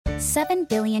7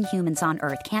 billion humans on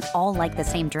Earth can't all like the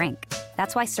same drink.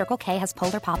 That's why Circle K has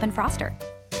Polar Pop and Froster.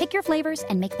 Pick your flavors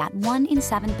and make that 1 in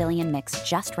 7 billion mix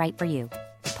just right for you.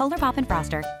 Polar Pop and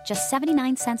Froster, just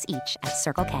 79 cents each at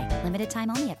Circle K. Limited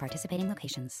time only at participating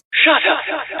locations. Shut up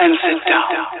and sit down.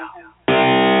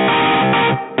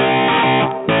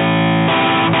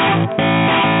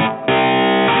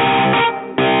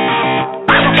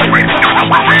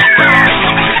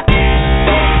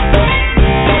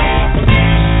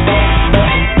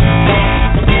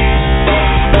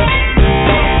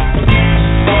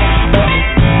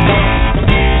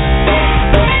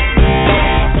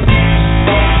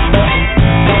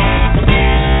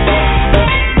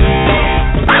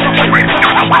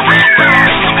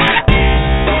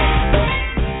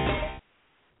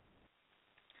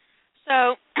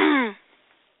 So,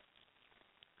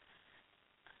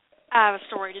 I have a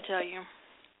story to tell you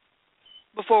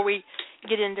before we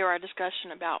get into our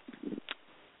discussion about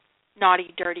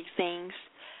naughty, dirty things.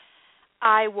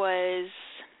 I was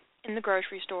in the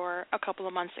grocery store a couple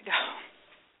of months ago,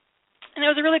 and it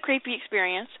was a really creepy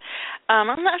experience.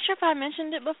 I'm not sure if I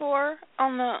mentioned it before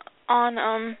on the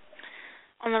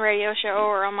radio show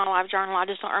or on my live journal. I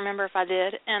just don't remember if I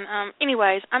did. And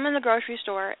anyways, I'm in the grocery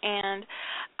store, and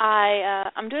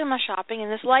I'm doing my shopping,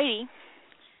 and this lady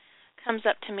comes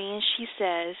up to me, and she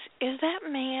says, "Is that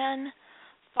man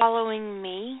following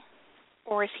me,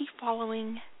 or is he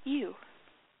following you?"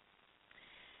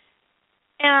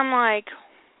 And I'm like,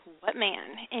 "What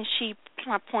man?" And she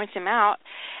kind of points him out,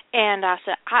 and I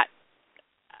said,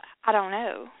 I don't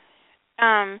know.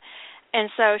 And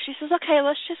so she says, "Okay,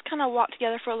 let's just kind of walk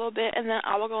together for a little bit, and then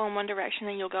I will go in one direction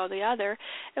and you'll go the other,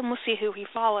 and we'll see who he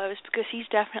follows, because he's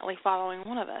definitely following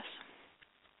one of us."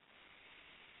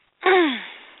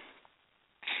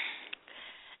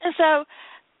 And so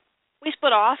we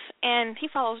split off, and he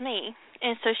follows me.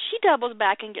 And so she doubles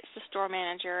back and gets the store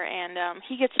manager, and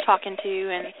he gets talking to,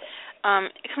 and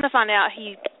come to find out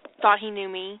he thought he knew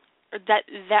me, or that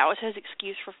was his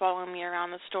excuse for following me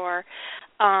around the store.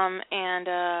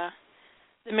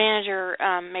 The manager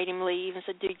made him leave and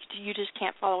said, "Dude, you just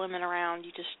can't follow women around.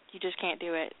 You just can't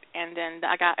do it." And then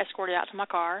I got escorted out to my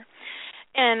car,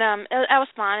 and I was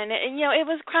fine. And you know, it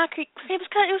was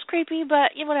creepy,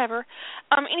 but whatever.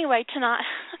 Anyway, tonight,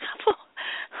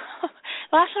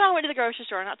 last time I went to the grocery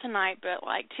store, not tonight, but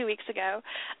like 2 weeks ago,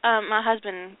 my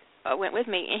husband went with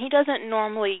me, and he doesn't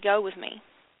normally go with me.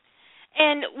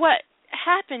 And what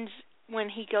happens when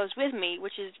he goes with me,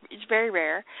 which is very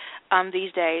rare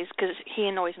these days because he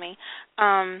annoys me,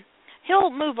 he'll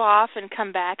move off and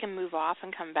come back and move off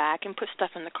and come back and put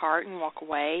stuff in the cart and walk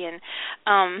away. And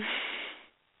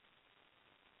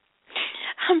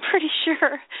I'm pretty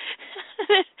sure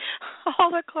that all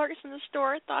the clerks in the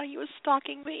store thought he was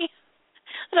stalking me,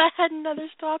 that I had another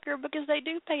stalker, because they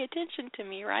do pay attention to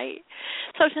me, right?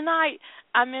 So tonight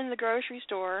I'm in the grocery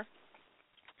store,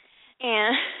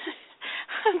 and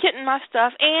I'm getting my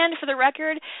stuff, and for the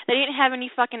record, they didn't have any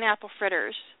fucking apple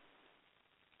fritters.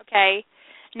 Okay?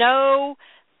 No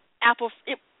apple...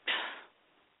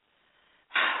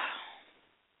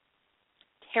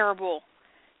 Terrible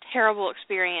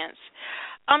experience.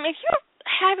 If you're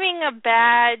having a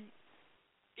bad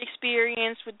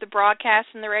experience with the broadcast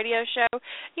and the radio show,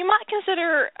 you might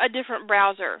consider a different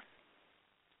browser.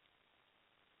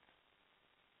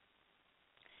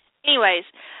 Anyways,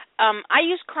 I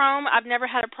use Chrome. I've never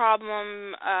had a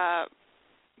problem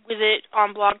with it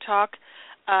on Blog Talk.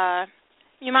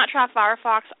 You might try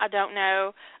Firefox. I don't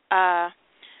know.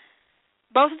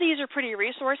 Both of these are pretty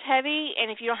resource heavy,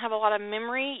 and if you don't have a lot of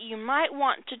memory, you might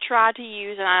want to try to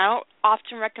use, and I don't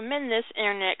often recommend this,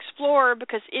 Internet Explorer,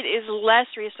 because it is less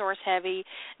resource heavy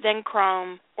than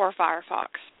Chrome or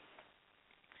Firefox.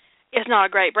 It's not a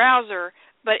great browser,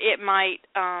 but it might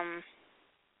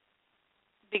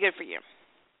be good for you.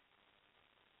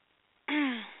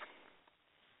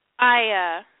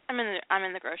 I'm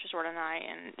in the grocery store tonight,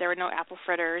 and there were no apple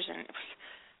fritters, and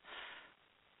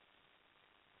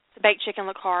the baked chicken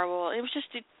looked horrible. It was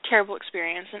just a terrible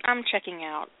experience, and I'm checking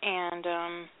out. And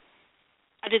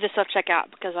I did the self-checkout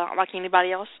because I don't like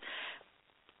anybody else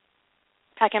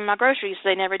packing my groceries.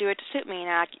 They never do it to suit me,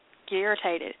 and I get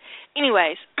irritated.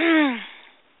 Anyways,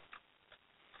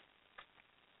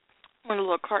 one of the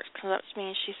little carts comes up to me,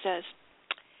 and she says,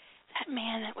 "That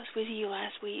man that was with you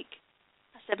last week."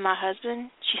 I said, "My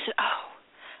husband?" She said, "Oh,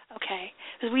 okay,"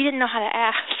 because we didn't know how to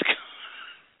ask.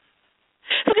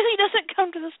 Because he doesn't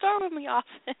come to the store with me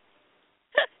often.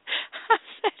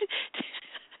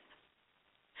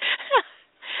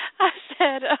 I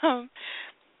said,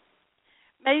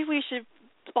 maybe we should,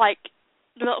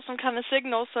 develop some kind of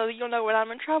signal so that you'll know when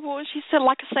I'm in trouble. And she said,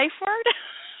 "Like a safe word?"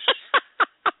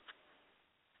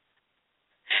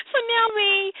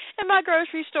 my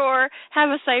grocery store have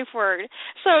a safe word.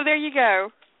 So there you go.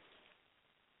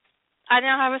 I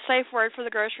now have a safe word for the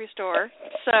grocery store.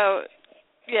 So,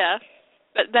 yeah,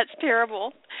 that's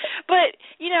terrible. But,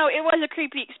 it was a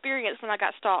creepy experience when I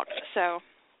got stalked. So,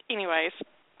 anyways.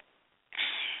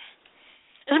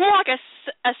 It's more like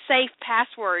a safe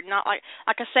password, not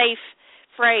like a safe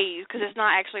phrase, because it's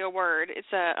not actually a word. It's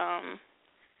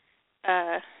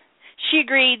she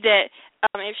agreed that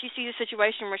if she sees a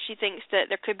situation where she thinks that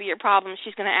there could be a problem,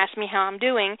 she's going to ask me how I'm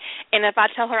doing, and if I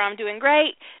tell her I'm doing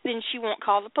great, then she won't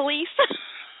call the police.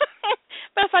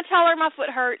 But if I tell her my foot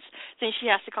hurts, then she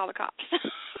has to call the cops.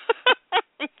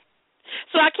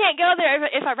 So I can't go there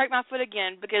if I break my foot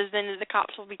again, because then the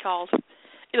cops will be called.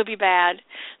 It'll be bad.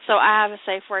 So I have a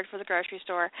safe word for the grocery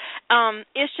store.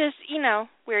 It's just,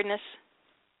 weirdness.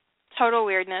 Total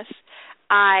weirdness.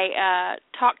 I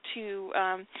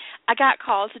I got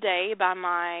called today by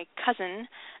my cousin.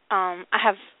 I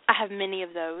have many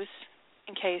of those,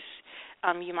 in case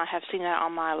you might have seen that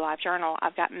on my live journal.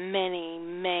 I've got many,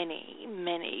 many,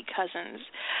 many cousins.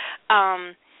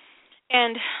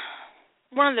 And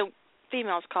one of the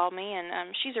females called me,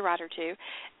 and she's a writer too,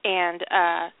 and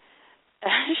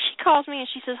she calls me and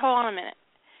she says, hold on a minute.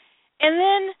 And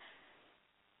then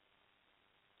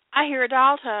I hear a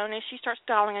dial tone, and she starts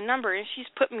dialing a number, and she's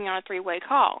put me on a three-way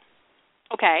call.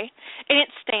 Okay. And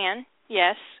it's Stan,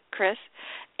 yes, Chris,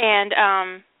 and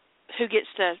who gets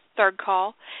the third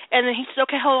call. And then he says,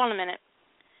 okay, hold on a minute.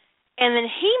 And then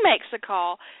he makes the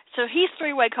call, so he's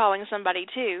three-way calling somebody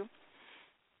too.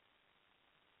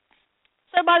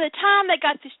 So by the time they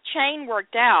got this chain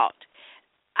worked out,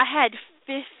 I had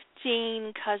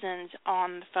 15 cousins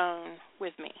on the phone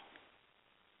with me,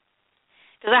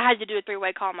 because I had to do a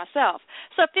three-way call myself.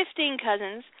 So 15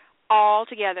 cousins all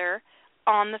together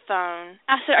on the phone.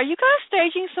 I said, are you guys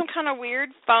staging some kind of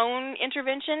weird phone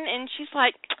intervention? And she's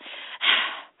like,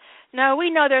 no, we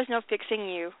know there's no fixing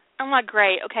you. I'm like,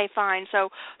 great, okay, fine. So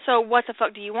what the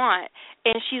fuck do you want?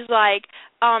 And she's like,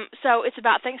 so it's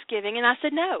about Thanksgiving. And I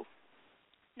said, no.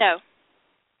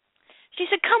 She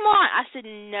said, come on. I said,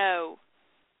 no.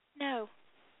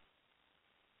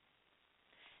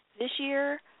 This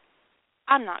year,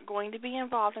 I'm not going to be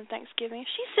involved in Thanksgiving.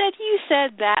 She said, you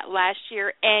said that last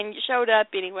year and you showed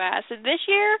up anyway. I said, this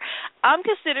year, I'm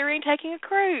considering taking a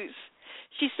cruise.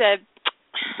 She said,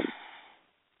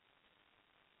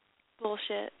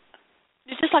 bullshit.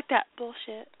 Just like that,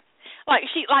 bullshit. Like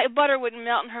butter wouldn't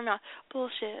melt in her mouth.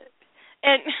 Bullshit.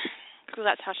 And because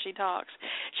that's how she talks.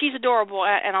 She's adorable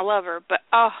and I love her, but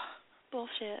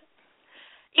bullshit.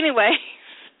 Anyway.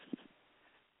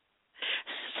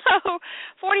 So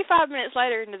 45 minutes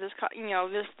later into this,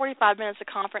 this 45 minutes of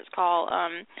conference call,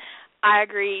 I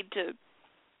agreed to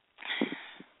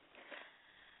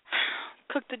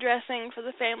cook the dressing for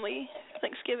the family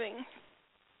Thanksgiving.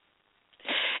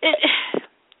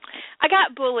 I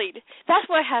got bullied. That's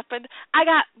what happened. I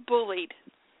got bullied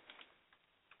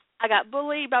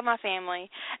by my family,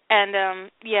 and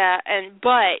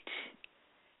but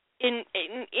in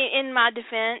my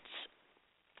defense,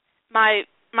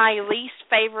 my least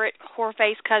favorite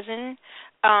whore-faced cousin,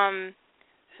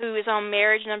 who is on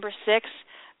marriage number 6,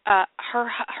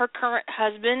 her current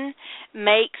husband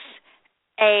makes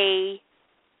a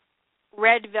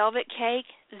red velvet cake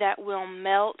that will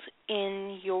melt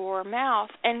in your mouth,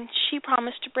 and she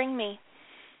promised to bring me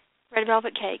red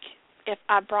velvet cake if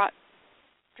I brought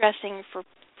dressing for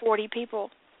 40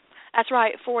 people. That's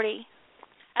right, 40.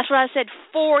 That's what I said,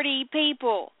 40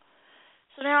 people.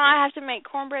 So now I have to make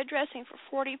cornbread dressing for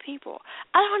 40 people.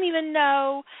 I don't even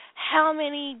know how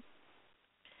many.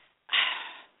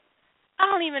 I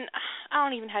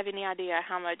don't even have any idea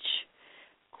how much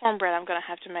cornbread I'm going to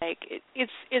have to make.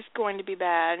 It's going to be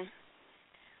bad.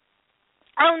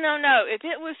 Oh, no. If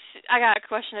it was, I got a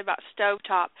question about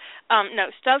stovetop.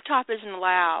 No, stovetop isn't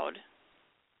allowed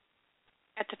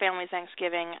at the family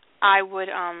Thanksgiving. I would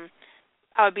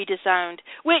be disowned,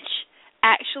 which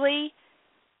actually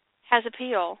has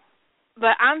appeal.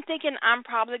 But I'm thinking I'm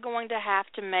probably going to have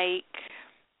to make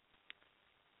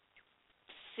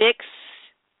 6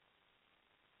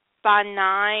 by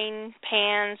 9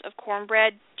 pans of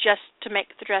cornbread just to make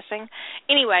the dressing.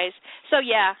 Anyways, so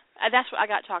yeah, that's what I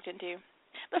got talked into.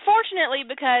 But fortunately,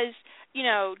 because,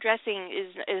 dressing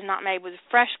is not made with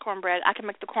fresh cornbread, I can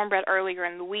make the cornbread earlier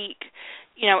in the week,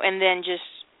 and then just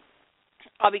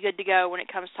I'll be good to go when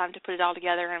it comes time to put it all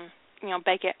together and,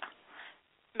 bake it.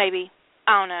 Maybe.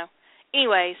 I don't know.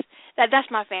 Anyways,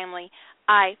 that's my family.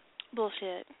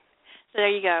 Bullshit. So there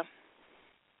you go.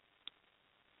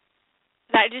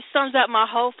 That just sums up my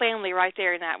whole family right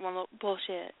there in that one little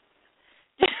bullshit.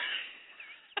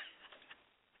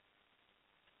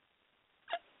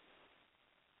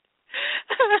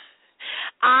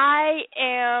 I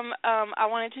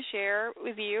wanted to share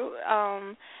with you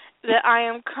that I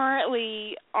am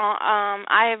currently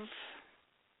on,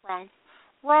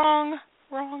 wrong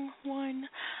one.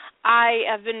 I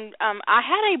have been, I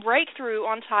had a breakthrough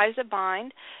on Ties That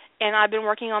Bind, and I've been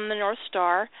working on the North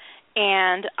Star,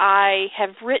 and I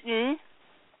have written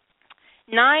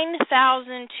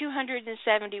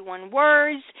 9,271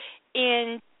 words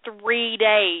in 3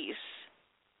 days.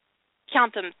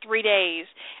 Count them, 3 days.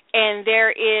 And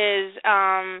there is,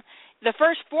 the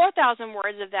first 4,000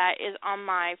 words of that is on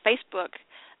my Facebook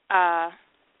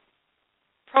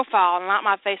profile, not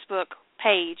my Facebook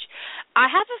page. I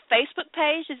have a Facebook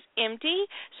page that's empty,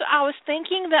 so I was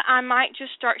thinking that I might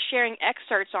just start sharing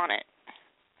excerpts on it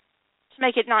to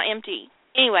make it not empty.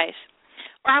 Anyways,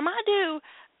 or I might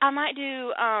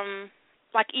do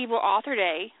like Evil Author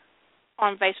Day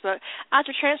on Facebook. I have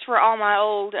to transfer all my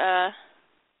old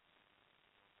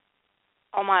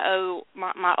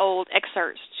my old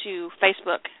excerpts to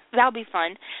Facebook. That'll be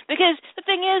fun, because the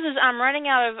thing is I'm running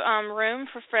out of room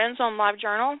for friends on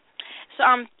LiveJournal. So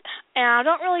and I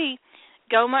don't really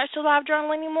go much to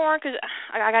LiveJournal anymore because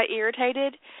I got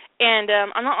irritated, and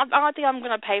I don't think I'm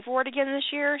going to pay for it again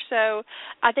this year. So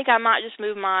I think I might just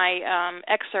move my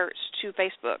excerpts to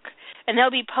Facebook, and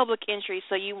they'll be public entries,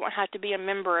 so you won't have to be a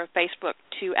member of Facebook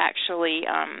to actually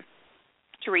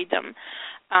to read them.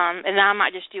 And then I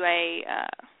might just do a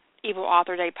Evil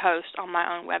Author Day post on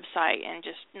my own website and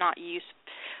just not use,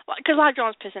 because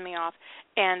LiveJournal's pissing me off.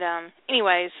 And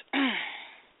anyways.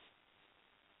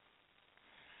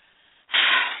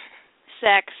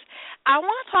 Sex. I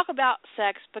want to talk about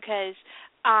sex because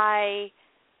I'm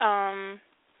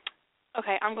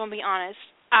going to be honest.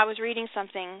 I was reading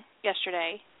something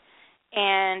yesterday,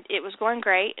 and it was going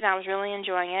great, and I was really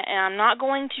enjoying it, and I'm not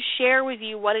going to share with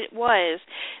you what it was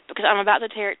because I'm about to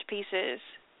tear it to pieces,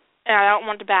 and I don't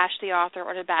want to bash the author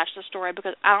or to bash the story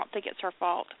because I don't think it's her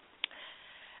fault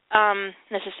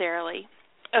necessarily.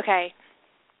 Okay.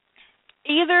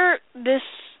 Either this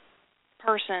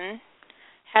person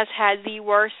has had the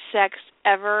worst sex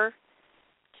ever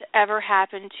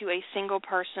happen to a single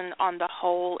person on the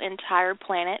whole entire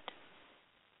planet,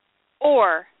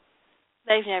 or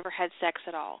they've never had sex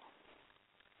at all.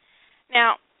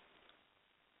 Now,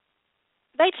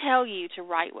 they tell you to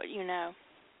write what you know.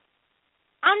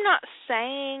 I'm not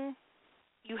saying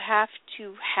you have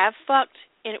to have fucked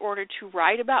in order to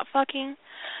write about fucking,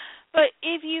 but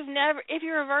if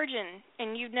you're a virgin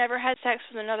and you've never had sex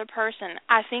with another person,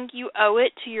 I think you owe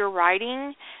it to your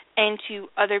writing and to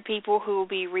other people who will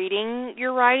be reading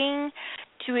your writing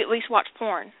to at least watch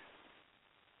porn.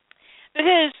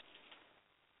 Because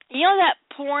you know that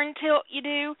porn tilt you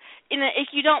do?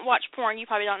 If you don't watch porn, you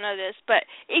probably don't know this, but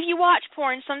if you watch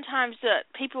porn, sometimes the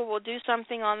people will do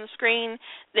something on the screen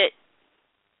that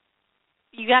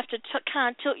you have to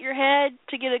kind of tilt your head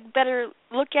to get a better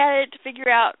look at it, to figure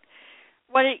out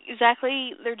what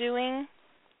exactly they're doing.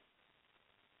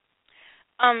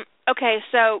 Okay,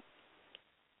 so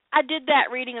I did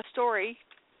that reading a story.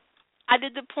 I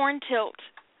did the porn tilt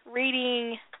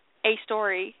reading a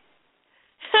story.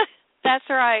 That's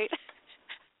right.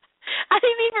 I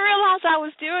didn't even realize I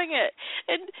was doing it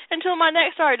until my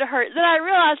neck started to hurt. Then I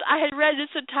realized I had read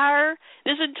this entire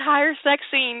sex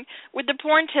scene with the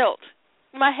porn tilt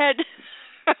in my head.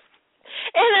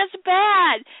 And that's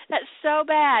bad. That's so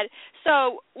bad.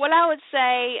 So what I would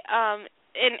say, and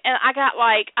I got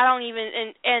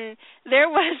and there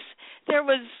was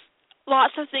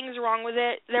lots of things wrong with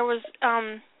it. There was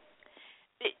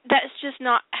that's just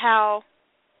not how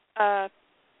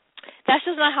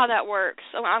that works.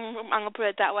 So I'm gonna put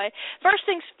it that way. First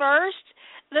things first,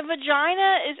 the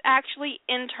vagina is actually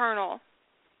internal.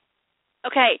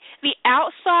 Okay, the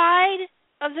outside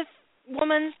of the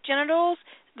woman's genitals,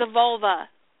 the vulva,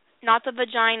 not the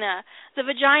vagina. The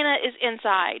vagina is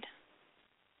inside.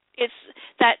 It's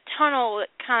that tunnel that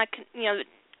kind of, that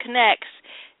connects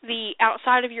the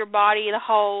outside of your body, the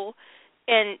whole,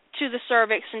 and to the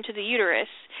cervix and to the uterus.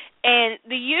 And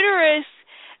the uterus,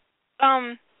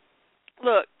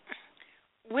 look,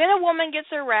 when a woman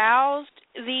gets aroused,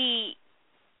 the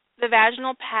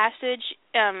vaginal passage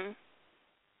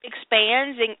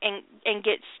expands and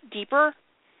gets deeper.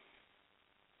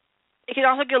 It can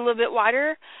also get a little bit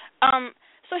wider.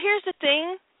 So here's the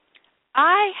thing.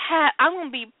 I'm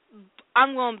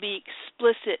gonna be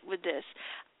explicit with this.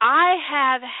 I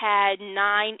have had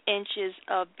 9 inches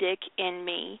of dick in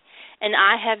me, and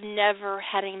I have never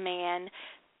had a man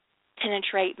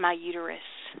penetrate my uterus.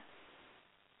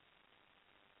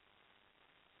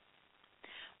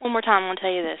 One more time, I'm going to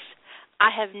tell you this. I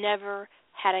have never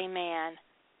had a man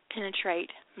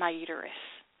penetrate my uterus.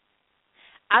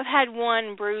 I've had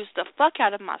one bruise the fuck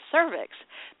out of my cervix,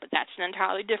 but that's an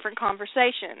entirely different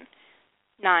conversation.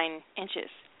 9 inches.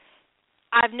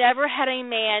 I've never had a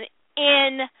man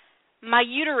in my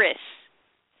uterus.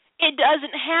 It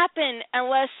doesn't happen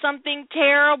unless something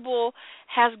terrible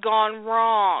has gone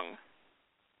wrong.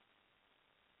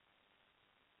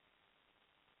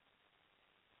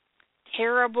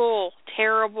 Terrible,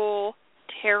 terrible,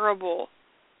 terrible.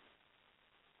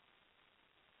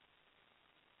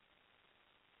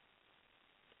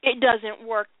 It doesn't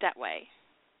work that way.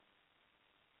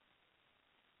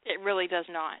 It really does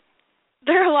not.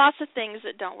 There are lots of things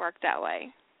that don't work that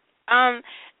way.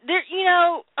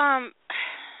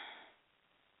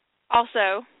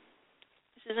 Also,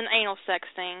 this is an anal sex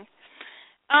thing.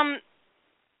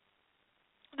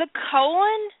 The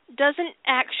colon doesn't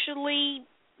actually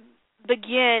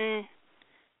begin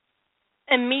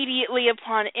immediately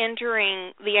upon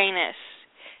entering the anus.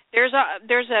 There's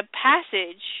a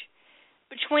passage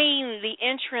between the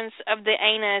entrance of the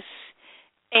anus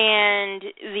and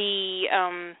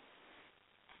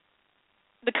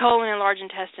the colon and large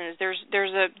intestines. There's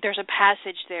a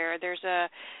passage there.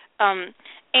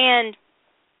 And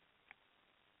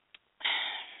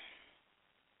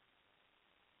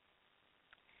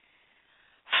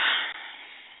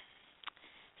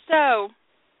so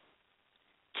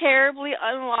terribly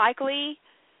unlikely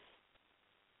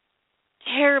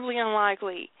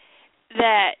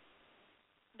that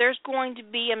there's going to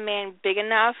be a man big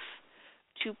enough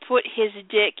to put his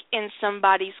dick in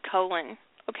somebody's colon,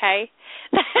 okay?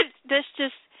 That's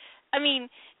just, I mean,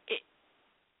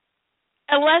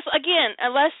 unless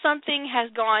something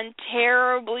has gone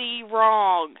terribly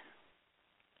wrong,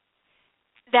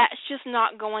 that's just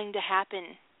not going to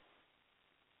happen.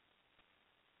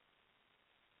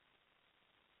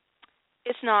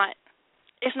 It's not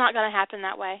going to happen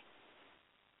that way.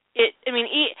 The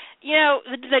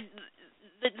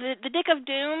Dick of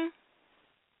Doom.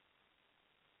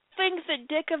 I think the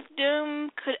Dick of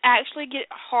Doom could actually get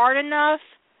hard enough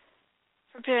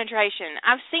for penetration.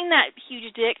 I've seen that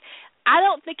huge dick. I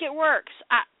don't think it works.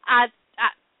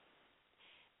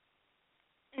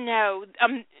 No.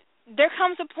 There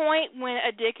comes a point when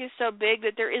a dick is so big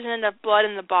that there isn't enough blood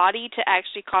in the body to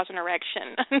actually cause an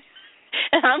erection.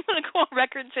 And I'm going to go on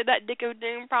record and say that Dick of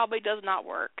Doom probably does not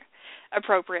work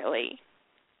appropriately.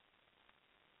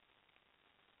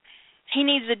 He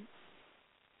needs a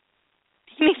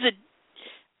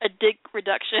dick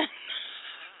reduction.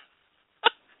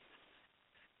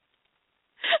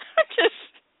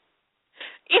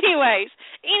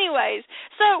 Anyways.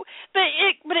 So, but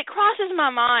it crosses my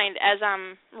mind as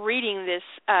I'm reading this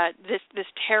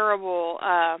terrible,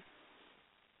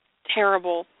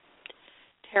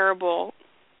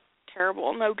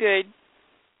 no good,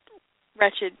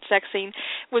 wretched sex scene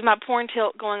with my porn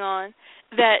tilt going on.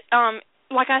 That,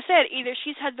 like I said, either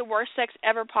she's had the worst sex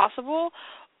ever possible,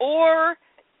 or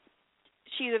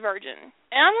she's a virgin.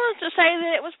 And I'm going to say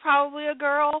that it was probably a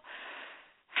girl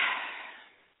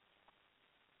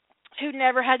who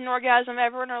never had an orgasm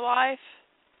ever in her life.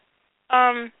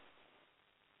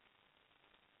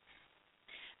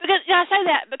 Because I say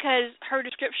that because her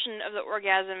description of the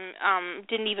orgasm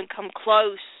didn't even come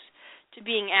close to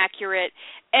being accurate.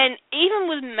 And even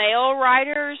with male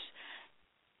writers,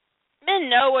 men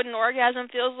know what an orgasm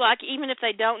feels like, even if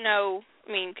they don't know.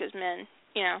 I mean, because men,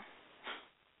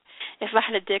 if I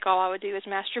had a dick, all I would do is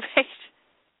masturbate.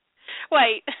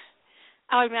 Wait,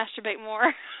 I would masturbate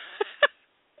more.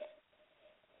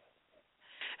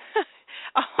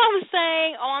 All I'm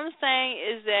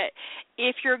saying is that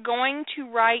if you're going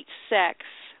to write sex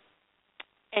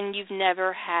and you've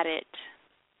never had it,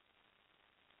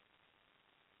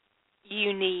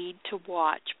 you need to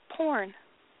watch porn.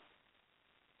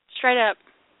 Straight up.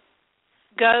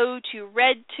 Go to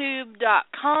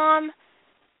redtube.com,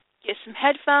 get some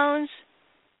headphones,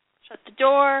 shut the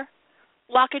door,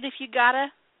 lock it if you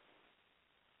gotta.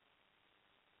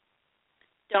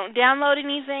 Don't download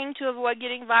anything to avoid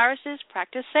getting viruses.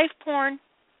 Practice safe porn.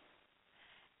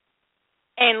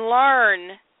 And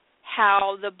learn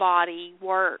how the body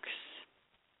works.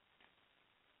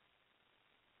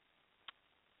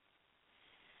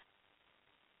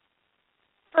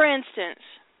 For instance,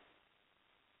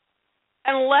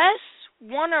 unless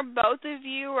one or both of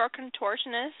you are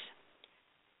contortionists,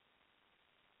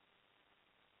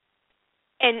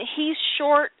 and he's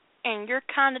short and you're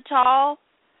kind of tall,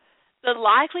 the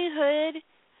likelihood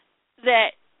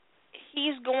that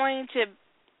he's going to,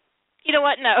 you know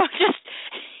what? No,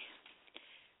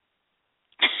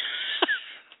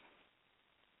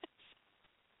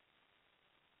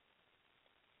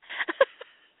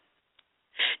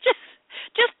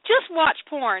 just watch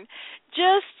porn.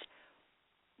 just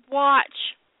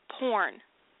watch porn,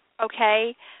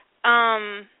 okay?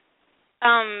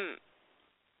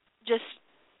 Just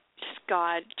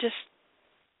God, just,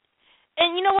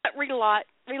 and you know what? Read a lot,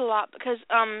 because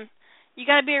you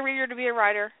got to be a reader to be a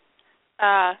writer.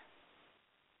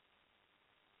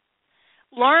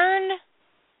 Learn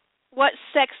what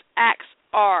sex acts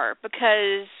are,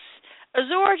 because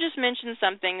Azor just mentioned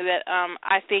something that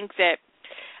I think that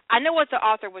I know what the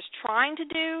author was trying to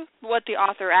do. What the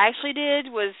author actually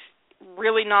did was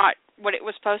really not what it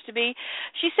was supposed to be.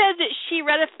 She said that she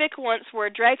read a fic once where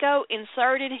Draco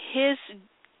inserted his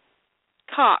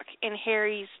cock in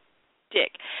Harry's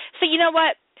dick. So you know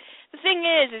what? The thing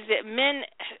is that men,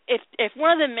 if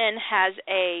one of the men has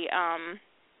a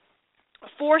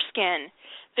foreskin,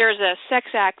 there's a sex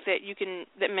act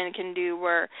that men can do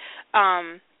where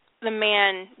the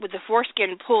man with the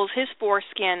foreskin pulls his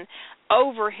foreskin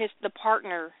over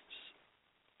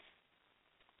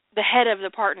the head of the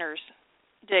partner's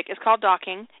dick. It's called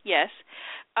docking, yes.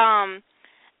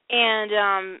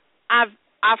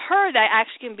 I've heard that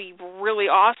actually can be really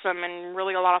awesome and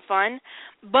really a lot of fun,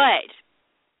 but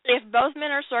if both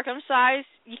men are circumcised,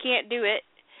 you can't do it,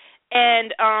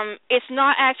 and it's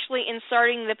not actually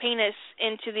inserting the penis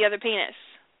into the other penis.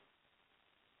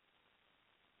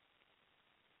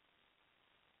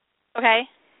 Okay?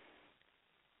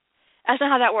 That's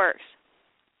not how that works.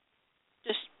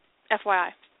 Just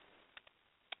FYI.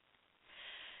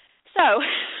 So,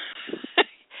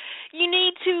 you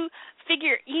need to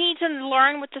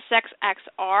learn what the sex acts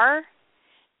are.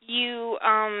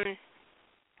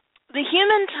 The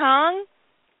human tongue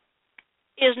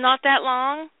is not that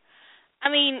long. I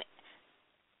mean,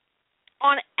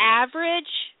 on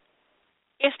average,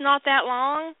 it's not that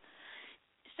long.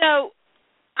 So,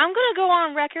 I'm going to go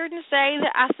on record and say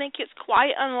that I think it's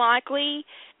quite unlikely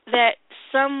that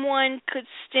someone could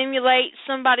stimulate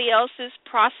somebody else's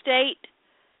prostate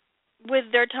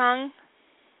with their tongue.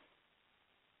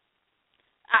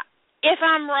 If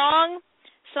I'm wrong,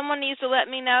 someone needs to let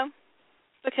me know,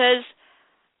 because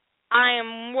I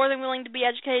am more than willing to be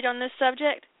educated on this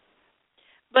subject.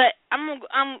 But I'm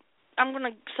going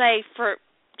to say that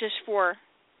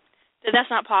that's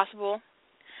not possible.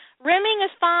 Rimming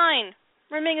is fine.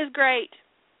 Rimming is great.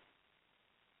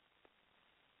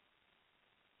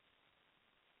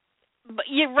 But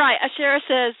you're right. Ashera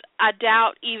says, I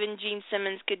doubt even Gene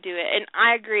Simmons could do it. And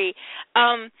I agree.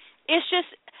 It's just,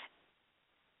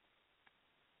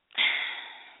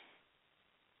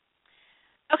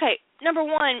 okay, number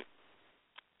one,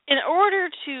 in order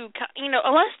to,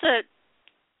 unless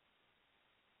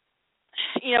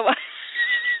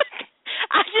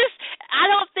I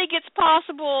don't think it's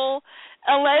possible,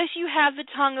 unless you have the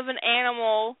tongue of an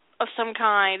animal of some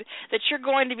kind, that you're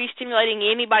going to be stimulating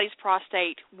anybody's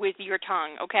prostate with your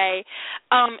tongue, okay?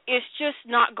 It's just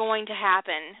not going to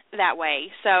happen that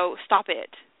way, so stop it.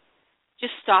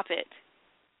 Just stop it.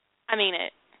 I mean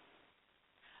it.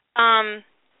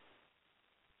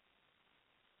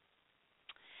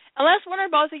 Unless one or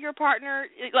both of your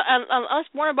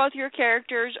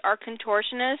characters are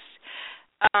contortionists,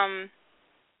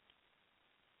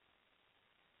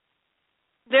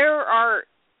 there are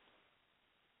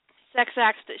sex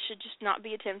acts that should just not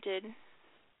be attempted.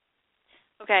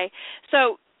 Okay,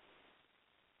 so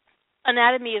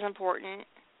anatomy is important.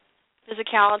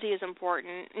 Physicality is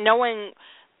important. Knowing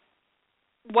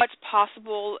what's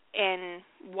possible and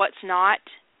what's not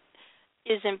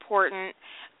is important.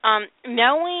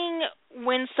 Knowing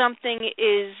when something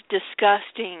is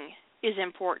disgusting is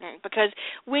important, because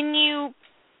when you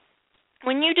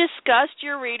disgust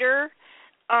your reader,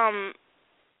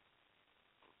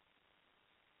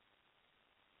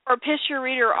 or piss your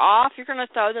reader off, you're going to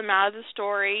throw them out of the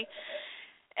story,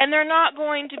 and they're not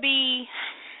going to be.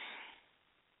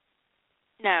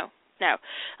 No.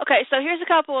 Okay, so here's a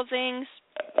couple of things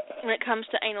when it comes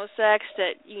to anal sex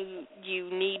that you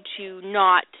need to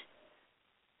not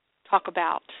talk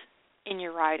about in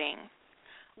your writing.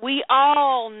 We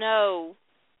all know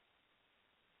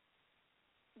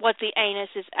what the anus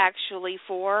is actually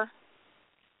for.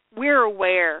 We're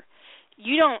aware.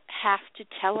 You don't have to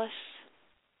tell us.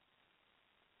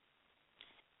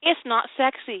 It's not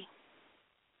sexy.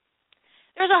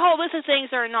 There's a whole list of things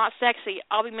that are not sexy.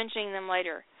 I'll be mentioning them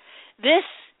later. This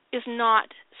is not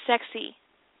sexy.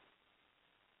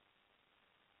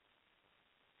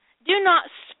 Do not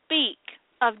speak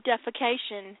of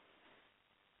defecation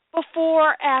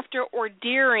before, after, or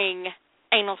during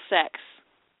anal sex.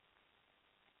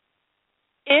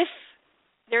 If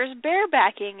there's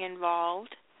barebacking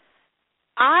involved,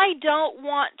 I don't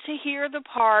want to hear the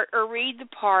part or read the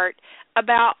part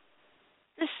about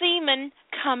the semen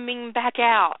coming back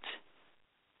out.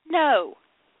 No.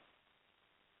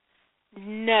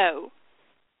 No.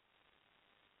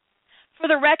 For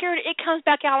the record, it comes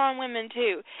back out on women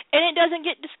too. And it doesn't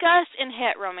get discussed in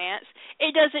het romance.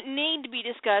 It doesn't need to be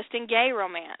discussed in gay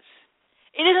romance.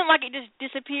 It isn't like it just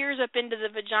disappears up into the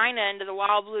vagina, into the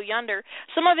wild blue yonder.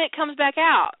 Some of it comes back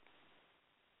out.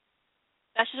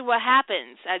 That's just what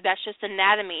happens. That's just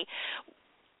anatomy.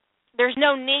 There's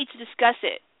no need to discuss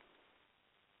it.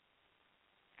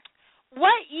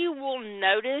 What you will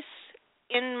notice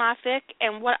in my fic,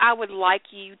 and what I would like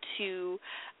you to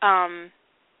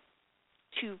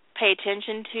pay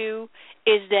attention to,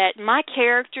 is that my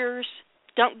characters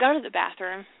don't go to the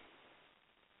bathroom.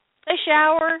 They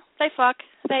shower, they fuck,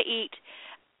 they eat.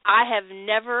 I have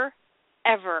never,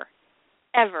 ever,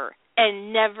 ever,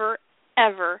 and never,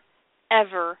 ever,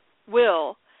 ever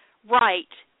will write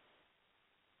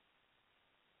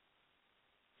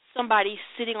somebody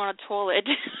sitting on a toilet.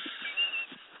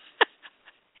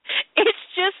 It's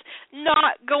just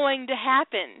not going to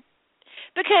happen.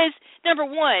 Because, number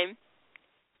one,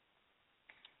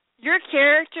 your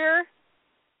character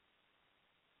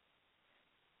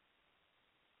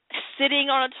sitting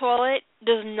on a toilet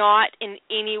does not in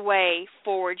any way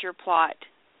forward your plot.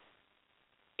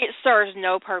 It serves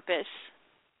no purpose.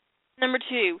 Number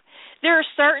two, there are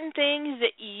certain things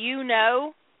that you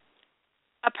know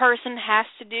a person has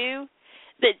to do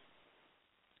that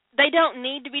they don't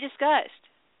need to be discussed.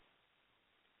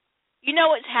 You know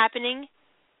what's happening.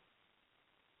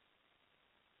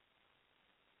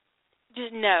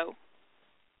 Just no.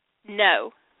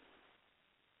 No.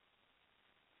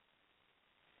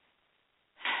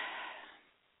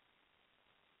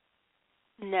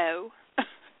 No.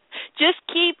 Just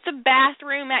keep the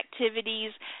bathroom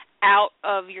activities out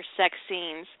of your sex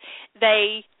scenes.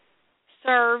 They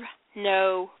serve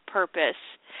no purpose.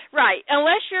 Right.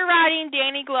 Unless you're writing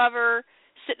Danny Glover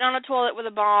sitting on a toilet with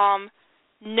a bomb,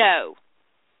 no.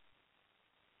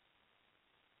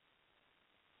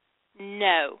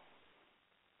 No.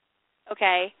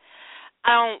 Okay? I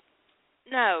don't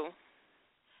know.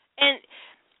 And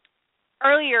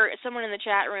earlier, someone in the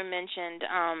chat room mentioned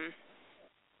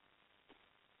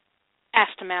ass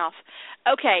to mouth.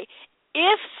 Okay,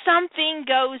 if something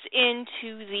goes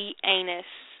into the anus,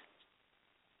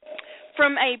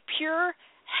 from a pure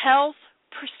health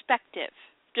perspective,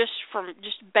 just from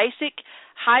just basic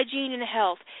hygiene and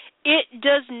health, it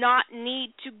does not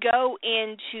need to go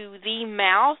into the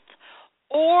mouth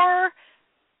or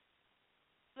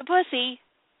the pussy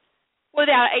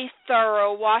without a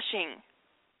thorough washing.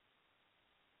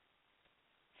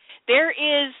 There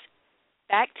is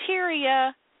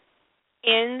bacteria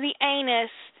in the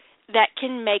anus that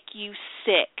can make you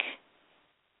sick.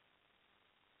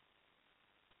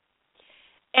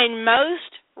 And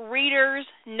most readers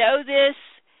know this,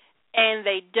 and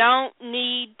they don't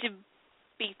need to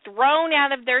be thrown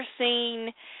out of their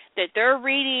scene that they're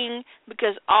reading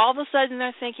because all of a sudden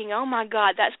they're thinking, oh my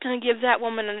God, that's going to give that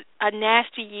woman a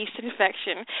nasty yeast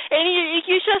infection. And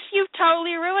you've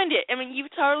totally ruined it. I mean,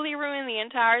 you've totally ruined the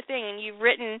entire thing, and you've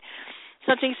written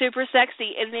something super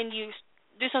sexy, and then you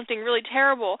do something really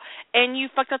terrible, and you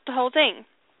fucked up the whole thing.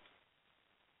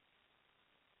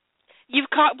 You've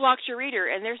cock-blocked your reader,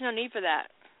 and there's no need for that.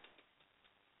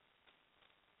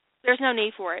 There's no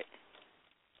need for it.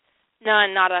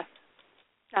 None, not a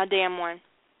damn one.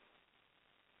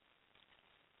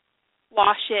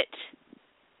 Wash it.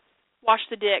 Wash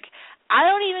the dick. I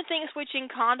don't even think switching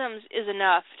condoms is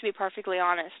enough, to be perfectly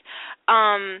honest.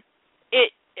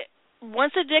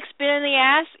 Once a dick's been in the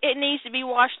ass, it needs to be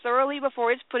washed thoroughly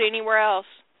before it's put anywhere else.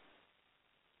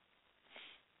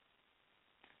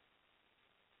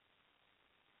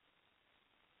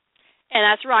 And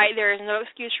that's right, there is no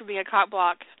excuse for being a cock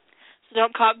block. So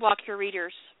don't cock block your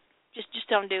readers. Just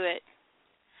don't do it.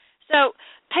 So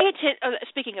pay attention.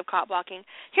 Speaking of cock blocking,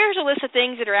 here's a list of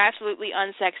things that are absolutely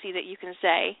unsexy that you can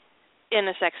say in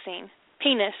a sex scene.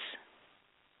 Penis.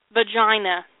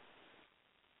 Vagina.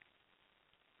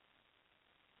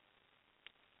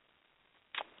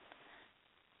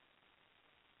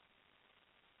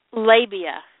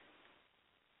 Labia.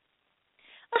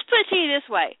 Let's put it to you this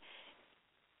way.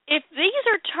 If these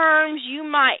are terms you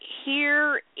might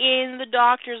hear in the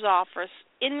doctor's office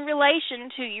in relation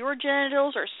to your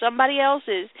genitals or somebody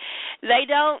else's, they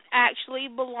don't actually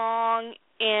belong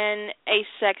in a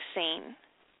sex scene.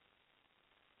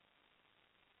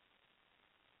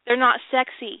 They're not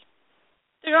sexy.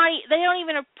 They don't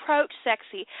even approach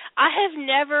sexy. I have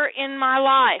never in my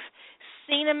life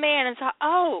seen a man and thought,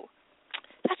 oh,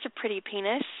 that's a pretty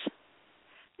penis.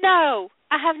 No,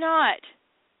 I have not.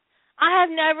 I have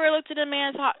never looked at a man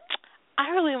and thought, I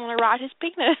really want to ride his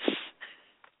penis.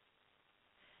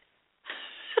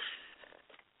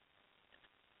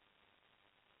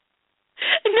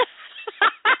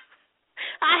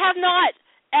 I have not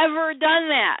ever done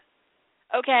that.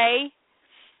 Okay?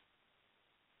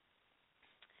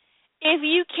 If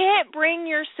you can't bring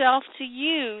yourself to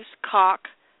use cock,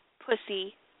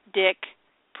 pussy, dick,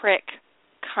 prick,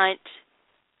 cunt,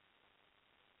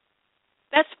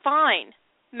 that's fine.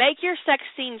 Make your sex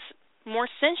scenes more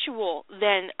sensual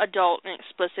than adult and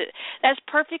explicit. That's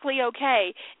perfectly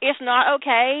okay. It's not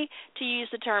okay to use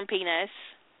the term penis.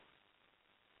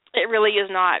 It really is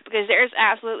not, because there's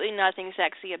absolutely nothing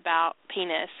sexy about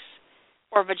penis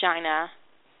or vagina.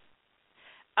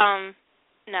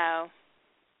 No.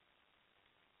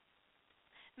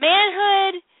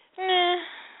 Manhood,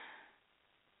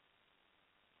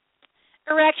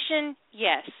 erection,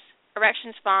 yes.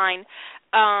 Erection's fine.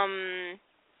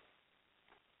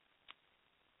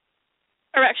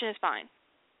 Erection is fine.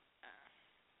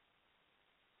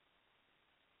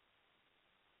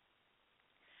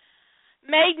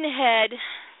 Maidenhead,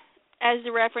 as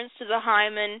the reference to the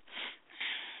hymen,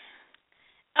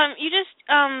 you just,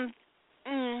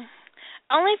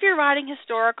 only if you're writing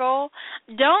historical.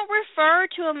 Don't refer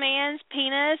to a man's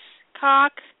penis,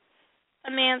 cock,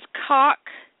 a man's cock,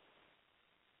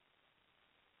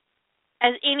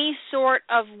 as any sort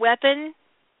of weapon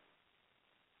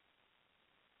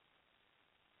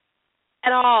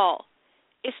at all.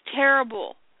 It's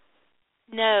terrible.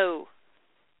 No.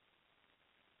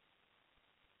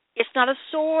 It's not a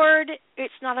sword.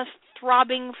 It's not a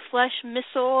throbbing flesh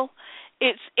missile.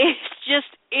 It's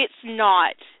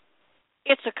not.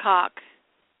 It's a cock.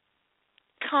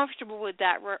 Comfortable with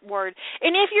that word.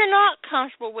 And if you're not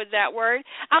comfortable with that word,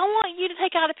 I want you to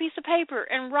take out a piece of paper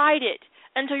and write it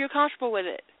until you're comfortable with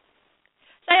it.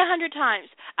 Say 100 times.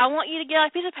 I want you to get out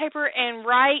a piece of paper and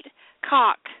write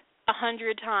cock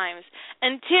 100 times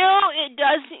until it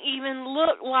doesn't even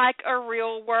look like a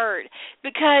real word,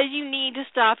 because you need to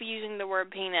stop using the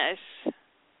word penis.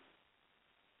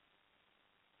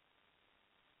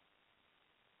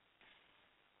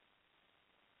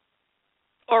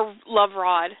 Or love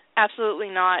rod. Absolutely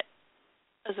not,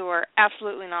 Azor.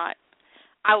 Absolutely not.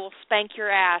 I will spank your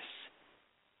ass.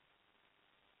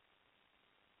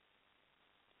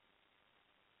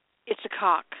 It's a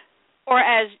cock. Or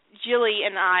as Jilly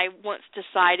and I once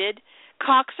decided,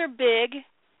 cocks are big,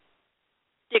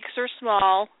 dicks are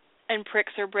small, and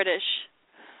pricks are British.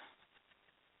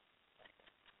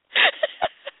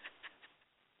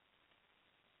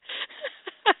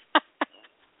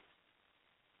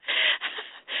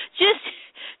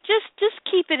 Just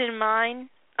keep it in mind.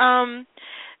 And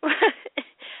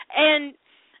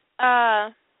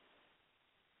I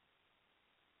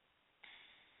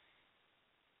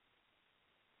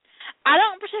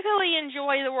don't particularly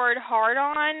enjoy the word hard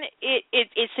on.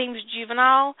 It seems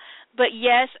juvenile, but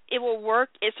yes, it will work.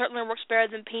 It certainly works better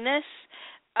than penis.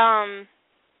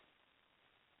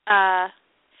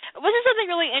 What is something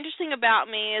really interesting about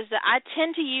me is that I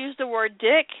tend to use the word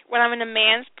dick when I'm in a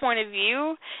man's point of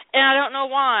view, and I don't know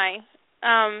why.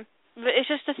 But it's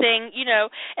just a thing, you know.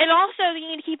 And also, you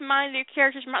need to keep in mind that your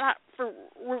characters might not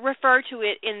refer to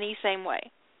it in the same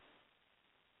way.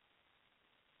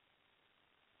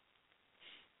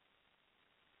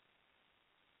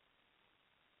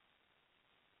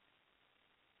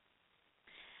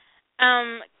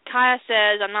 Kaya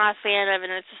says, I'm not a fan of it,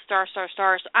 and it's a star. So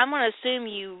I'm going to assume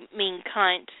you mean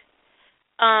cunt.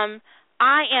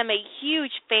 I am a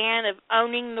huge fan of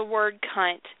owning the word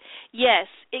cunt. Yes,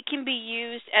 it can be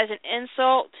used as an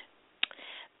insult,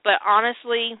 but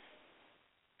honestly,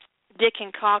 dick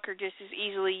and cock are just as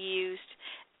easily used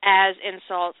as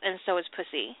insults, and so is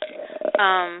pussy.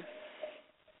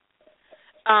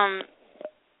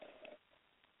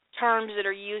 Terms that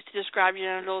are used to describe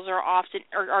genitals are often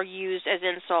are used as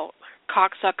insult.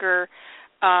 Cocksucker,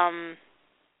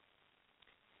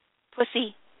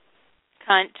 pussy,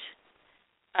 cunt,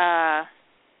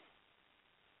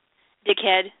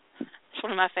 dickhead. It's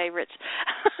one of my favorites.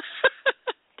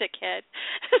 Dickhead.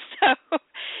 So,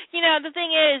 you know, the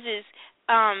thing is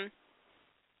cunt.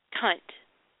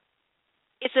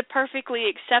 It's a perfectly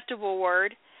acceptable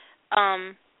word,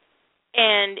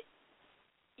 and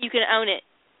you can own it.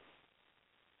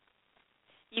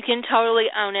 You can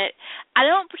totally own it. I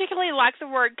don't particularly like the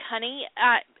word cunny.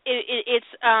 It's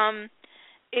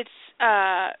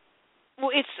a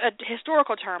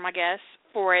historical term, I guess,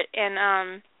 for it, and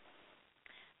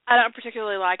I don't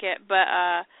particularly like it. But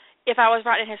if I was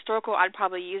writing historical, I'd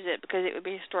probably use it because it would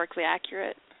be historically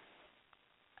accurate.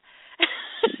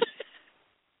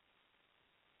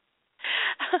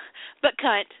 But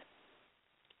cunt.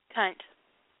 Cunt.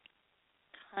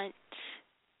 Cunt.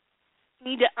 You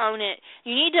need to own it.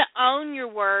 You need to own your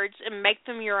words and make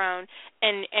them your own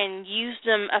and use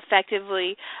them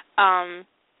effectively. Mewling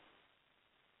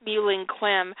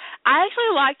quim. I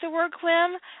actually like the word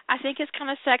quim. I think it's kind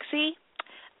of sexy.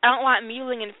 I don't like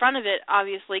mewling in front of it,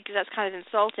 obviously, because that's kind of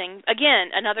insulting.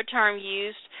 Again, another term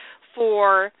used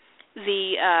for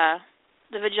the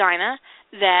vagina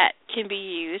that can be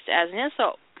used as an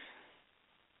insult.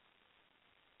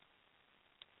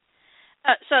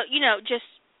 So, just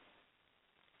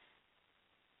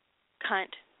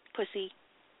cunt, pussy.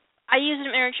 I use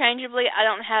them interchangeably. I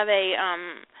don't have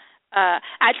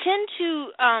I tend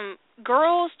to,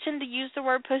 girls tend to use the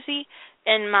word pussy,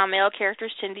 and my male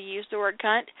characters tend to use the word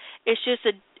cunt. It's just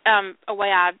a way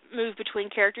I move between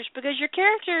characters, because your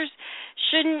characters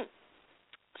shouldn't,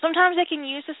 sometimes they can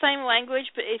use the same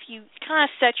language, but if you kind of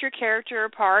set your character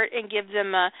apart and give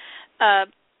them a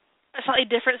slightly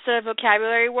different set of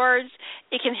vocabulary words,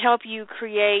 it can help you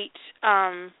create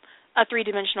a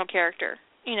three-dimensional character.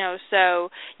 So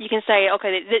you can say,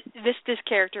 okay, this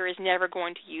character is never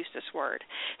going to use this word.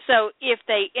 So if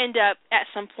they end up at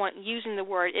some point using the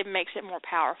word, it makes it more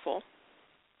powerful.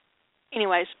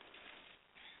 Anyways,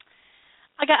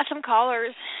 I got some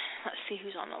callers. Let's see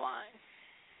who's on the line.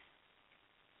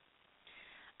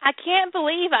 I can't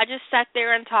believe I just sat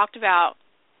there and talked about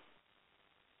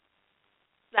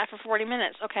that for 40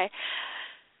 minutes. Okay.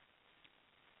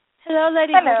 Hello,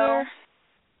 Lady Hello.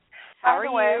 How are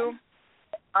you?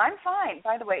 I'm fine.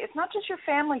 By the way, it's not just your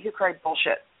family who cried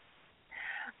bullshit.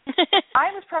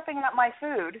 I was prepping up my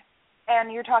food,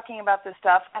 and you're talking about this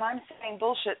stuff, and I'm saying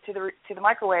bullshit to the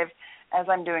microwave as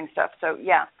I'm doing stuff. So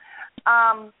yeah,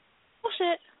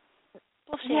 bullshit.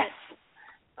 Yes,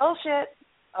 bullshit.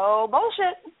 Oh,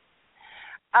 bullshit.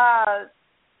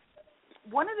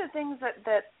 One of the things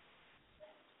that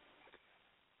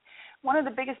one of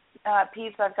the biggest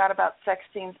peeves I've got about sex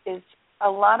scenes is a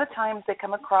lot of times they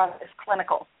come across as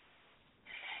clinical.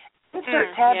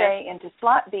 Insert tab A into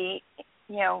slot B,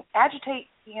 agitate,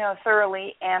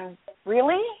 thoroughly, and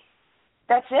really?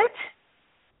 That's it?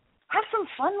 Have some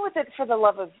fun with it for the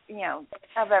love of,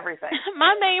 of everything.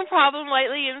 My main problem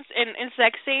lately in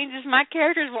sex scenes is my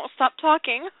characters won't stop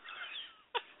talking.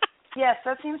 Yes,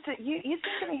 that seems to, you seem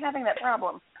to be having that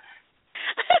problem.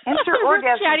 Insert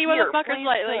orgasm chatty here, motherfuckers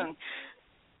lately. Soon.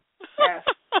 Yes.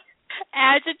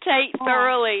 Agitate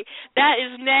thoroughly. That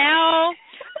is now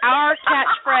our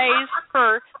catchphrase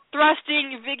for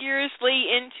thrusting vigorously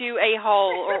into a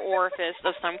hole or orifice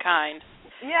of some kind.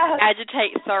 Yes.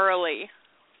 Agitate thoroughly.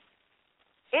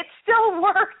 It still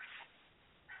works.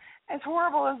 As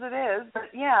horrible as it is,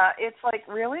 but yeah, it's like,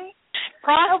 really?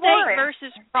 Prostate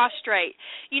versus prostrate.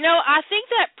 I think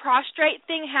that prostrate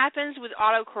thing happens with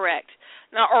autocorrect,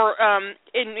 or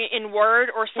in Word,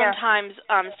 or sometimes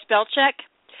spell check,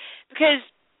 because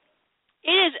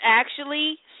it is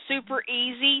actually super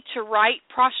easy to write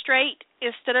prostrate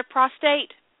instead of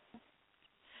prostate.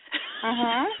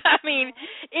 I mean,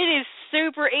 it is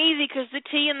super easy because the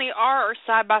T and the R are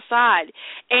side by side,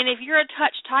 and if you're a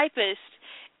touch typist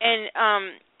and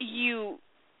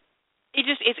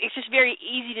it's just very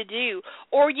easy to do.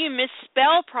 Or you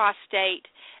misspell prostate,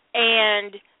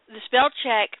 and the spell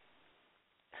check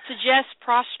suggests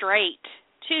prostrate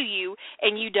to you,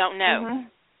 and you don't know.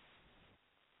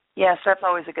 Yes, that's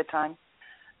always a good time.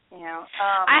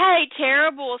 I had a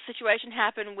terrible situation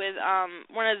happen with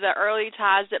one of the early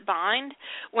ties that bind.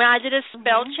 When I did a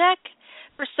spell check,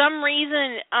 for some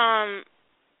reason,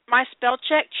 my spell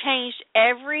check changed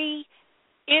every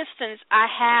instance I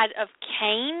had of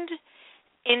caned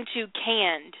into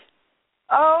canned.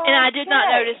 Oh, and I did not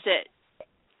notice it.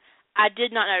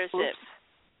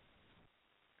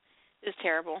 It was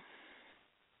terrible.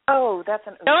 Oh, that's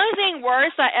an. The only thing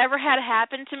worse I ever had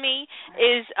happen to me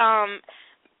is I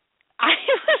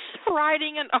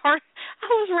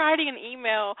was writing an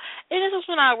email, and this was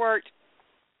when I was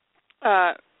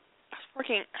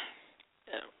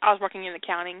working in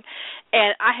accounting,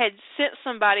 and I had sent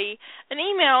somebody an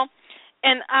email,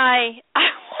 and I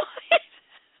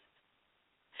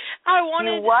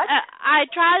wanted. You what? I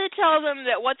tried to tell them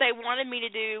that what they wanted me to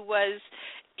do was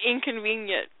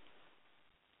inconvenient.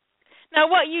 Now,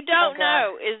 what you don't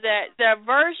know is that the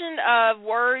version of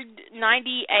Word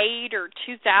 98 or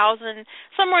 2000,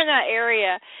 somewhere in that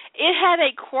area, it had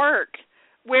a quirk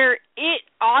where it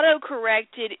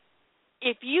auto-corrected.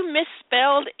 If you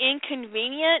misspelled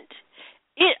inconvenient,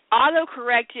 it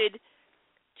auto-corrected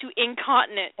to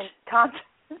incontinent.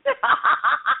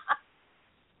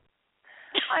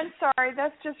 I'm sorry,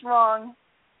 that's just wrong.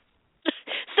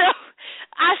 So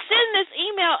I sent this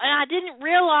email, and I didn't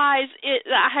realize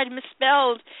that I had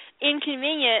misspelled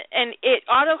inconvenient, and it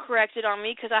auto-corrected on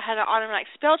me because I had an automatic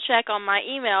spell check on my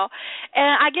email,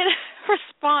 and I get a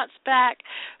response back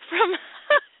from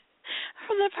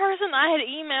from the person I had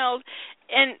emailed,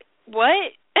 and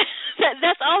what?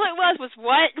 That's all it was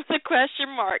what with a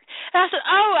question mark. And I said,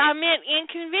 oh, I meant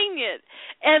inconvenient.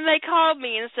 And they called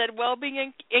me and said, well,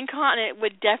 being incontinent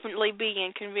would definitely be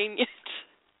inconvenient.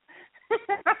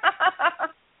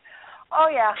 Oh,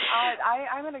 yeah,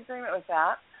 I'm in agreement with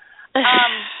that.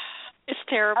 It's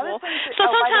terrible. That, so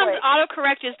sometimes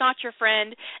autocorrect is not your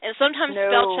friend, and sometimes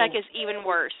spell check is even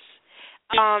worse.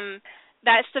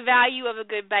 That's the value of a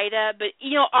good beta. But,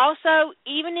 also,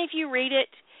 even if you read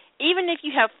it, even if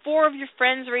you have 4 of your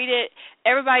friends read it,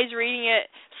 everybody's reading it,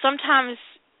 sometimes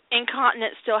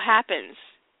incontinence still happens.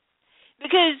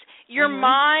 Because your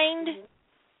mind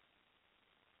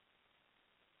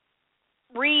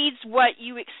reads what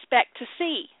you expect to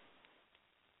see.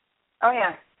 Oh,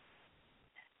 yeah.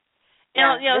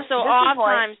 So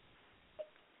oftentimes,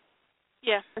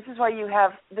 This is why you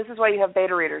have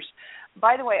beta readers.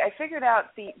 By the way, I figured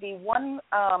out the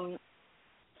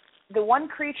one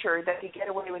creature that could get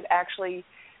away with actually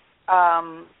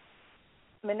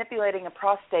manipulating a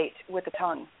prostate with a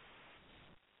tongue.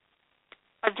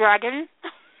 A dragon?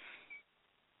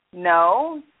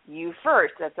 No, you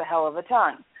first. That's a hell of a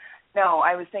tongue. No,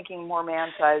 I was thinking more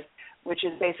man-sized, which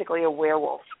is basically a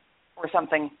werewolf or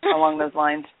something along those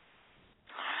lines.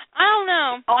 I don't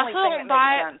know. Only I still thing don't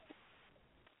buy that makes sense.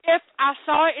 If I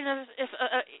saw it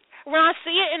when I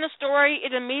see it in a story,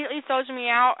 it immediately throws me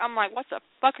out. I'm like, what the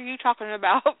fuck are you talking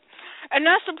about? And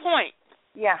that's the point.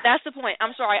 Yeah. That's the point.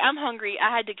 I'm sorry. I'm hungry.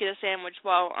 I had to get a sandwich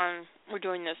while we're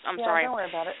doing this. I'm sorry. Don't worry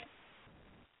about it.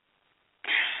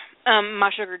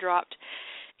 My sugar dropped.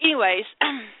 Anyways,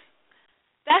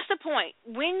 that's the point.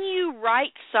 When you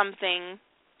write something,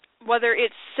 whether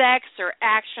it's sex or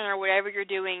action or whatever you're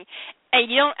doing, and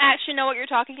you don't actually know what you're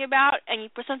talking about, and you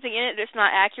put something in it that's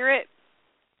not accurate,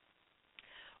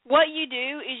 what you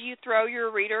do is you throw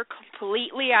your reader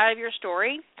completely out of your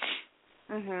story.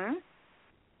 Mhm.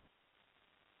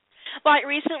 Like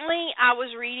recently, I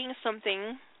was reading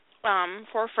something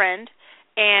for a friend,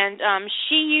 and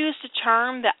she used a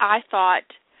term that I thought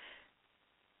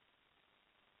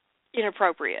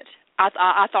inappropriate.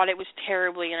 I thought it was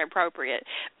terribly inappropriate,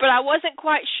 but I wasn't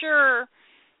quite sure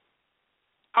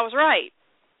I was right.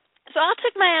 So I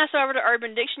took my ass over to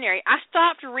Urban Dictionary. I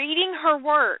stopped reading her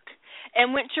work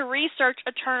and went to research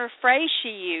a turn of phrase she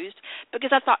used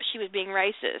because I thought she was being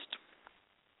racist.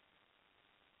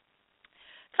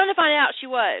 Come to find out, she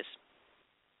was.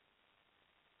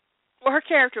 Well, her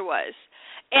character was.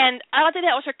 And I don't think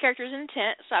that was her character's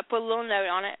intent, so I put a little note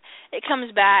on it. It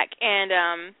comes back,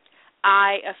 and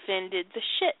I offended the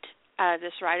shit out of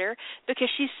this writer because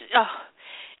she's,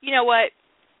 you know what?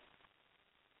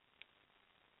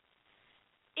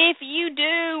 If you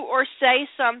do or say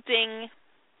something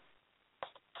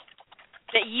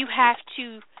that you have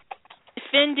to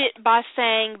defend it by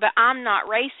saying, but I'm not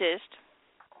racist,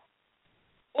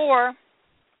 or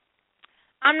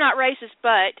I'm not racist,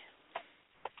 but,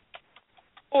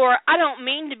 or I don't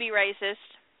mean to be racist,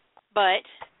 but,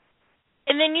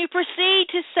 and then you proceed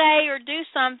to say or do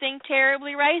something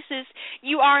terribly racist,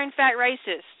 you are in fact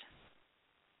racist.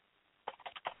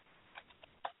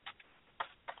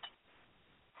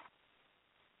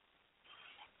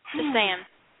 Just saying.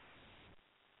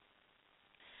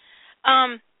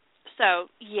 So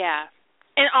yeah,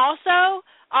 and also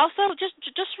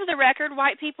just for the record,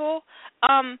 white people,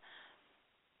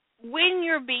 when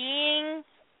you're being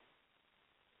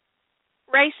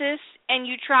racist and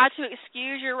you try to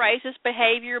excuse your racist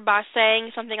behavior by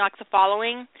saying something like the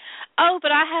following: "Oh,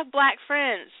 but I have black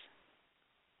friends."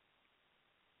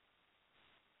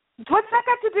 What's that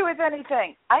got to do with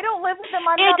anything? I don't live with them.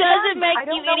 It doesn't make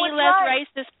you any less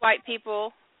racist, white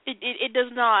people. It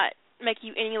does not make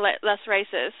you any less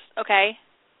racist, okay?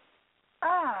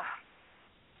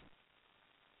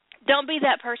 Don't be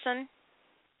that person.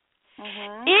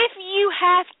 Mm-hmm. If you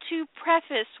have to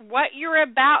preface what you're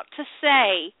about to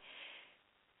say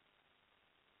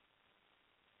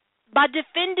by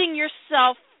defending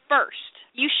yourself first,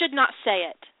 you should not say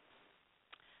it.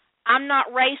 I'm not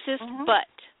racist, but.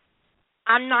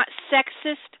 I'm not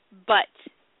sexist, but.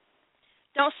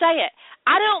 Don't say it.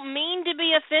 I don't mean to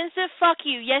be offensive. Fuck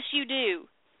you. Yes, you do.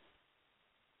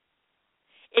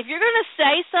 If you're going to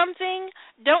say something,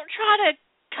 don't try to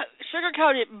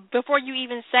sugarcoat it before you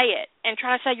even say it and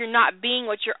try to say you're not being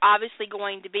what you're obviously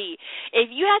going to be. If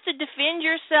you have to defend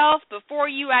yourself before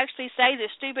you actually say the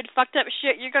stupid, fucked up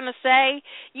shit you're going to say,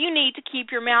 you need to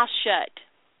keep your mouth shut.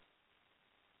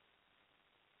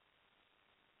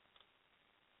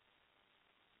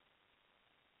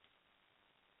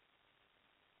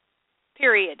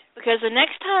 Period. Because the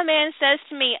next time a man says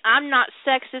to me, I'm not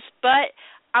sexist, but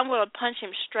I'm going to punch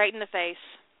him straight in the face.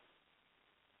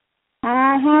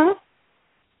 Mhm.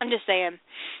 I'm just saying.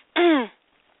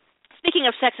 Speaking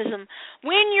of sexism,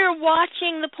 when you're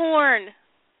watching the porn,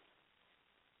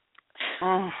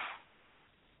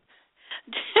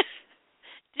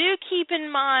 do keep in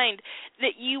mind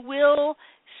that you will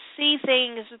see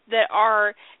things that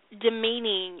are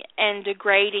demeaning and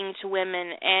degrading to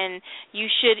women, and you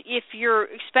should,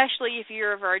 especially if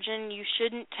you're a virgin, you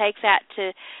shouldn't take that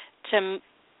to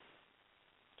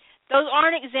those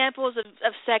aren't examples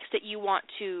of sex that you want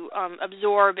to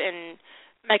absorb and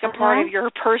make a part of your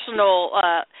personal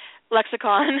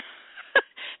lexicon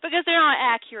because they're not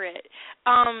accurate.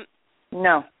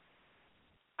 No.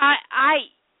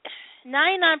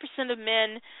 99% of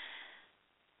men,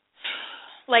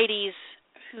 ladies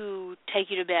who take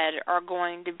you to bed are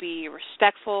going to be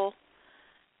respectful,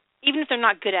 even if they're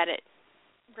not good at it.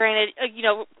 Granted,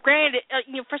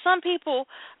 for some people,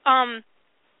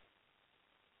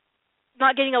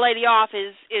 not getting a lady off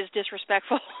is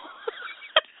disrespectful.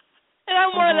 And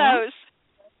I'm one of those.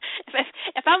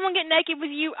 If I'm going to get naked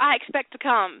with you, I expect to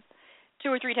come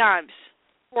 2 or 3 times,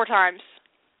 4 times.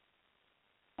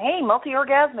 Hey,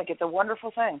 multi-orgasmic. It's a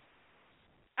wonderful thing.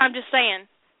 I'm just saying.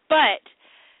 But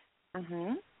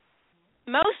Mhm.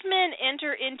 most men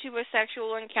enter into a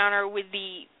sexual encounter with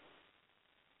the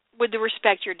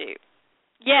respect you're due.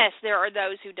 Yes, there are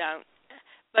those who don't,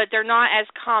 but they're not as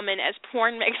common as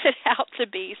porn makes it out to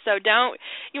be. So don't.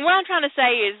 What I'm trying to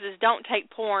say is don't take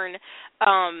porn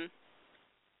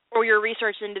or your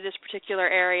research into this particular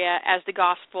area as the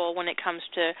gospel when it comes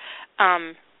to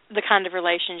the kind of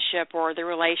relationship or the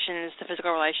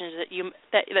physical relations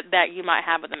that you might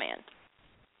have with a man.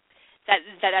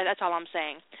 That's all I'm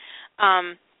saying.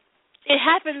 It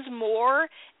happens more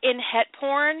in het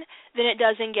porn than it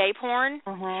does in gay porn.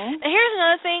 And here's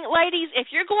another thing, ladies.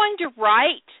 If you're going to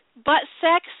write butt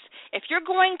sex, if you're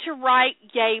going to write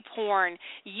gay porn,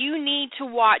 you need to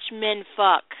watch men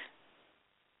fuck.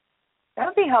 That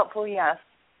would be helpful, yes.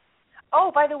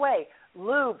 Oh, by the way,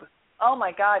 lube. Oh,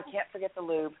 my God, can't forget the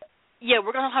lube. Yeah,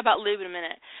 we're going to talk about lube in a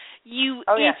minute. Yes.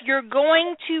 If you're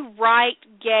going to write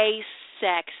gay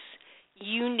sex,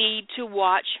 you need to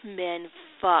watch men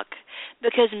fuck.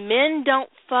 Because men don't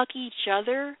fuck each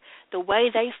other the way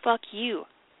they fuck you.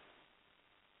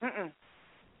 Mm-mm.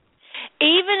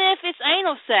 Even if it's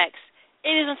anal sex, it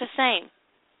isn't the same.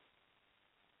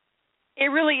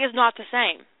 It really is not the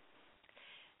same.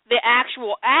 The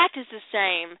actual act is the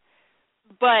same,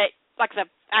 but like the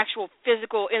actual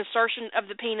physical insertion of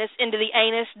the penis into the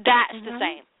anus, that's the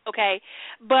same, okay?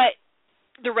 But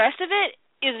the rest of it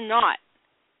is not.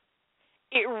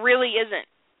 It really isn't.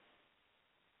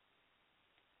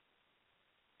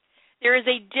 There is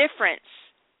a difference,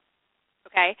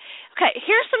 okay? Okay,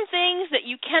 here's some things that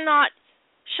you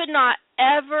should not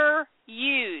ever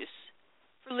use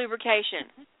for lubrication.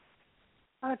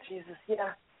 Oh, Jesus,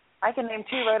 yeah. I can name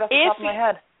 2 right off the top of my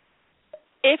head.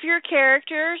 If your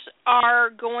characters are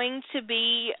going to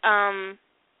be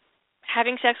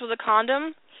having sex with a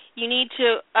condom, you need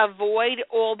to avoid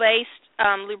oil-based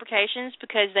lubrications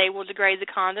because they will degrade the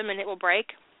condom and it will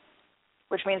break.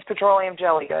 Which means petroleum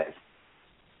jelly, guys.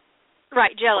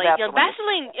 Right, jelly.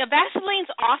 Vaseline's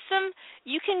awesome.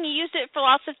 You can use it for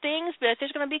lots of things, but if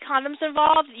there's going to be condoms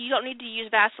involved, you don't need to use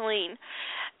Vaseline.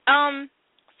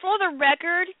 For the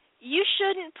record, you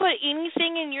shouldn't put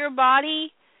anything in your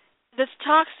body that's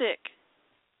toxic.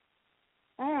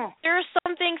 There are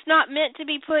some things not meant to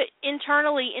be put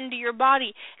internally into your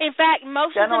body. In fact,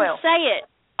 most of them say it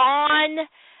on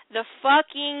the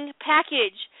fucking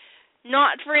package,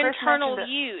 not for internal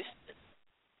use.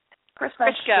 Chris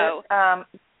mentioned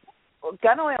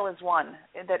gun oil is one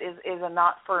that is a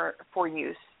not for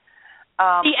use.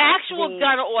 The actual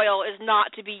gun oil is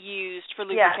not to be used for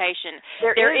lubrication.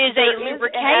 Yeah, there is a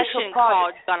lubrication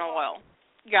called gun oil.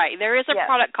 Right, there is a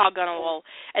product called gun oil,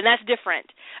 and that's different.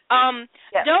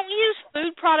 Don't use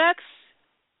food products.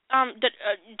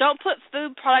 Don't put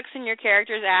food products in your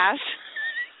character's ass.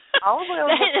 Olive oil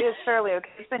is fairly okay.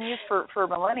 It's been used for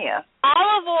millennia.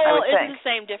 Olive oil isn't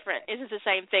the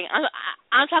same thing.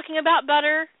 I'm talking about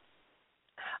butter.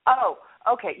 Oh,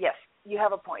 okay, yes. You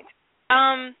have a point.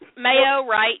 Mayo,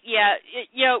 right? Yeah.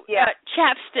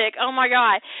 Chapstick. Oh my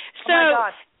God. So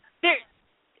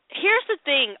here's the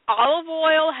thing. Olive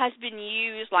oil has been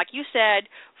used, like you said,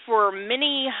 for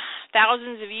many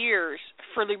thousands of years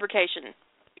for lubrication.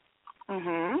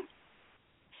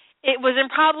 It was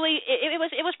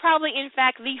probably in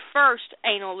fact the first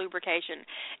anal lubrication.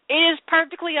 It is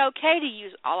perfectly okay to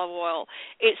use olive oil.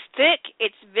 It's thick,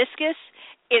 it's viscous,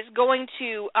 it's going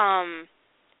to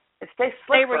it stays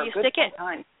stay slick where for you a good stick it.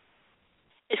 time.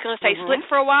 It's going to stay slick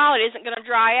for a while. It isn't going to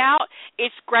dry out.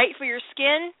 It's great for your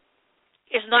skin.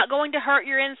 It's not going to hurt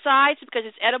your insides because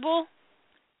it's edible.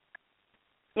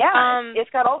 Yeah, it's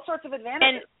got all sorts of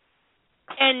advantages.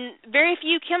 And very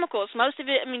few chemicals. Most of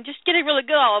it, just get a really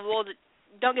good olive oil.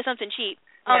 Don't get something cheap.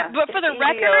 But for the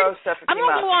record, I'm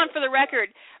going to go on for the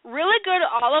record. Really good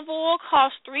olive oil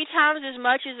costs 3 times as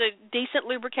much as a decent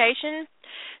lubrication.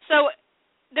 So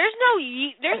there's no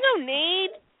need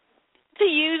to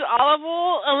use olive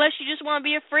oil unless you just want to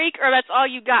be a freak or that's all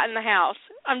you got in the house.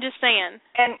 I'm just saying.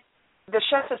 And the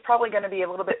chef is probably going to be a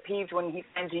little bit peeved when he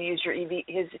finds you use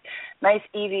his nice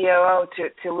EVOO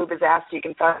to lube his ass so you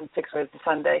can fuck him 6 ways to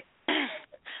Sunday.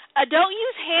 Don't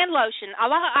use hand lotion.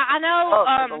 I know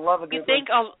for the love of you think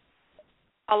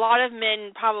a lot of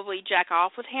men probably jack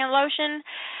off with hand lotion.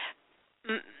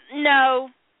 No,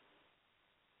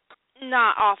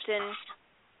 not often.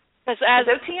 Because as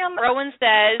Rowan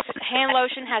says, hand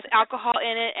lotion has alcohol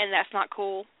in it, and that's not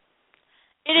cool.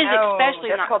 It is especially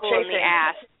not cool in the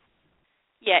ass.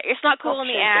 Yeah, it's not cool in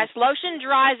the ass. Lotion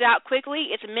dries out quickly.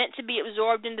 It's meant to be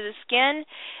absorbed into the skin.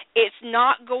 It's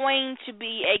not going to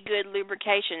be a good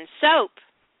lubrication. Soap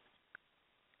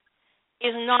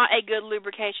is not a good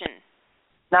lubrication.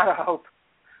 Not a hope.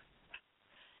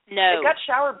 No. They've got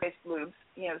shower-based lubes,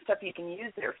 stuff you can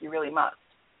use there if you really must.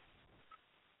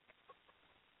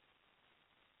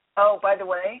 Oh, by the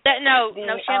way. No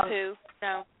shampoo.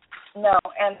 No. No,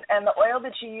 and the oil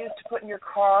that you use to put in your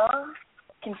car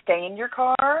can stay in your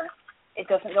car. It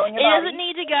doesn't go in your body. It doesn't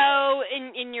need to go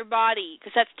in your body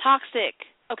because that's toxic.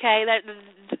 Okay, that's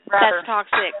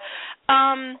toxic.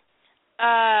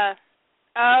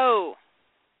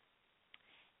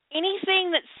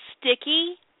 Anything that's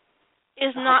sticky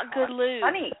is not good lube.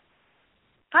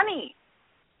 Honey.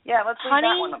 Yeah, let's leave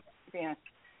that one up. Yeah.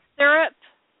 Syrup.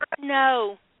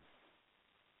 No.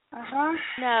 Uh-huh.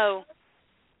 No.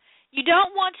 You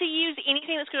don't want to use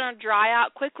anything that's going to dry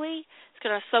out quickly. It's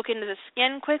going to soak into the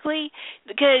skin quickly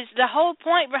because the whole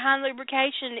point behind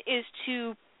lubrication is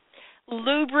to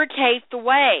lubricate the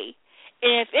way.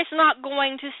 And if it's not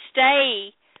going to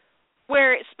stay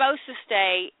where it's supposed to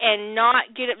stay and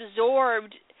not get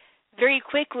absorbed very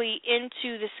quickly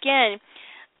into the skin,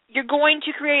 you're going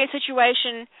to create a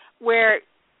situation where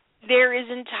there is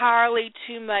entirely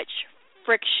too much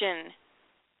friction.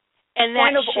 And that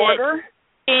Point of order?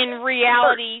 In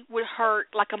reality would hurt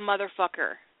like a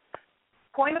motherfucker.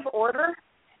 Point of order,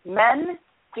 men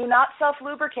do not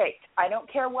self-lubricate. I don't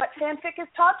care what fanfic has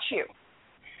taught you.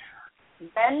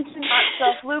 Men do not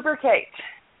self-lubricate.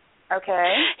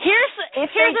 Okay? Here's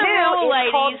a rule, ladies.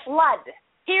 It's called blood.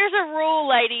 Here's a rule,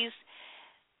 ladies.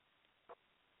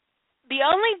 The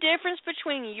only difference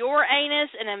between your anus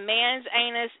and a man's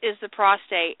anus is the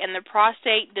prostate, and the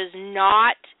prostate does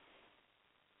not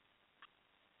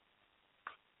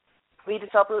lead to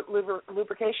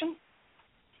self-lubrication?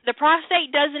 The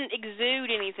prostate doesn't exude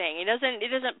anything. It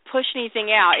doesn't push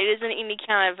anything out. It isn't any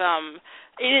kind of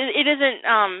it isn't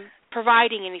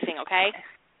providing anything, okay?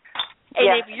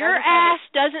 And if your ass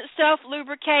doesn't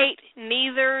self-lubricate,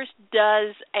 neither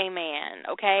does a man,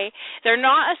 okay? They're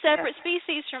not a separate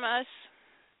species from us.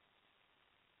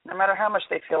 No matter how much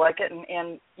they feel like it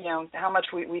and how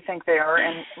much we think they are.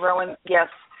 And Rowan, yes,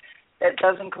 it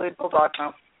does include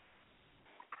Bulldogmo.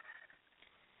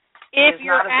 If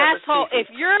your asshole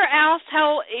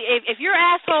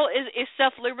is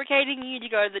self-lubricating, you need to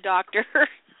go to the doctor.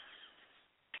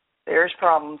 There's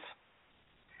problems.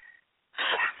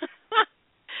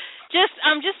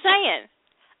 I'm just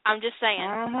saying.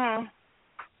 Mm-hmm.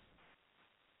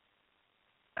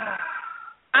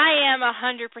 I am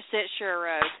 100% sure,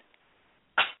 Rose.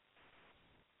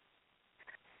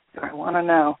 I want to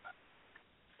know.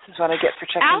 This is what I get for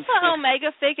checking. Alpha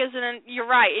Omega Fic you're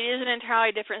right, it is an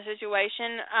entirely different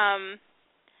situation.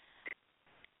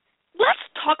 Let's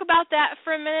talk about that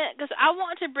for a minute, because I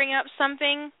want to bring up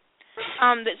something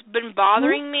that's been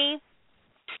bothering me.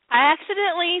 I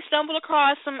accidentally stumbled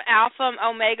across some Alpha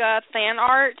Omega fan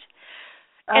art,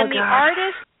 and the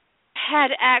artist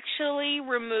had actually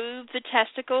removed the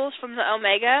testicles from the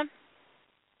Omega.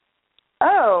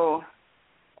 Oh.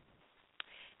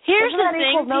 Here's the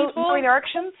thing, people. No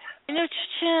erections?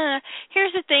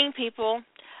 Here's the thing, people.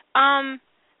 The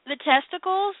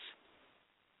testicles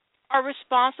are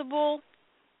responsible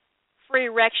for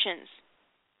erections.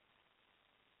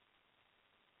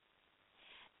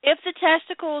 If the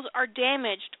testicles are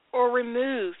damaged or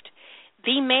removed,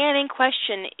 the man in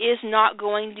question is not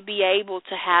going to be able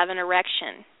to have an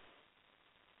erection.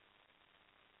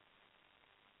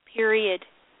 Period.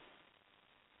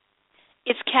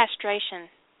 It's castration.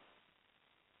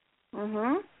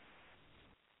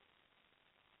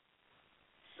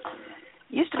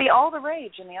 Used to be all the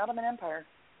rage in the Ottoman Empire.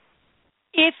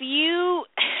 If you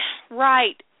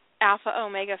write Alpha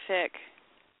Omega Fic,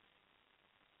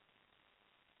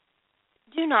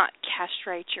 do not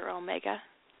castrate your Omega.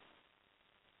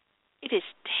 It is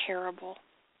terrible.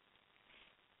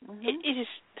 It is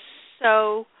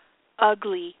so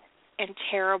ugly and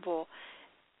terrible.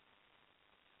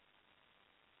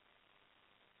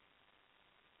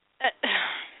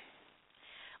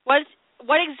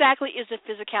 What exactly is the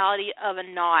physicality of a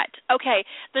knot? Okay,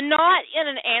 the knot in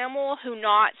an animal who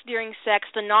knots during sex,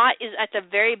 the knot is at the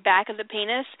very back of the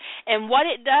penis, and what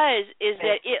it does is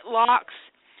that it locks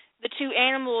the two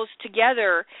animals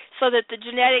together so that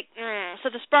so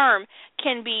the sperm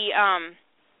can be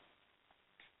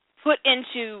put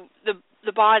into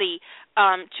the body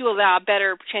to allow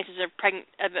better chances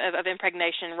of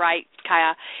impregnation, right,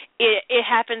 Kaya? It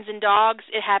happens in dogs.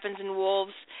 It happens in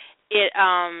wolves.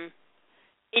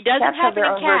 It doesn't cats happen have their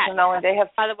in own cats. Version, no, they have,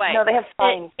 by the way. No, they have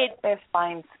spines. They have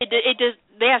spines. It does.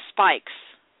 They have spikes.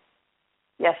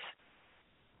 Yes.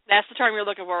 That's the term you're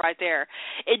looking for right there.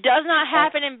 It does not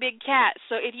happen in big cats.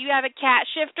 So if you have a cat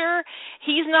shifter,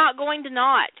 he's not going to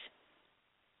knot.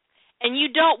 And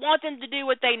you don't want them to do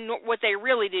what they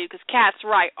really do, because cats,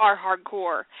 right, are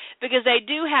hardcore, because they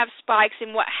do have spikes.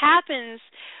 And what happens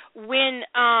when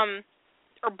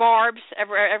or barbs,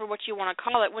 ever what you want to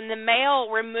call it, when the male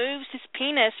removes his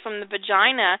penis from the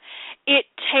vagina, it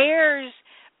tears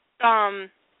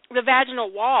the vaginal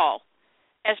wall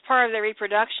as part of their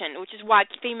reproduction, which is why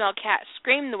female cats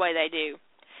scream the way they do.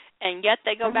 And yet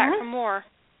they go back for more.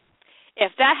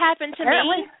 If that happened to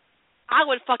me, I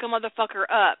would fuck a motherfucker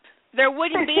up. There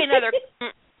wouldn't be another...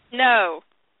 No.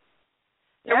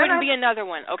 There wouldn't be another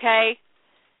one, okay?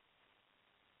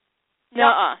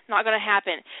 Nuh-uh, not going to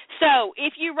happen. So,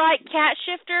 if you write cat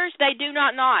shifters, they do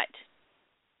not knot.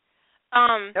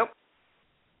 Nope.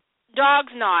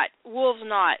 Dogs knot. Wolves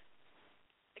knot.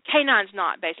 Canines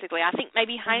knot, basically. I think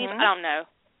maybe Heinies, I don't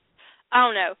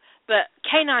know. But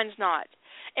canines knot.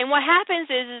 And what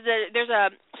happens is that there's a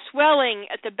swelling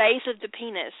at the base of the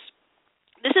penis.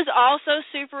 This is also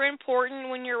super important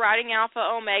when you're writing Alpha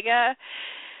Omega.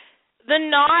 The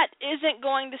knot isn't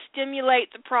going to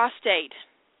stimulate the prostate.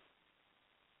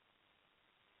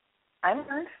 I've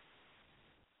heard.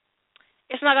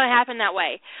 It's not going to happen that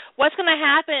way. What's going to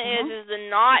happen is the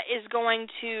knot is going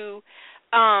to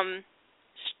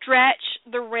stretch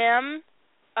the rim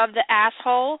of the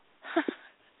asshole.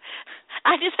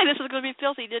 I just said this was going to be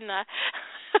filthy, didn't I?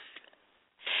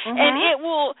 And it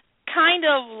will kind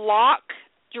of lock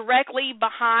directly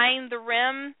behind the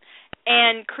rim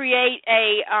and create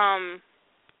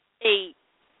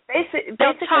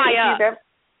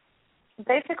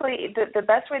Basically, the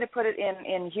best way to put it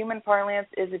in human parlance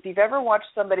is if you've ever watched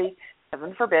somebody,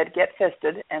 heaven forbid, get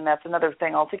fisted, and that's another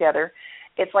thing altogether,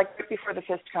 it's like right before the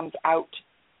fist comes out.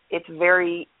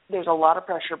 There's a lot of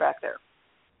pressure back there.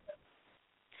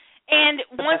 And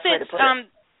once it's,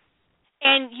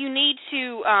 and you need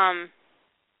to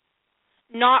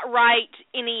not write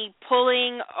any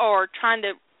pulling or trying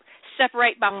to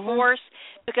separate by force,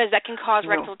 because that can cause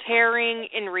rectal tearing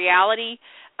in reality.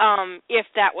 If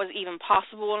that was even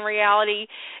possible in reality,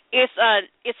 it's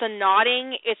a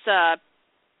knotting. It's a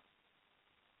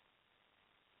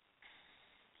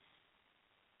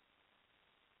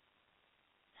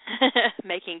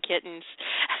making kittens.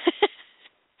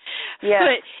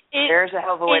 Yeah, there's a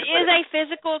hell of a way to put it. It is a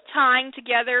physical tying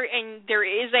together, and there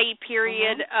is a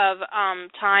period of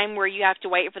time where you have to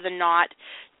wait for the knot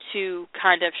to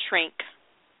kind of shrink,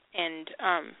 and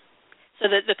so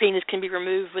that the penis can be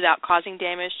removed without causing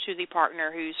damage to the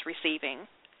partner who's receiving.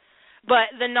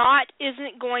 But the knot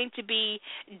isn't going to be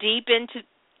deep into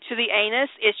the anus.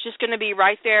 It's just going to be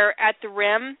right there at the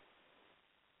rim.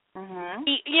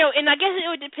 And I guess it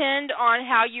would depend on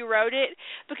how you wrote it,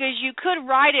 because you could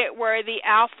write it where the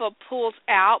alpha pulls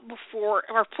out before,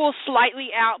 or pulls slightly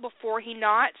out before he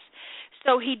knots,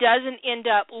 so he doesn't end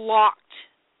up locked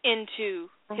into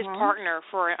his partner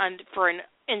for an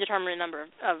indeterminate number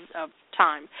of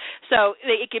time. So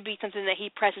it could be something that he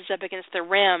presses up against the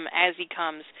rim as he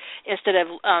comes, instead of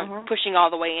pushing all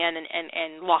the way in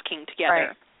and locking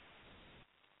together. Right.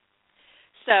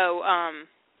 So,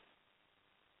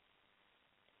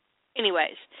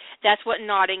 anyways, that's what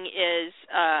knotting is,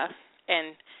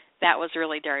 and that was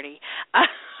really dirty.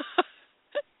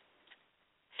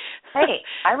 Hey,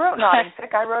 I wrote knotting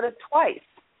fic. I wrote it twice.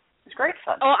 It's great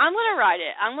fun. Oh, I'm gonna write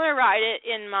it. I'm gonna write it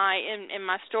in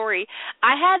my story.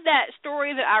 I had that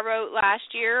story that I wrote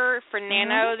last year for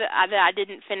Nano that I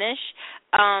didn't finish.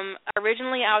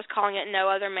 Originally, I was calling it No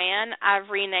Other Man. I've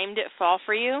renamed it Fall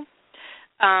for You.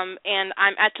 And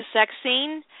I'm at the sex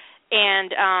scene,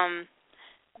 and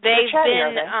they've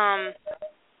been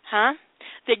huh?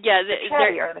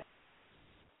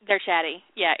 They're chatty.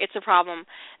 Yeah, it's a problem.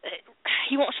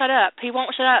 He won't shut up.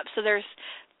 So there's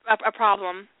a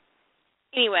problem.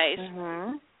 Anyways.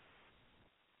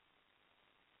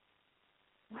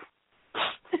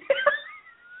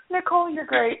 Nicole, you're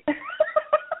great.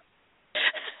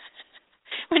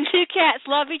 When two cats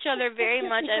love each other very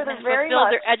much and fulfill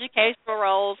their educational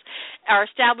roles, are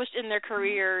established in their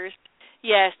careers,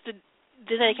 yes, then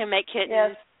they can make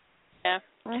kittens. Yes.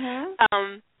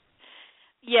 Yeah.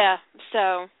 Yeah.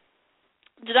 So,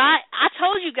 I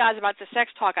told you guys about the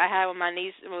sex talk I had with my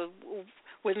niece,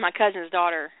 with my cousin's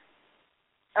daughter.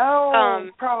 Oh,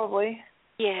 probably.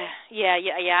 Yeah,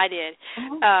 I did.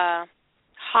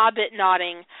 Hobbit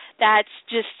nodding. That's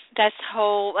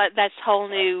whole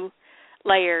new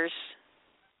layers.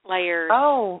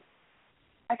 Oh,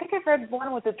 I think I've read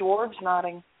one with the dwarves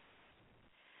nodding.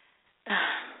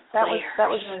 That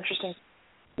was interesting.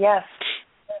 Yes.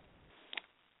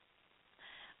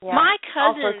 Yeah, my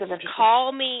cousins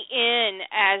call me in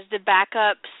as the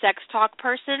backup sex talk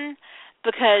person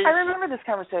because I remember this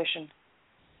conversation.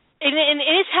 And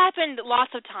it's happened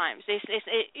lots of times. It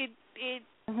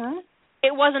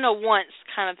wasn't a once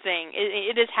kind of thing.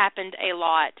 It has happened a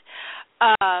lot.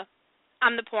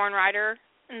 I'm the porn writer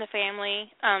in the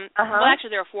family. Well, actually,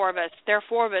 there are four of us. There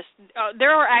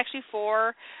are actually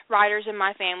 4 writers in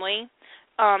my family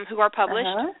who are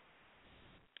published.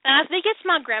 And I think it's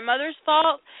my grandmother's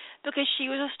fault because she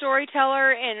was a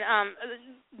storyteller, and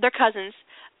they're cousins.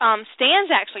 Stan's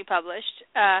actually published,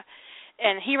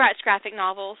 and he writes graphic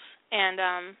novels,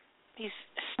 and he's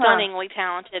stunningly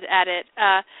talented at it.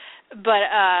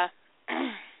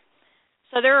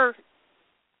 So there's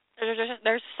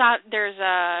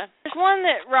one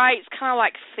that writes kind of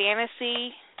like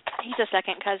fantasy. He's a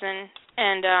second cousin,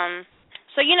 and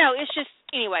so it's just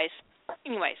anyways.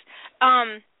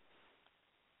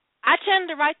 I tend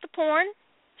to write the porn,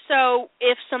 so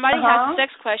if somebody has a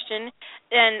sex question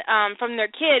and from their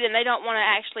kid and they don't want to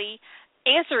actually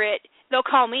answer it, they'll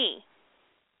call me.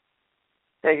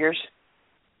 Figures.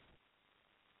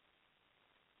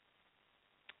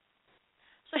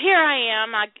 So here I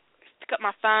am. I pick up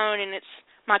my phone, and it's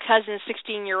my cousin's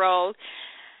 16-year-old.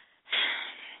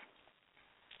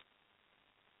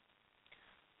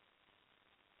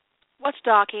 What's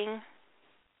docking?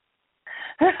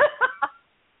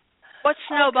 What's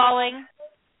snowballing?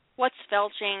 What's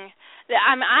felching?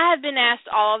 I have been asked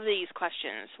all of these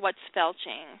questions. What's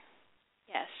felching?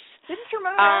 Yes. Didn't your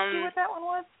mother ask you what that one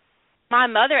was? My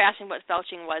mother asked me what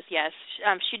felching was, yes.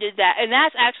 She did that. And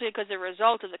that's actually because the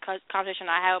result of the conversation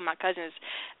I had with my cousin's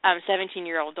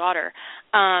 17-year-old daughter.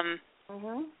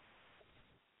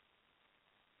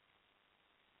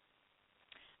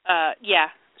 Yeah,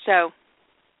 so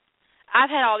I've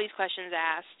had all these questions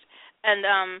asked. And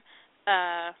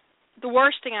the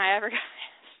worst thing I ever got asked.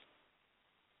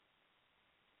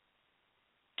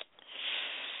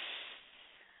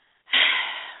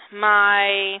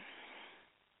 My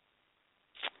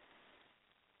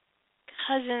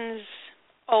cousin's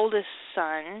oldest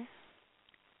son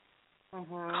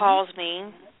calls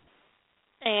me,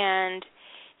 and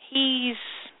he's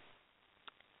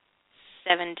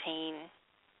 17,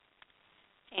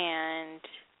 and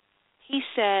he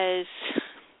says,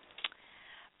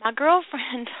 my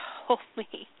girlfriend told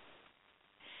me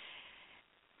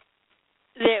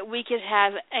that we could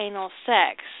have anal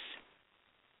sex.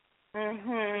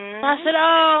 I said,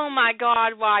 oh, my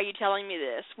God, why are you telling me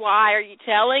this? Why are you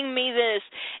telling me this?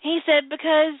 And he said,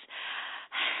 because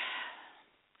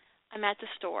I'm at the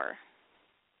store.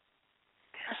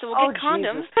 I said, well, get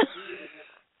condoms.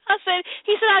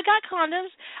 He said, I got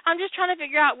condoms. I'm just trying to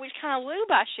figure out which kind of lube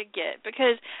I should get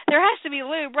because there has to be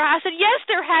lube, right? I said, yes,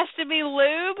 there has to be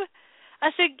lube.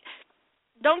 I said,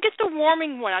 don't get the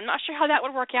warming one. I'm not sure how that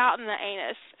would work out in the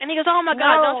anus. And he goes, oh, my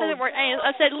God, don't say the word anus.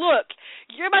 I said, look,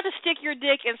 you're about to stick your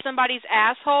dick in somebody's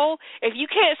asshole. If you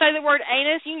can't say the word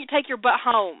anus, you need to take your butt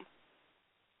home.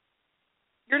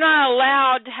 You're not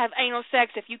allowed to have anal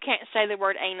sex if you can't say the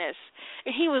word anus.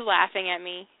 And he was laughing at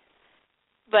me.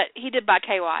 But he did buy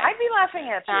KY. I'd be laughing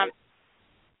at you.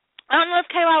 I don't know if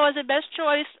KY was the best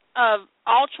choice of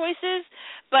all choices,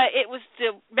 but it was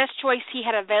the best choice he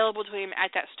had available to him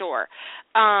at that store.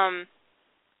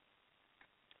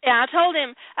 Yeah, I told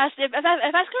him, I said, if that's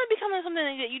going to become something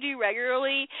that you do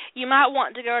regularly, you might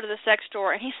want to go to the sex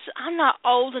store. And he said, I'm not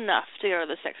old enough to go to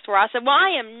the sex store. I said, well,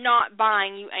 I am not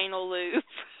buying you anal lube.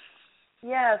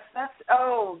 Yes, that's,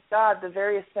 oh, God, the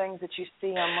various things that you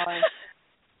see online.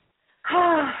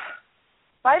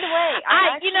 By the way,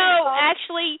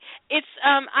 actually, it's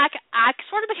I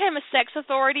sort of became a sex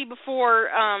authority before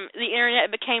the internet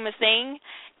became a thing,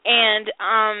 and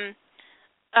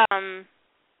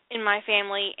in my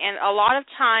family, and a lot of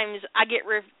times I get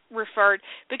referred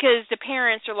because the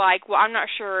parents are like, well, I'm not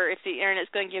sure if the internet's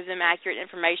going to give them accurate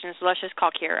information, so let's just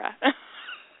call Kara.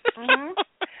 Mm-hmm.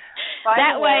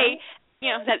 That way,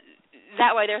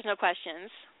 that way there's no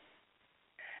questions.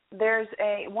 There's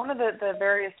one of the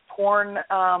various porn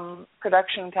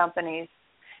production companies.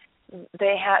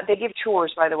 They give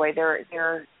tours, by the way.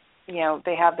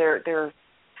 They have their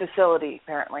facility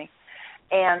apparently,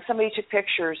 and somebody took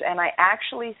pictures, and I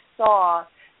actually saw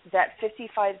that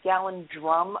 55-gallon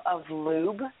drum of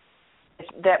lube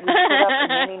that we put up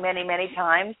many, many, many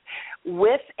times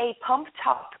with a pump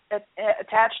top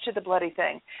attached to the bloody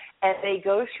thing, and they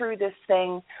go through this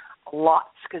thing lots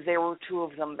because there were two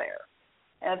of them there.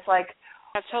 And it's like,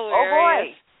 that's hilarious. Oh,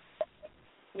 boy.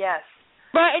 Yes.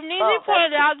 But it needs to be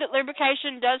pointed out that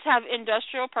lubrication does have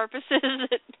industrial purposes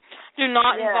that do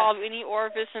not involve any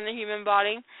orifice in the human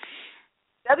body.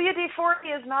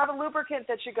 WD-40 is not a lubricant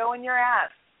that should go in your ass.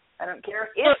 I don't care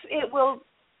if it will.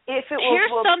 Here's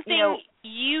something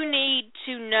you need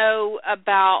to know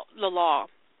about the law.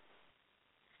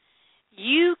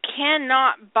 You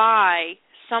cannot buy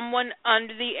someone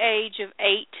under the age of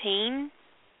 18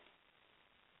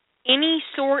 any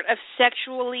sort of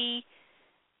sexually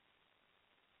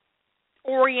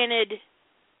oriented.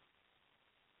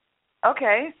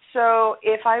 Okay, so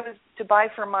if I was to buy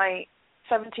for my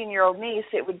 17-year-old niece,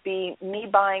 it would be me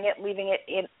buying it, leaving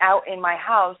it out in my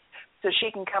house so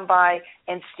she can come by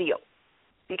and steal,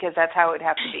 because that's how it would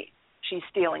have to be. She's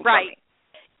stealing from me.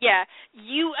 Yeah.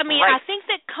 I think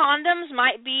that condoms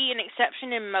might be an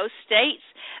exception in most states,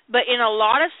 but in a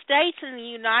lot of states in the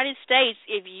United States,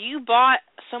 if you bought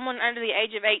someone under the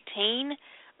age of 18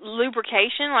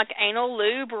 lubrication, like anal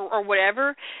lube or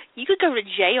whatever, you could go to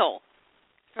jail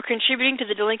for contributing to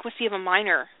the delinquency of a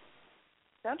minor.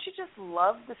 Don't you just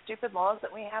love the stupid laws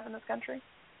that we have in this country?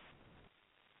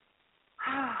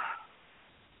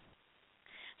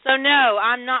 So, no,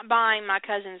 I'm not buying my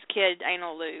cousin's kid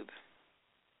anal lube.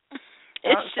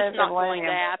 It's just not going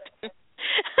to happen.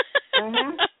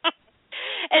 Mm-hmm.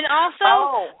 And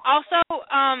also,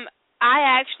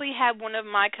 I actually had one of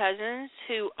my cousins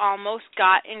who almost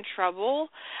got in trouble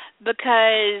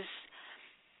because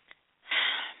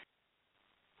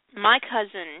my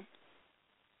cousin,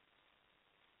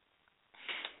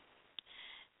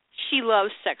 she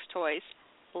loves sex toys,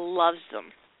 loves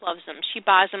them. She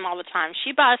buys them all the time.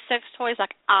 She buys sex toys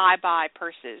like I buy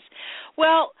purses.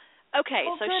 Well, okay,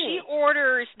 so goody. she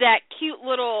orders that cute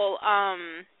little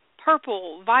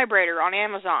purple vibrator on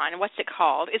Amazon. What's it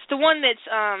called? It's the one that's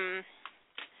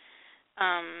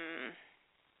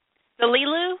the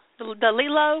Lilo. The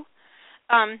Lilo.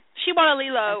 She bought a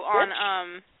Lilo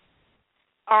on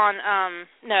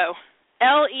Lelo.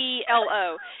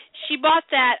 She bought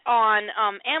that on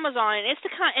Amazon, and it's the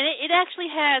kind, and it actually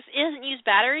doesn't use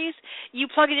batteries. You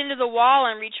plug it into the wall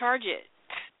and recharge it.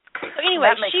 So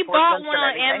anyway, she bought one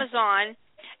on Amazon,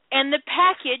 and the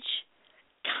package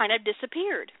kind of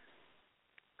disappeared.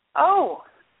 Oh.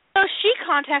 So she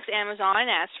contacts Amazon and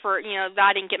asks for, that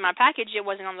I didn't get my package. It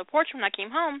wasn't on the porch when I came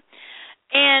home.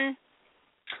 And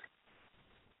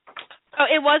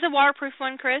it was a waterproof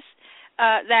one, Chris.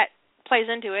 That plays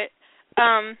into it.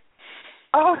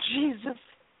 Oh, Jesus.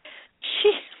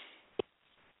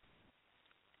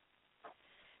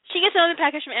 She gets another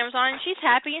package from Amazon, and she's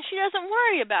happy, and she doesn't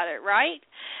worry about it, right?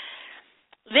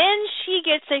 Then she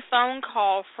gets a phone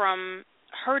call from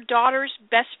her daughter's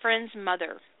best friend's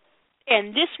mother,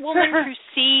 and this woman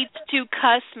proceeds to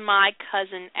cuss my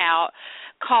cousin out,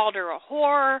 called her a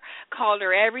whore, called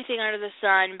her everything under the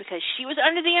sun, because she was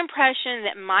under the impression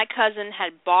that my cousin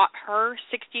had bought her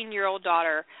 16-year-old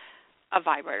daughter a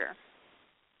vibrator.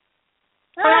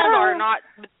 Her own daughter,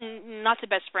 not the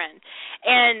best friend.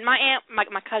 And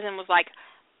my cousin was like,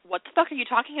 what the fuck are you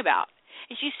talking about?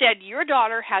 And she said, your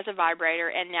daughter has a vibrator,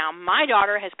 and now my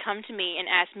daughter has come to me and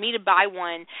asked me to buy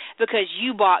one because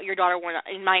you bought your daughter one.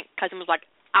 And my cousin was like,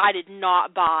 I did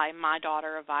not buy my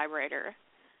daughter a vibrator.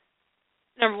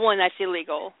 Number one, that's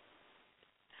illegal.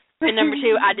 And number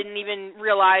two, I didn't even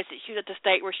realize that she was at the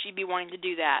state where she'd be wanting to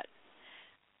do that.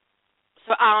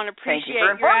 So I don't appreciate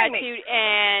your attitude,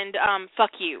 and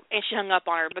fuck you. And she hung up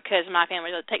on her because my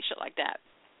family doesn't take shit like that.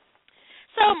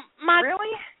 So my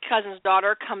Really? cousin's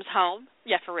daughter comes home.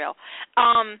 Yeah, for real.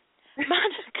 My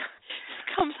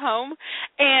comes home,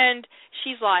 and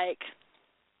she's like,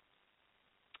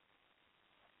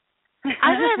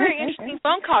 I had a very interesting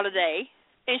phone call today.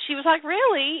 And she was like,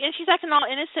 really? And she's acting all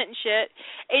innocent and shit.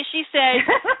 And she said,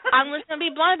 I'm just going to be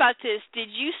blunt about this.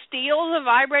 Did you steal the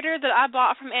vibrator that I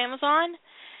bought from Amazon?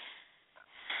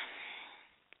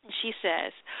 And she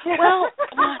says, well,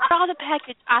 when I saw the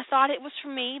package, I thought it was for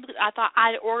me. Because I thought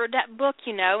I'd ordered that book,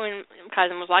 you know. And my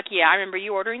cousin was like, yeah, I remember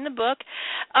you ordering the book.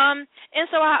 And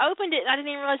so I opened it, and I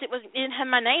didn't even realize it didn't have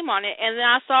my name on it. And then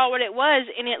I saw what it was,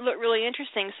 and it looked really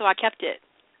interesting, so I kept it.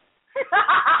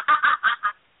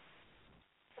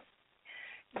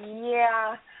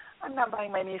 Yeah, I'm not buying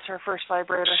my niece her first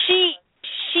vibrator.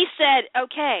 She said,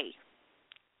 okay,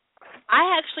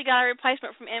 I actually got a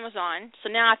replacement from Amazon, so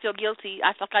now I feel guilty.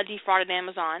 I felt like I defrauded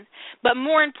Amazon. But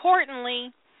more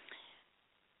importantly,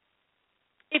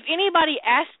 if anybody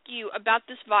asks you about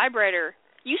this vibrator,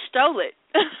 you stole it.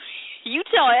 You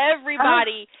tell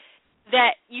everybody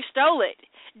that you stole it.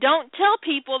 Don't tell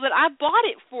people that I bought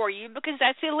it for you because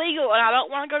that's illegal and I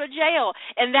don't want to go to jail.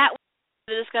 And that was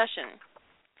the discussion.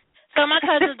 So my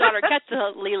cousin's daughter gets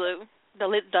the Lilo.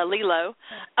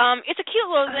 It's a cute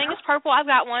little thing. It's purple. I've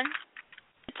got one.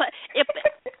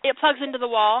 It plugs into the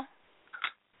wall.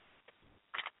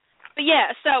 But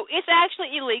yeah, so it's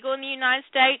actually illegal in the United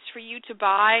States for you to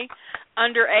buy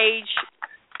underage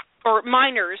or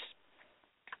minors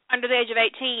under the age of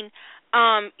 18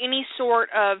 any sort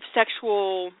of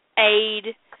sexual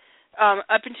aid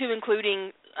up into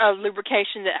including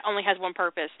lubrication that only has one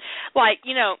purpose. Like,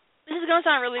 you know, this is going to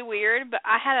sound really weird, but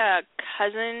I had a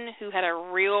cousin who had a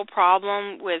real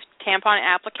problem with tampon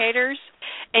applicators,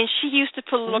 and she used to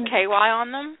put a little KY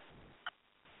on them.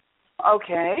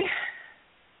 Okay.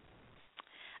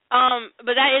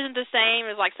 But that isn't the same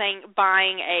as, like, saying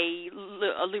buying a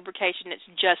lubrication that's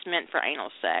just meant for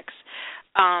anal sex.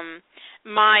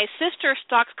 My sister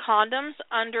stocks condoms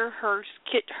under her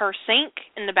sink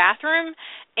in the bathroom,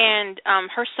 and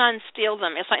her son steals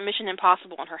them. It's like Mission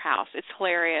Impossible in her house. It's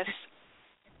hilarious.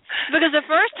 Because the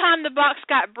first time the box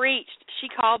got breached, she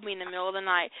called me in the middle of the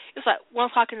night. It was like 1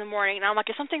 o'clock in the morning, and I'm like,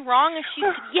 is something wrong? And she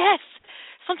said, yes,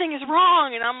 something is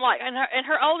wrong. And I'm like, and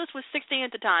her oldest was 16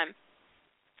 at the time.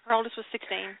 Her oldest was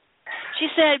 16. She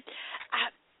said,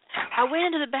 I went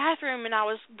into the bathroom, and I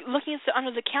was looking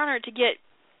under the counter to get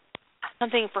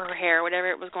something for her hair, whatever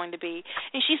it was going to be.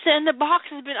 And she said, and the box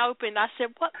has been opened. I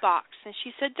said, what box? And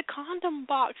she said, the condom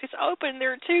box. It's open.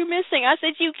 There are 2 missing. I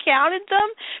said, you counted them?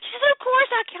 She said, of course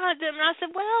I counted them. And I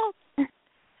said, well,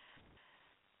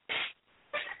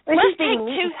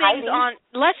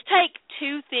 let's take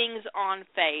two things on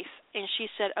faith. And she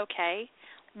said, okay.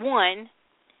 1,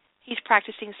 he's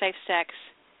practicing safe sex.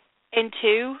 And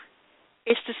 2,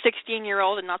 it's the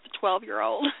 16-year-old and not the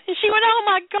 12-year-old. And she went, oh,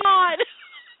 my God.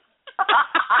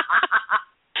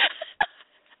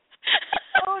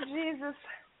 Oh, Jesus.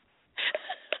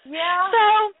 Yeah.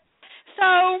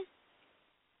 So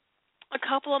a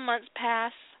couple of months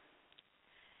pass,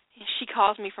 and she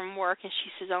calls me from work, and she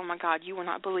says, oh, my God, you will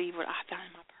not believe what I found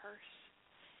in my purse.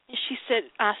 And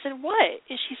I said, what?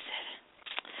 And she said,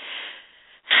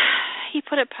 he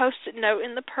put a Post-it note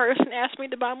in the purse and asked me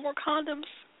to buy more condoms.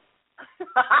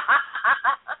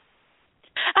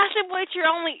 I said, well, it's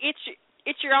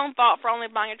your own fault for only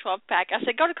buying a 12-pack. I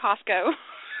said, go to Costco.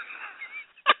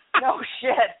 No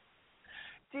shit.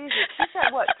 Jesus, she's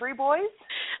got what, 3 boys?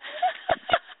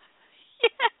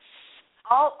 Yes.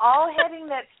 All hitting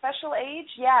that special age?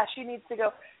 Yeah, she needs to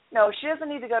go. No, she doesn't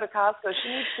need to go to Costco. She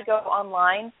needs to go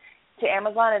online to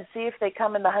Amazon and see if they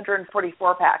come in the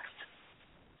 144 packs.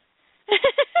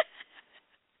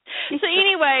 So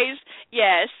anyways,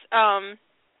 yes,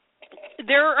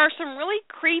 there are some really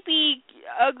creepy,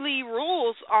 ugly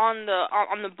rules on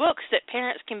the books that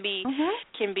parents can be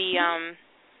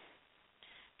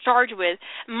charged with.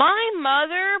 My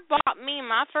mother bought me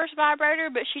my first vibrator,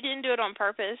 but she didn't do it on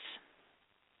purpose.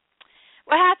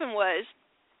 What happened is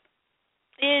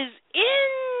in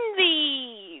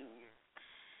the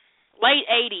late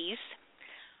 80s,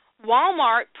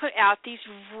 Walmart put out these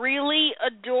really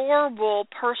adorable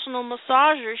personal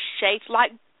massagers shaped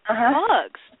like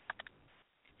bugs.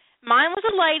 Mine was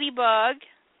a ladybug.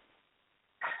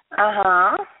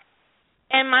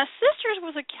 And my sister's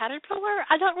was a caterpillar.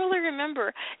 I don't really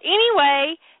remember.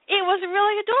 Anyway, it was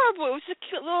really adorable. It was a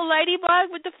cute little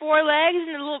ladybug with the 4 legs and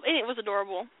it was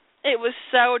adorable. It was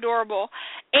so adorable.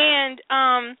 And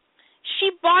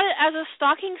she bought it as a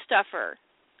stocking stuffer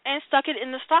and stuck it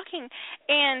in the stocking.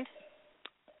 And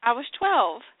I was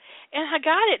 12. And I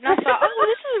got it, and I thought, oh,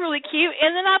 this is really cute.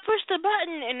 And then I pushed the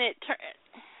button, and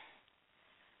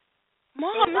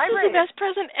Mom, this is the best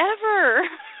present ever.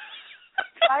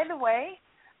 By the way,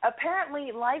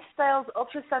 apparently Lifestyle's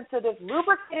ultra-sensitive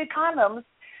lubricated condoms,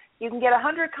 you can get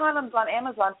 100 condoms on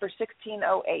Amazon for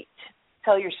 $16.08.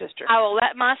 Tell your sister. I will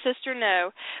let my sister know.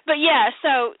 But yeah,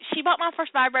 so she bought my first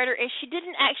vibrator, and she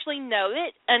didn't actually know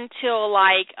it until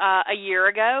like a year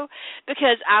ago,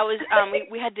 because I was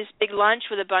we had this big lunch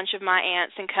with a bunch of my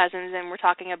aunts and cousins, and we're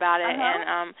talking about it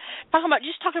and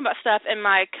talking about stuff. And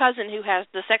my cousin, who has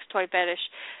the sex toy fetish,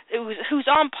 who's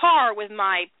on par with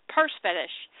my purse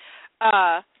fetish,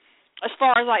 as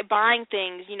far as like buying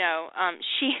things, she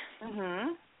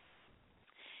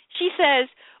says,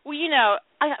 well,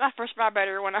 I got my first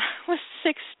vibrator when I was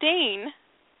 16.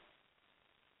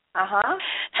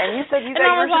 And you said you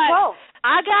got yours at 12.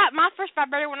 I got my first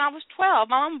vibrator when I was 12.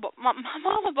 My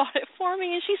mama bought it for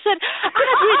me, and she said, I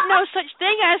didn't know such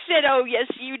thing. I said, oh, yes,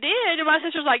 you did. And my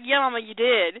sister was like, yeah, Mama, you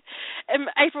did. And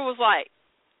April was like,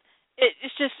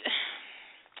 it's just,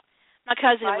 my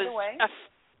cousin was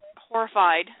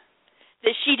horrified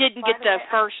that she didn't get the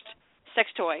first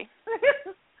sex toy.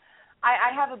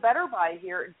 I have a better buy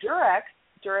here. Durex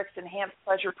Enhanced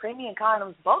Pleasure Premium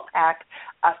Condoms Bulk Pack,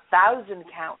 1,000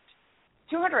 count,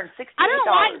 $268. I don't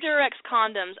like Durex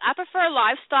condoms. I prefer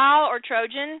Lifestyle or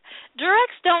Trojan.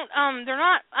 Durex they're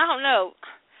not, I don't know.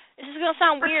 This is going to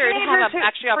sound weird.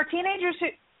 For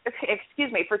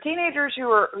teenagers who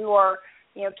are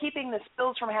keeping the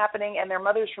spills from happening and their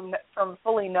mothers from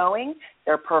fully knowing,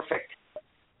 they're perfect.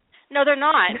 No, they're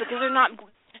not, because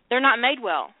they're not made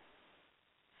well.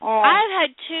 I've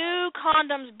had 2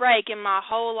 condoms break in my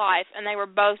whole life, and they were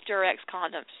both Durex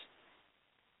condoms.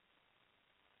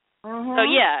 So,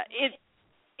 yeah,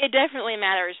 it definitely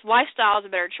matters. Lifestyle is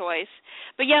a better choice.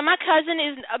 But, yeah, my cousin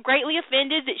is greatly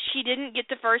offended that she didn't get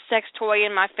the first sex toy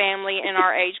in my family in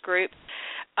our age group.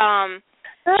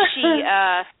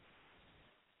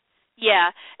 Yeah.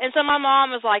 And so my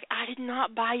mom was like, I did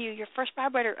not buy you your first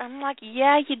vibrator. I'm like,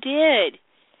 yeah, you did.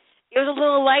 It was a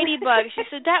little ladybug. She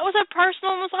said, that was a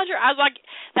personal massager. I was like,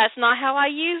 that's not how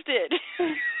I used it.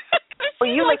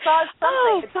 Well, you massaged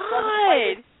something. Oh,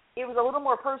 God. It was a little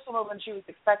more personal than she was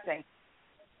expecting.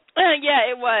 Yeah,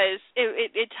 it was.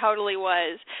 It totally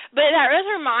was. But that does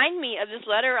remind me of this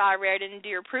letter I read in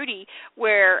Dear Prudie,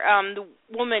 where the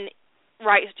woman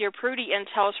writes Dear Prudie and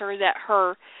tells her that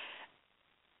her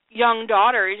young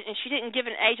daughter, and she didn't give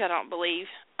an age, I don't believe,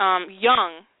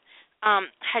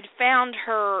 had found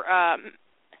her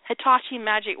Hitachi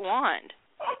magic wand.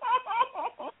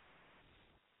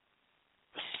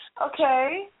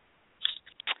 Okay.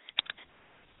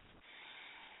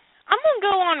 I'm going to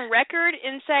go on record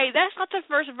and say that's not the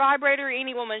first vibrator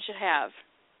any woman should have.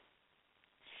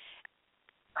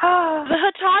 The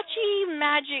Hitachi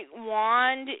magic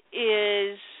wand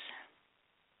is...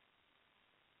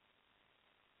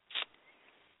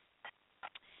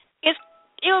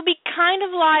 It would be kind of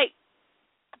like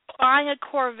buying a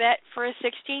Corvette for a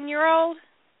 16-year-old.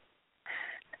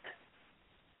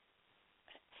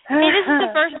 It isn't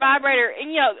the first vibrator.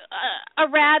 And, a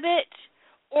rabbit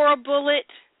or a bullet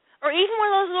or even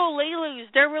one of those little Lelus,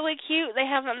 they're really cute. They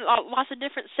have lots of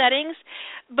different settings.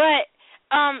 But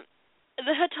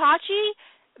the Hitachi,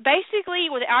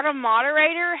 basically, without a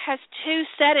moderator, has 2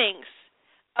 settings.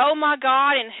 Oh, my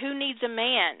God, and who needs a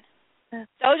man?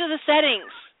 Those are the settings.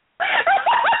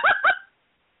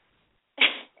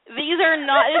 This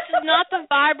is not the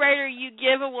vibrator you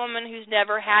give a woman who's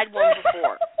never had one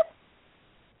before.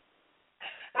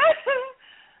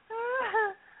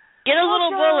 Get a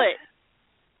little bullet.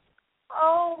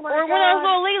 Oh my God. Or one of those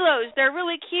little Lelos. They're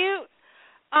really cute.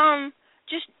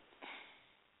 Just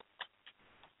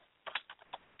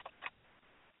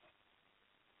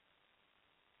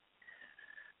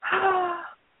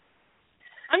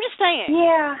I'm just saying.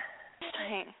 Yeah. Just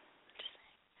saying.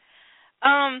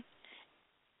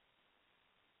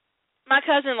 My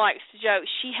cousin likes to joke.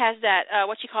 She has that,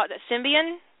 what you call it, that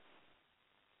Symbian?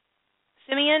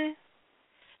 Simian?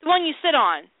 The one you sit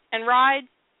on and ride.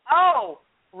 Oh,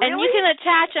 really? And you can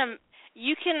attach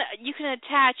you can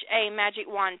attach a magic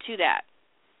wand to that.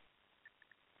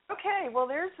 Okay, well,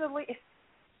 there's the...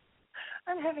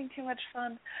 I'm having too much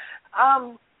fun.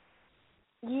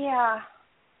 Yeah.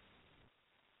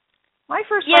 My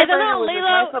first vibrator was this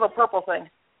nice little purple thing.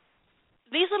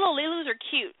 These little Lelus are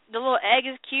cute. The little egg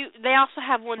is cute. They also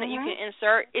have one that you can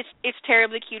insert. It's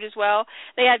terribly cute as well.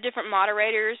 They have different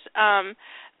moderators.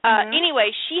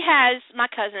 Anyway, she has,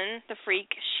 my cousin, the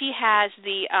freak, she has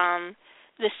the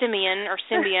the simian or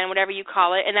symbian, whatever you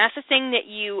call it, and that's the thing that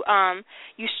you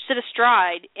sit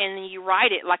astride and you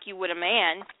ride it like you would a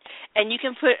man, and you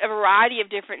can put a variety of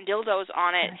different dildos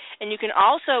on it, and you can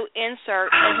also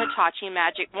insert a Hitachi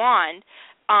magic wand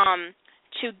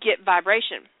to get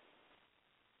vibration.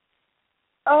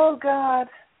 Oh God.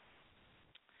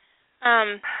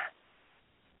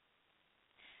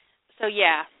 So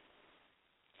yeah,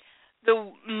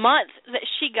 the month that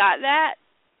she got that,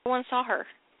 no one saw her.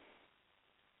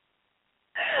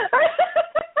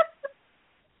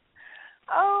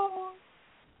 Oh.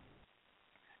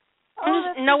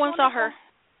 No one saw her.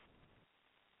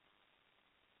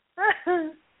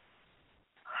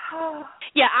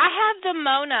 Yeah, I have the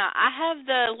Mona. I have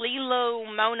the Lilo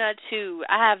Mona 2.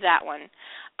 I have that one.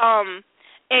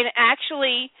 And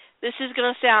actually, this is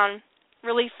going to sound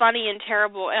really funny and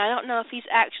terrible, and I don't know if he's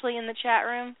actually in the chat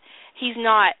room. He's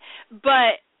not.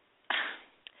 But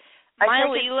my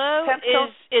Lilo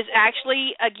is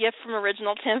actually a gift from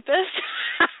Original Tempest.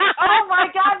 Oh, my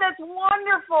God, that's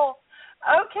wonderful.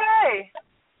 Okay.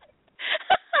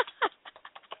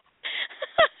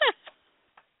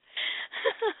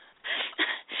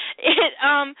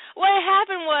 What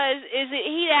happened is that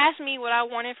he'd asked me what I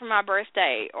wanted for my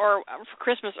birthday or for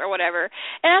Christmas or whatever,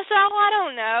 and I said, I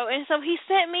don't know, and so he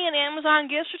sent me an Amazon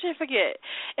gift certificate,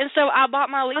 and so I bought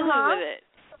my Lulu with it.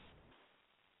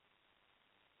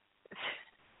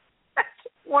 That's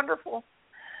wonderful.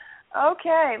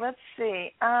 Okay, let's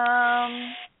see.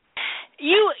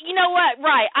 You know what?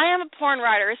 Right, I am a porn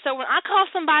writer, so when I call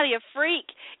somebody a freak,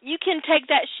 you can take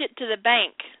that shit to the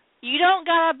bank. You don't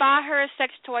gotta buy her a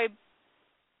sex toy,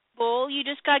 bull. You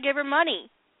just gotta give her money.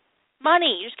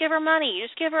 Money. Just give her money.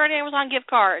 Just give her an Amazon gift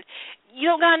card. You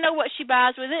don't gotta know what she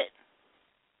buys with it.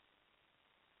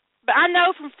 But I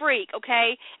know from freak,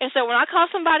 okay? And so when I call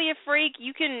somebody a freak,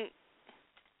 you can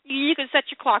set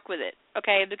your clock with it,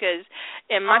 okay? Because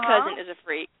my cousin is a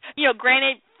freak. You know,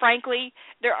 granted, frankly,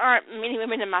 there aren't many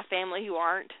women in my family who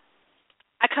aren't.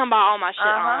 I come by all my shit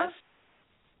honest.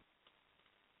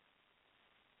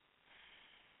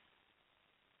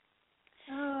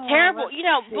 Oh, terrible. You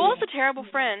know, Bull's a terrible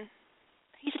friend.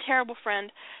 He's a terrible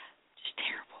friend. Just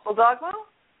terrible. Bulldogmo?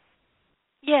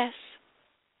 Yes.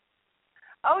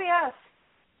 Oh, yes.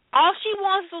 All she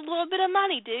wants is a little bit of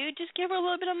money, dude. Just give her a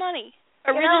little bit of money.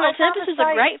 Original Tempest is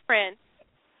a great friend.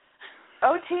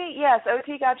 OT, yes.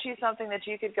 OT got you something that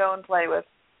you could go and play with.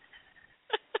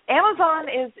 Amazon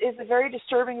is a very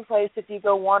disturbing place if you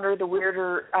go wander the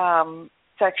weirder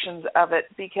sections of it,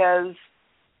 because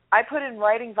I put in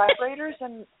writing vibrators,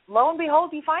 and lo and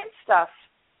behold, you find stuff.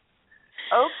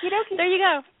 Okie dokie. There you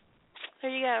go. There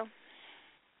you go.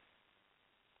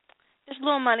 Just a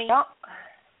little money. Yep.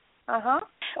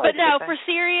 But no, for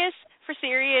serious,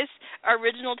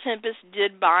 Original Tempest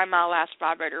did buy my last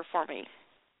vibrator for me.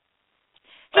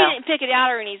 He didn't pick it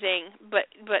out or anything, but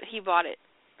he bought it.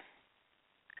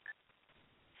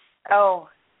 Oh.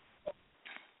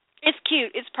 It's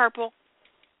cute. It's purple.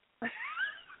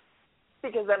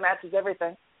 Because that matches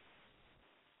everything.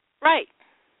 Right.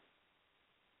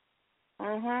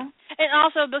 Mhm. And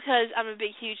also because I'm a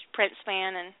big, huge Prince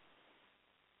fan, and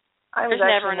I was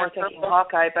there's actually more thinking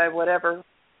Hawkeye by whatever.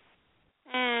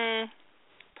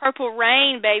 Purple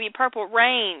Rain, baby, Purple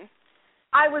Rain.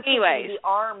 I was thinking the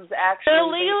arms, actually. The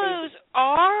Lilus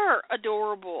are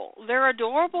adorable. They're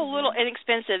adorable, little,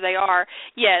 inexpensive. They are.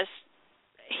 Yes,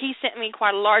 he sent me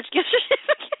quite a large gift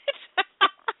certificate.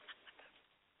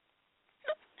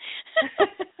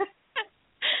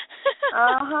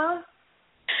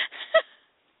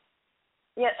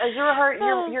 Yeah,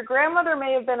 Azura, your grandmother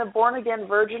may have been a born-again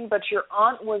virgin, but your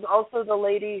aunt was also the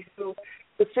lady who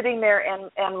was sitting there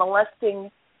and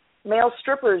molesting male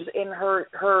strippers in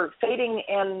her fading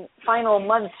and final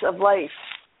months of life,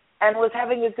 and was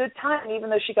having a good time, even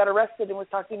though she got arrested and was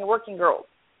talking to working girls.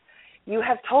 You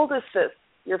have told us this.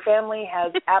 Your family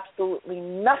has absolutely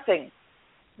nothing,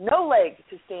 no leg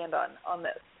to stand on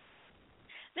this.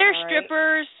 They're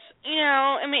strippers, you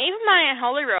know. I mean, even my Aunt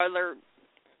Holy Roller,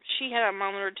 she had a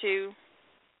moment or two.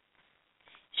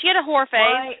 She had a whore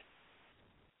phase.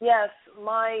 Yes,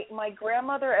 my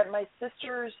grandmother at my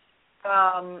sister's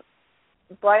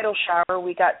bridal shower,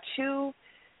 we got 2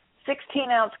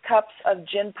 16-ounce cups of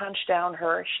gin punch down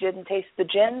her. She didn't taste the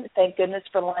gin, thank goodness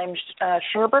for lime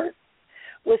sherbet.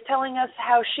 Was telling us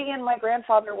how she and my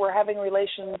grandfather were having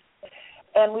relations,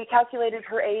 and we calculated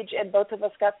her age, and both of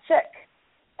us got sick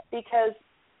because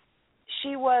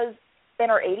she was in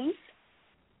her 80s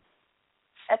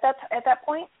at that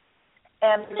point,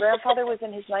 and my grandfather was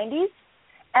in his 90s.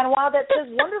 And while that says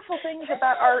wonderful things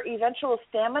about our eventual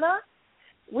stamina,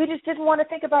 we just didn't want to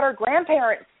think about our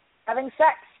grandparents having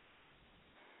sex.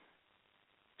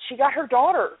 she got her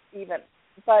daughter even.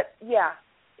 But yeah,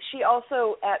 she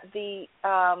also at the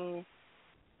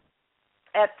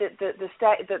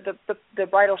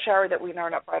bridal shower that we, no,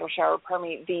 not bridal shower, pardon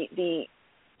me, the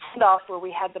send-off where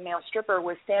we had the male stripper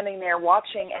was standing there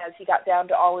watching as he got down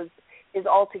to all his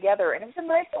all together, and it was a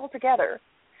nice all together.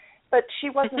 But she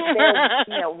wasn't there,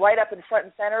 you know, right up in front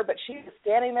and center, but she was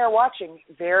standing there watching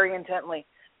very intently,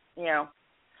 you know.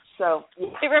 So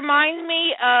yeah. It reminds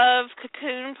me of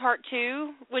Cocoon Part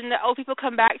 2 when the old people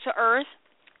come back to Earth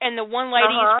and the one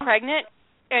lady is pregnant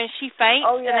and she faints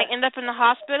and they end up in the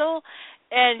hospital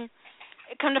and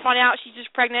come to find out she's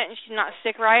just pregnant and she's not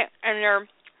sick, right? And the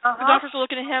doctors are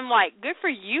looking at him like, good for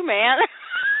you, man.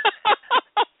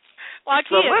 Like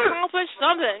he accomplished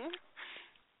something.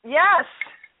 Yes.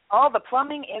 All the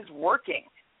plumbing is working.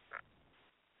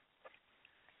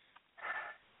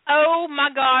 Oh, my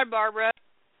God, Barbara.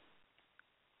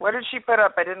 What did she put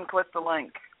up? I didn't click the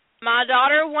link. My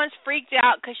daughter once freaked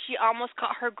out because she almost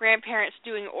caught her grandparents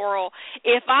doing oral.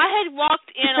 If I had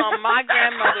walked in on my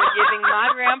grandmother giving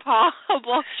my grandpa a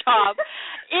blowjob,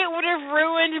 it would have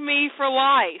ruined me for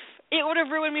life. It would have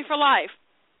ruined me for life.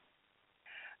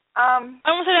 I'm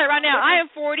going to say that right now. I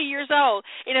am 40 years old,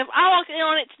 and if I walked in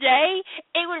on it today,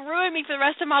 it would ruin me for the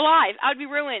rest of my life. I would be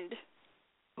ruined.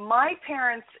 My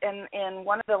parents, in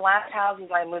one of the last houses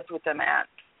I lived with them at,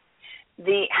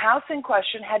 the house in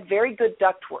question had very good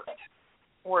ductwork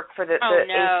for the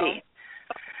AC.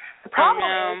 The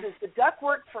problem is the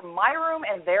ductwork from my room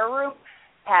and their room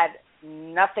had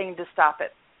nothing to stop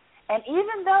it. And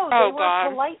even though they were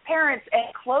polite parents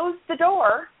and closed the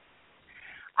door,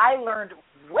 I learned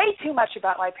way too much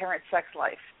about my parents' sex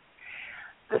life.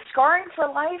 The scarring for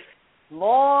life,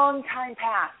 long time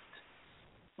past.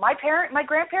 My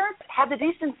grandparents had the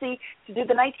decency to do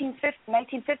the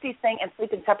 1950s thing and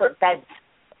sleep in separate beds.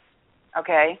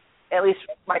 Okay? At least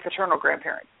my paternal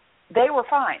grandparents. They were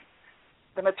fine.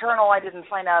 The maternal I didn't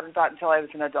find out about until I was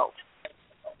an adult.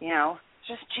 You know?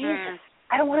 Just Jesus.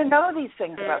 I don't want to know these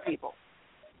things about people.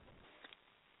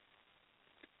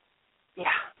 Yeah.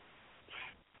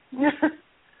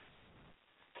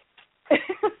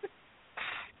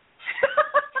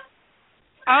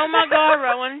 Oh, my God,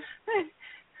 Rowan.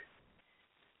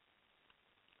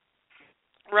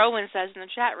 Rowan says in the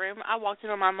chat room, I walked in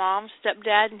on my mom,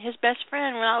 stepdad, and his best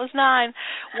friend when I was 9.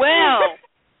 Well,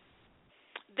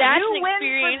 that's an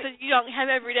experience that you don't have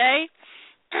every day.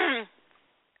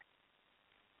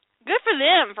 Good for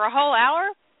them for a whole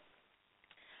hour.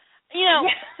 You know,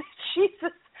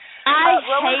 Jesus. I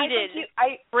hated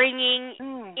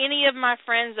bringing any of my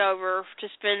friends over to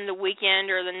spend the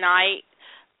weekend or the night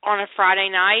on a Friday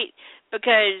night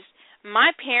because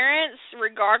my parents,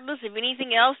 regardless of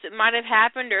anything else that might have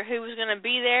happened or who was going to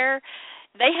be there,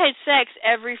 they had sex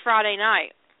every Friday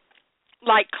night,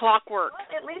 like clockwork.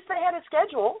 Well, at least they had a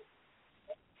schedule.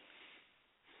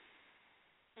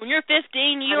 When you're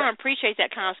 15, you don't appreciate that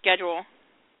kind of schedule.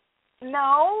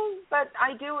 No, but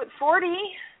I do at 40.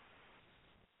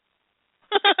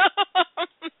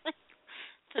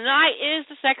 Tonight is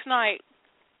the sex night.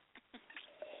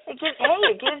 It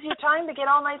gives you time to get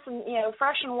all nice and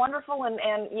fresh and wonderful and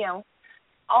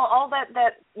all that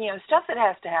stuff that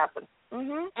has to happen.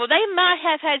 Mm-hmm. Well, they might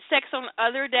have had sex on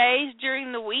other days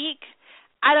during the week.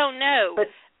 I don't know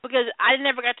because I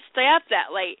never got to stay up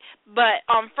that late. But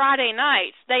on Friday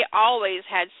nights, they always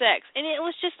had sex, and it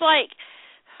was just like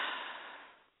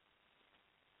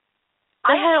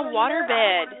they had a water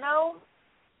bed. No.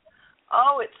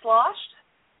 Oh, it sloshed?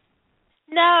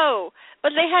 No,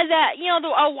 but they had that, the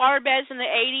old water beds in the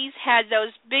 80s had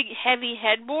those big, heavy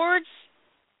headboards.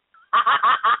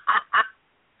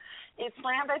 It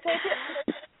slammed, I take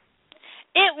it?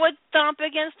 It would thump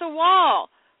against the wall.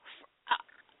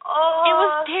 Oh. It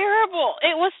was terrible.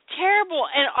 It was terrible.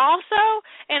 And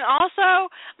also,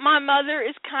 my mother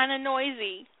is kind of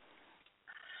noisy.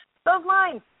 So's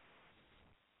mine.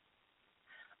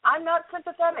 I'm not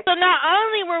sympathetic. So not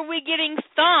only were we getting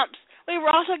thumps, we were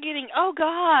also getting, oh,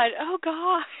 God.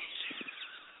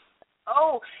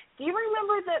 Oh, do you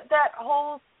remember that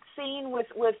whole scene with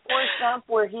Forrest Gump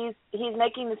where he's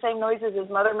making the same noises his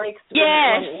mother makes?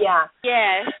 Yes.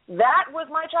 Yes. That was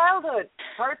my childhood.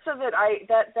 Parts of it,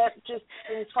 that just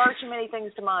brings far too many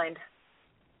things to mind.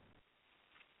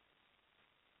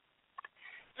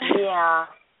 Yeah.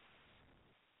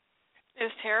 It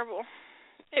was terrible.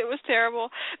 It was terrible.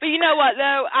 But you know what,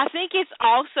 though? I think it's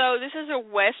also, this is a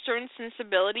Western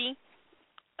sensibility.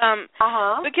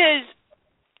 Because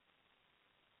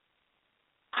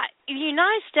the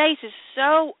United States is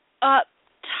so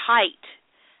uptight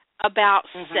about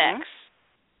sex.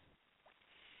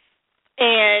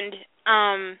 And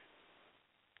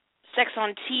sex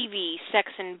on TV,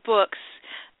 sex in books,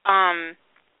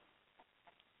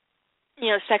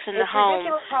 sex in the home.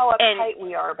 It's ridiculous how uptight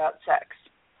we are about sex.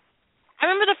 I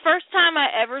remember the first time I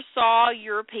ever saw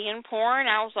European porn,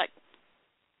 I was like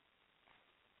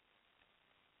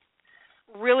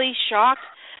really shocked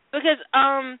because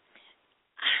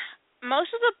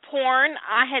most of the porn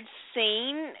I had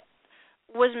seen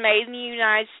was made in the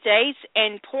United States,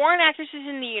 and porn actresses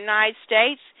in the United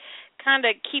States kind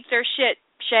of keep their shit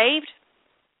shaved.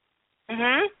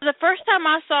 The first time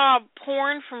I saw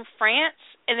porn from France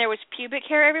and there was pubic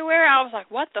hair everywhere, I was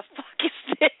like, what the fuck is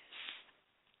this?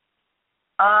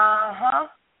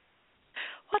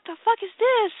 What the fuck is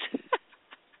this?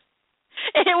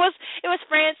 And it was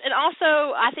France, and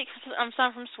also I think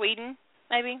some from Sweden,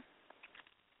 maybe.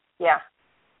 Yeah.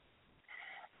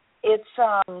 It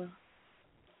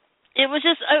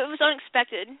was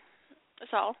unexpected.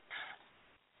 That's all.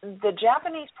 The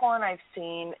Japanese porn I've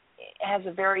seen has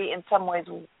a very, in some ways,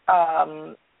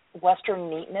 Western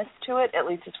neatness to it, at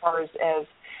least as far as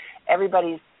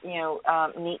everybody's,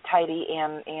 neat, tidy,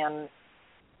 and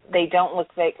they don't look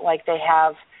like they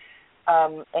have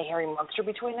a hairy monster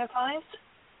between their thighs.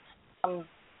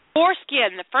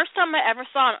 Foreskin. The first time I ever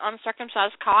saw an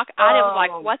uncircumcised cock, I was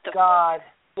like, what the God.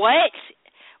 What?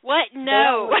 What?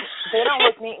 No. They don't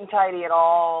look neat and tidy at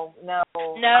all. No.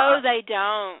 No, they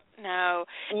don't. No.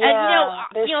 Yeah,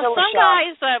 and some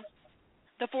guys,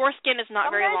 the foreskin is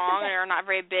not very long or not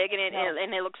very big,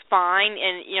 and it looks fine.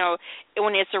 And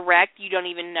when it's erect, you don't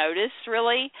even notice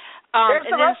really. And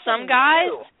then some guys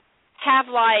have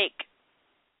like.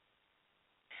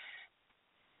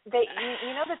 They,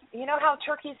 you know how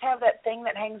turkeys have that thing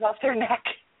that hangs off their neck.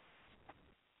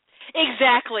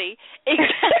 Exactly.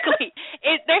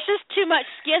 There's just too much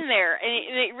skin there,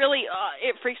 and it really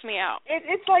it freaks me out.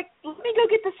 It's like, let me go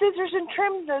get the scissors and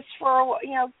trim this for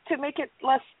to make it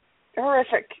less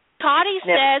horrific. Toddy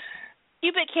says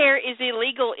pubic hair is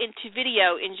illegal into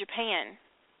video in Japan.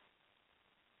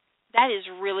 That is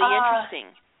really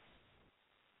interesting.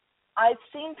 I've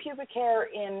seen pubic hair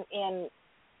in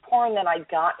porn that I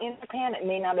got in Japan. It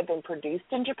may not have been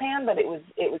produced in Japan, but it was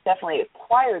definitely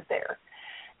acquired there.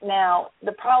 Now,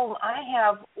 the problem I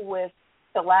have with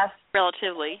the last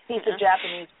piece of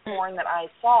Japanese porn that I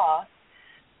saw,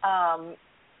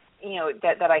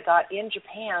 that I got in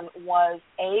Japan was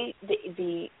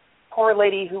the poor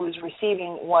lady who was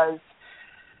receiving was,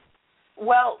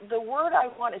 the words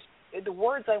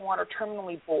I want are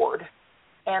terminally bored,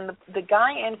 and the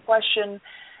guy in question,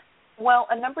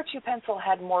 a number 2 pencil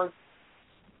had more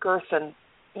girth than,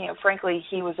 frankly,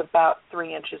 he was about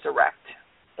 3 inches erect,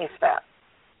 if that.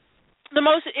 The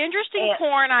most interesting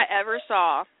porn I ever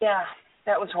saw. Yeah,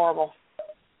 that was horrible.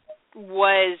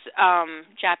 Was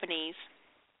Japanese.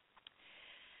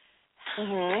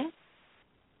 I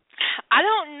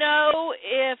don't know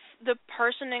if the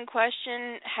person in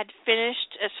question had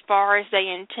finished as far as they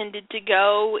intended to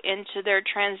go into their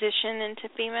transition into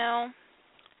female.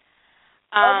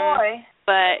 Oh boy!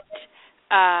 But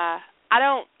I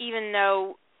don't even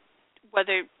know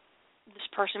whether this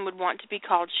person would want to be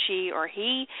called she or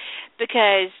he,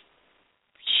 because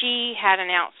she had an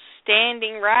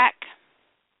outstanding rack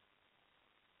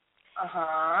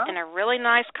and a really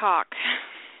nice cock.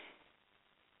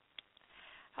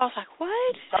 I was like,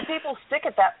 what? Some people stick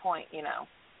at that point,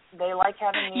 They like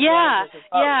having these yeah.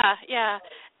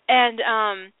 And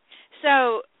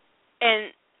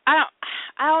I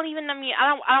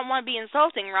don't want to be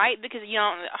insulting, right? Because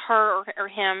her or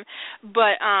him,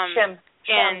 but Shem.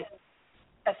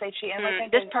 SHEM, I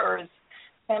think.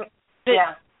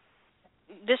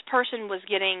 This person was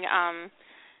getting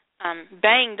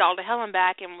banged all to hell and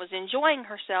back and was enjoying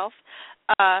himself,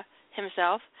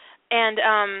 and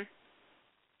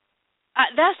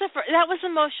that was the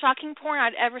most shocking porn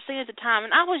I'd ever seen at the time,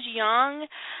 and I was young,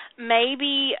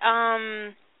 maybe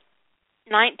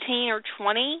 19 or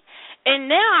 20, and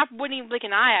now I wouldn't even blink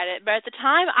an eye at it. But at the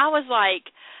time, I was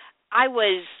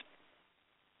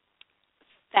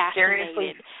fascinated.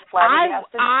 Seriously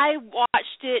flabbergasted?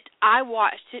 I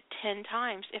watched it 10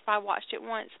 times if I watched it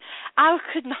once. I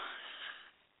could not.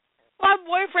 My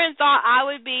boyfriend thought I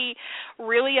would be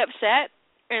really upset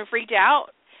and freaked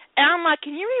out, and I'm like,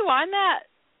 can you rewind that?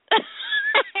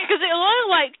 Because it looked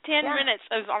like 10 minutes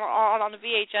on a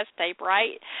VHS tape,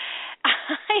 right?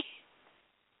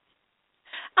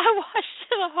 I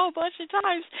watched it a whole bunch of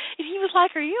times, and he was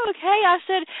like, are you okay? I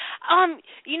said,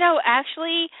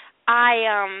 actually,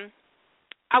 I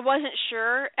wasn't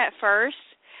sure at first,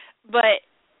 but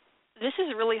this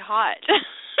is really hot.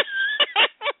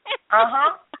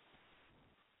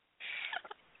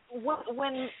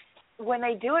 When when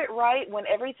they do it right, when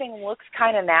everything looks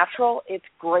kind of natural, it's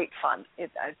great fun.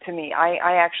 To me,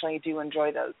 I actually do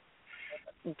enjoy those.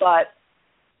 But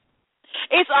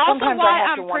it's also why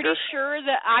I'm wonder, pretty sure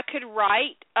that I could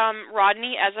write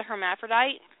Rodney as a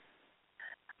hermaphrodite.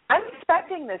 I'm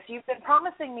expecting this. You've been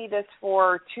promising me this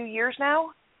for 2 years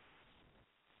now.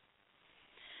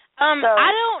 I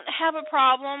don't have a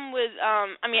problem with I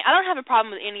don't have a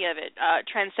problem with any of it.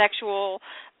 Transsexual,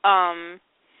 I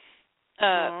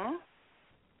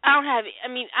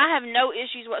have no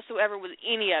issues whatsoever with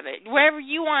any of it. Wherever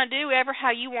you want to do, wherever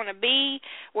how you want to be,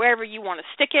 wherever you want to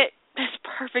stick it, that's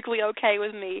perfectly okay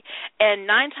with me. And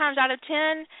 9 times out of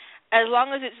 10, as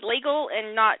long as it's legal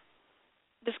and not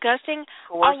disgusting,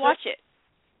 I'll watch it.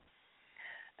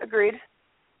 Agreed.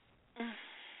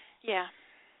 Yeah.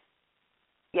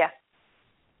 Yeah.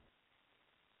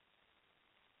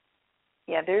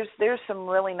 Yeah, there's some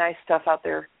really nice stuff out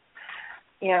there.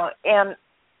 And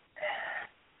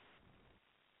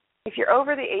if you're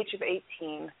over the age of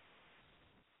 18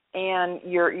 and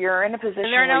you're in a position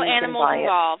and there are no animals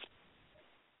involved.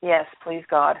 Yes, please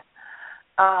God.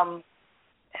 Find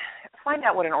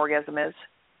out what an orgasm is,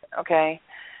 okay?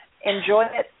 Enjoy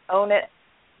it, own it,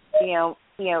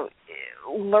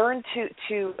 learn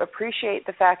to appreciate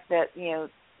the fact that,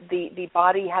 the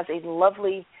body has a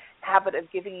lovely habit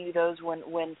of giving you those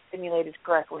when stimulated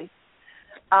correctly.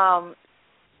 And,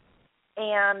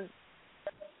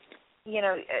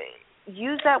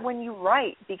 use that when you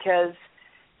write, because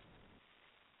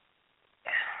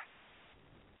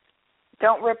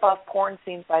don't rip off porn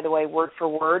scenes, by the way, word for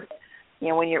word.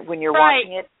 When you're right.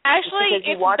 watching it. Actually, it's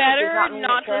better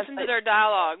not to listen to their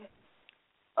dialogue.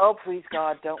 Oh, please,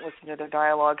 God, don't listen to their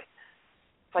dialogue.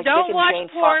 It's like don't Dick and watch Jane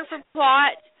porn Fox. for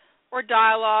plot or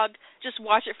dialogue. Just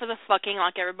watch it for the fucking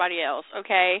like everybody else,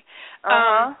 okay?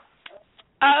 My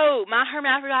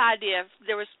hermaphrodite idea.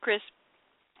 There was Chris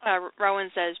Rowan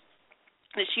says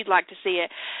that she'd like to see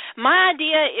it. My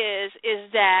idea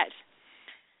is that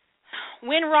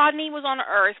when Rodney was on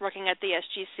Earth working at the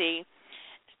SGC,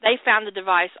 they found the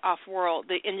device off-world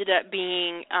that ended up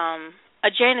being a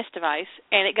Janus device,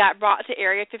 and it got brought to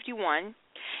Area 51,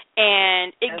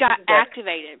 and it got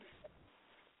activated.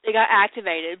 It got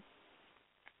activated,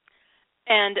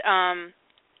 and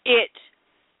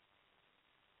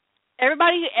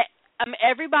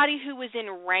everybody who was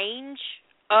in range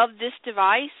of this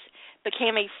device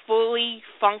became a fully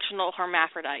functional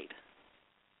hermaphrodite,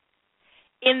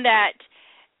 in that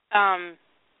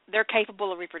they're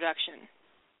capable of reproduction.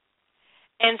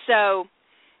 And so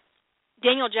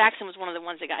Daniel Jackson was one of the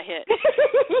ones that got hit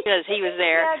because he was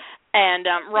there, and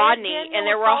Rodney, and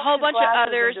there were a whole bunch of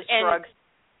others. And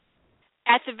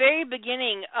at the very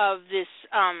beginning of this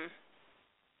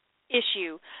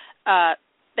issue,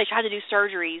 they tried to do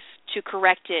surgeries to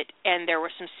correct it, and there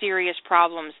were some serious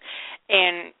problems.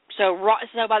 And so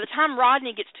by the time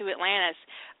Rodney gets to Atlantis,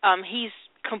 he's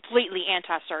completely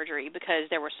anti-surgery, because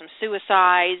there were some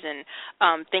suicides and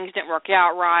things didn't work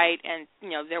out right, and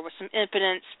there was some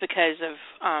impotence because of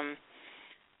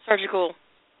surgical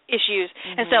issues.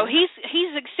 And so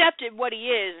he's accepted what he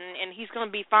is, and he's going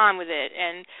to be fine with it.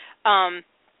 And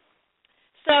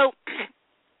so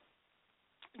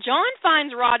John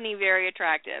finds Rodney very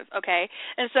attractive, okay?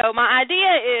 And so my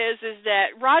idea is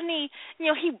that Rodney,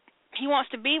 he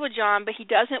wants to be with John, but he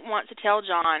doesn't want to tell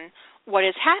John what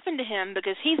has happened to him,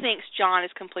 because he thinks John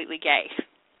is completely gay.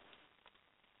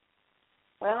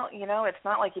 Well, it's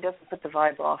not like he doesn't put the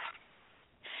vibe off.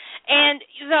 And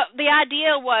the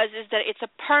idea is that it's a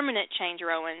permanent change,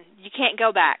 Rowan. You can't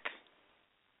go back.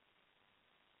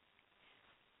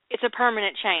 It's a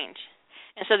permanent change.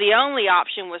 And so the only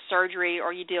option was surgery,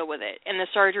 or you deal with it. And the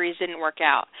surgeries didn't work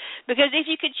out. Because if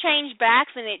you could change back,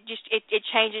 then it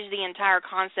changes the entire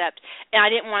concept. And I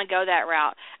didn't want to go that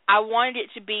route. I wanted it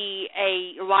to be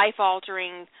a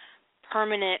life-altering,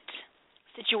 permanent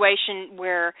situation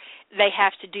where they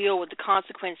have to deal with the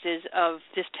consequences of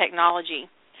this technology.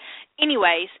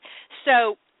 Anyways,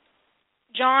 so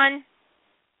John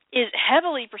is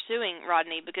heavily pursuing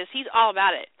Rodney because he's all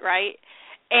about it, right?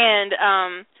 And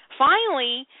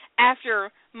finally,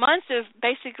 after months of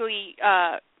basically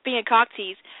being a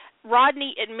cocktease,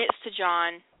 Rodney admits to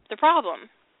John the problem.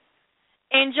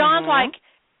 And John's like,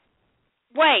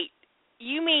 wait,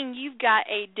 you mean you've got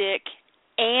a dick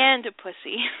and a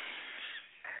pussy?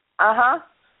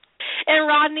 And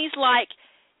Rodney's like,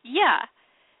 yeah.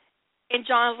 And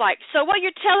John's like, so what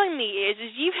you're telling me is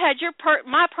you've had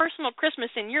my personal Christmas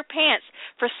in your pants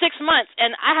for 6 months,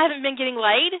 and I haven't been getting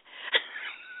laid?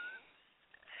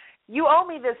 You owe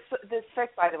me this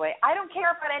trick, by the way. I don't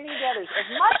care about any of the others. As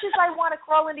much as I want to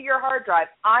crawl into your hard drive,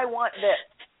 I want this.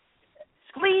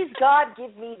 Please, God,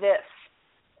 give me this.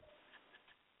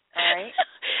 All right?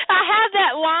 I have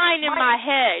that line in my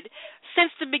head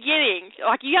since the beginning.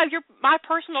 Like, you have my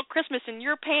personal Christmas in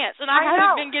your pants, and I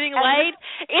haven't been getting laid.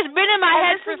 It's been in my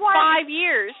head for 5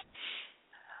 years.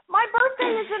 My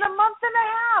birthday is in a month and a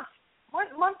half.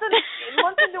 Month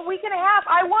and a week and a half.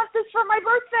 I want this for my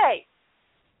birthday.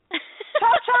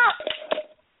 Chop, chop.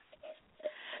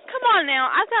 Come on now.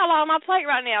 I've got a lot on my plate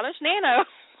right now. There's Nano.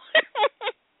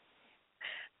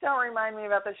 Don't remind me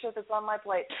about the shit that's on my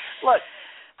plate. Look,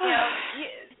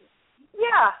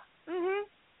 yeah.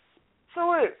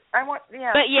 Salute.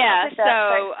 But yeah,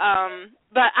 so,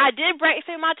 but I did break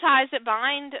through my ties that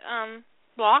bind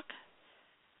block.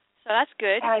 So that's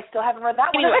good. And I still haven't read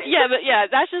that one. Anyway,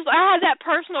 that's just, I had that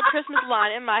personal Christmas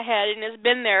line in my head, and it's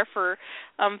been there for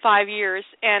 5 years,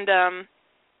 and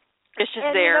it's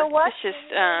just there. You know what? It's just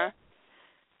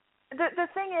the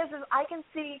thing is I can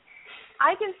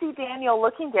see Daniel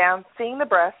looking down, seeing the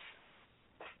breasts,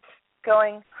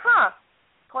 going,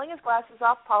 pulling his glasses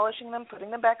off, polishing them,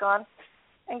 putting them back on,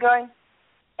 and going,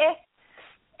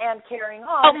 and carrying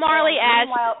on. Oh, Marley asked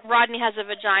Rodney has a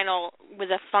vaginal with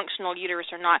a functional uterus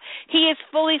or not. He is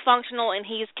fully functional, and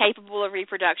he is capable of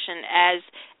reproduction as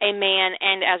a man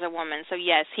and as a woman. So,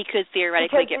 yes, he could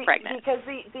theoretically get pregnant. Because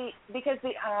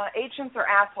the ancients are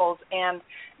assholes, and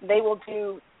they will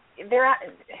do – they're –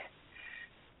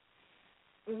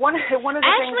 One of the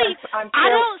Actually, things I'm I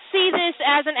don't see this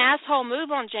as an asshole move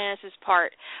on Janice's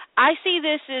part. I see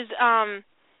this as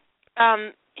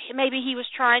maybe he was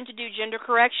trying to do gender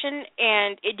correction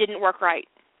and it didn't work right.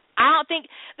 I don't think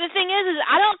the thing is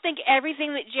I don't think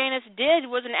everything that Janice did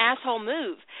was an asshole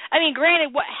move. I mean,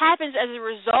 granted, what happens as a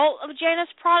result of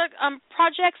Janice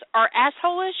projects are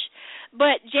asshole-ish,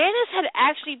 but Janice had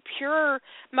actually pure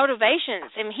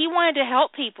motivations. I mean, he wanted to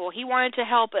help people. He wanted to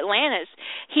help Atlantis.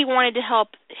 He wanted to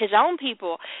help his own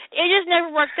people. It just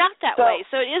never worked out that way.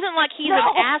 So it isn't like he's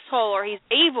an asshole or he's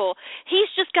evil.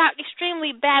 He's just got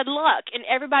extremely bad luck, and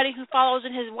everybody who follows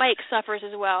in his wake suffers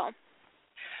as well.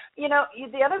 You know,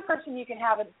 the other person you can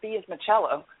have it be is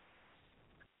Michello.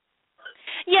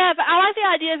 Yeah, but I like the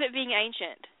idea of it being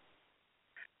ancient.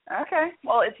 Okay.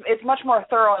 Well, it's much more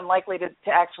thorough and likely to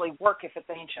actually work if it's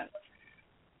ancient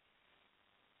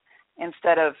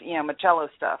instead of, Michello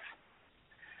stuff.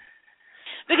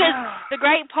 Because the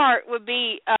great part would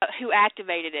be who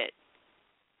activated it.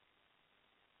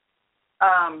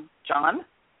 John?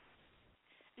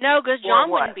 No, because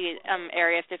John wouldn't be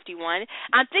Area 51.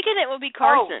 I'm thinking it would be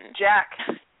Carson. Oh, Jack.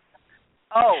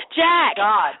 Oh, Jack.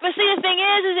 God. But see, the thing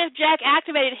is if Jack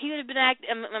activated, he would have been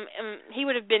he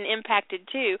would have been impacted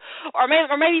too, or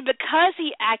maybe because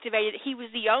he activated, he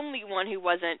was the only one who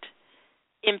wasn't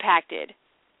impacted.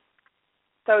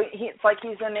 So it's like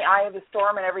he's in the eye of the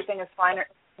storm and everything is fine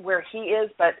where he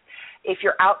is, but if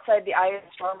you're outside the eye of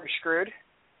the storm, you're screwed.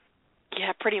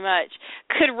 Yeah, pretty much.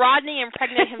 Could Rodney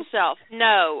impregnate himself?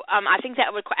 No. I think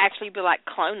that would actually be like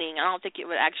cloning. I don't think it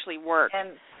would actually work.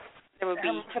 And there would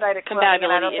be compatibility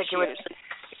I don't issues. Think it would,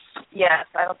 yes,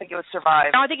 I don't think it would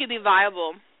survive. I don't think it would be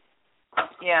viable.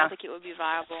 Yeah. I don't think it would be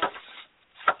viable.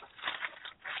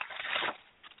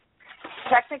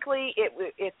 Technically,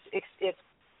 it's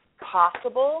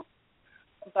possible,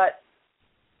 but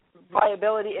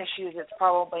viability issues, it's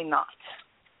probably not.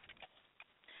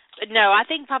 No, I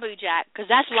think probably Jack, because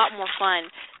that's a lot more fun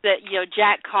that,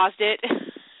 Jack caused it.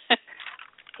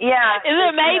 Yeah.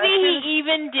 Maybe he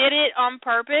even did it on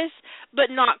purpose,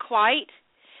 but not quite.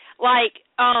 Like,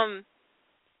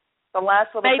 the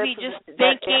last little maybe just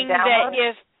thinking that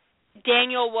if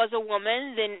Daniel was a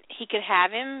woman, then he could have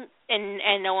him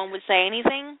and no one would say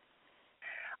anything.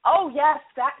 Oh, yes,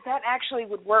 that actually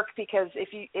would work because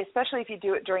especially if you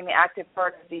do it during the active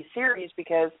part of these series,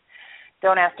 because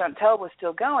Don't Ask, Don't Tell was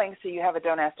still going, so you have a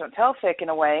Don't Ask, Don't Tell fic in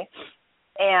a way.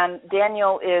 And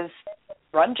Daniel is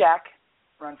run Jack,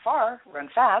 run far, run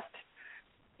fast,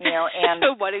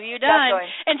 and what have you done?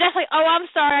 And Jack's like, oh, I'm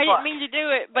sorry, I didn't mean to do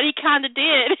it, but he kind of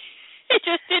did. It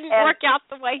just didn't work out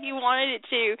the way he wanted it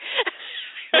to.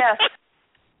 Yes.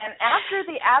 And after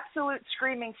the absolute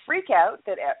screaming freak out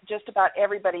that just about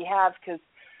everybody has, because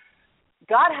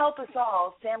God help us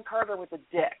all, Sam Carter with a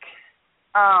dick.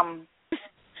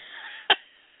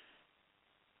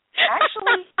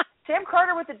 Actually, Sam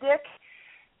Carter with a dick.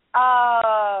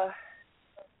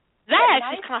 That's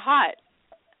actually kind of hot.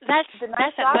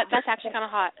 That's actually kind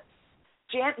of hot.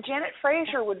 Janet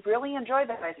Fraser would really enjoy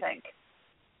that. I think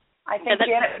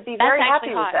Janet would be very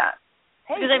happy with that.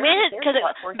 Hey,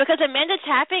 because Amanda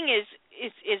Tapping is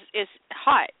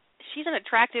hot. She's an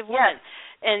attractive woman,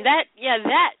 and that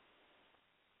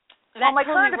Well, my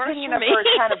current opinion of her is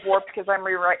kind of warped because I'm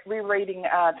rereading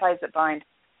Ties That Bind.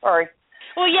 Sorry.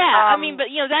 Well, yeah, but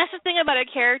that's the thing about a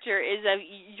character is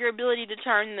your ability to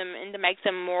turn them and to make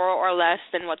them more or less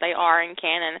than what they are in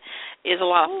canon is a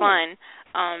lot of fun.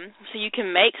 So you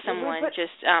can make someone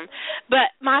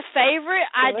but my favorite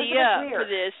idea for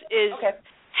this is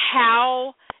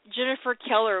how Jennifer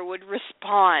Keller would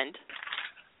respond.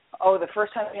 Oh, the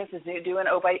first time I used to do an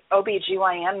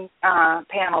OBGYN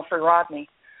panel for Rodney.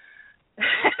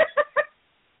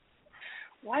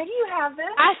 Why do you have this?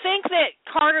 I think that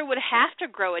Carter would have to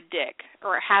grow a dick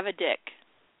or have a dick.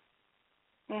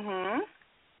 Mhm.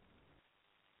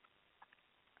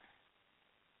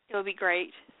 It would be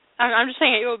great. I'm just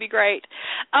saying it would be great.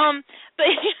 But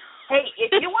hey,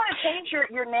 if you want to change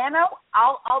your nano,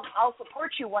 I'll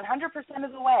support you 100%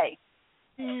 of the way.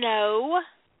 No.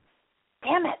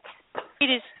 Damn it. It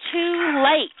is too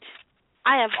late.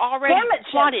 I have already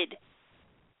plotted.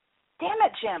 Damn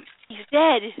it, Jim. He's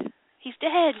dead. He's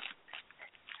dead.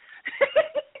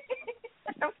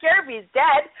 I don't care if he's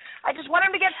dead. I just want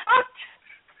him to get fucked.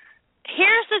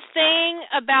 Here's the thing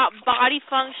about body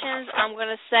functions I'm going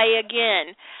to say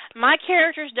again. My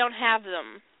characters don't have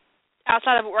them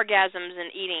outside of orgasms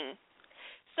and eating.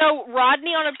 So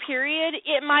Rodney on a period,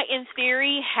 it might in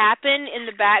theory happen in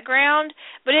the background,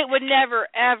 but it would never,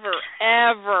 ever,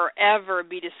 ever, ever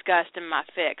be discussed in my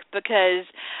fic because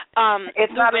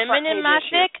the women in my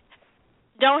fic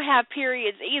don't have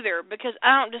periods either because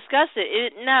I don't discuss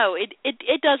it.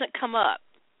 It doesn't come up.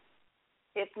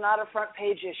 It's not a front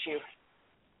page issue.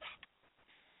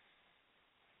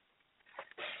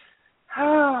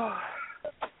 Oh.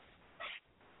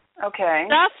 Okay.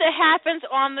 Stuff that happens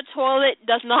on the toilet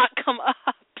does not come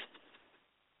up.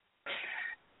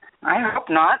 I hope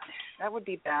not. That would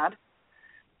be bad.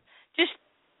 Just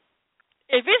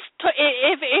if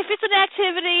it's an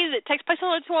activity that takes place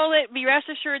on the toilet, be rest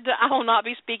assured that I will not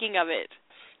be speaking of it.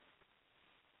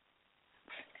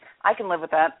 I can live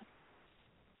with that.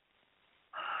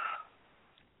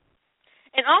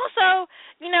 And also,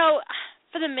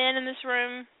 for the men in this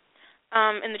room,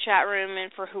 in the chat room,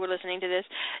 and for who are listening to this,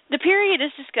 the period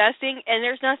is disgusting, and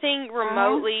there's nothing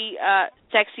remotely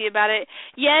sexy about it.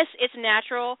 Yes, it's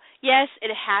natural. Yes,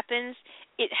 it happens.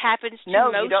 It happens to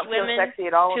most women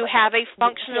who have a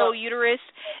functional uterus.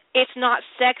 It's not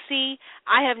sexy.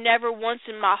 I have never once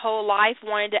in my whole life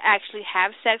wanted to actually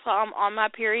have sex on my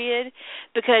period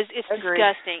because it's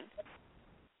disgusting.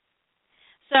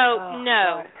 So,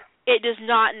 no. God. It does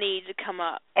not need to come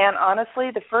up. And honestly,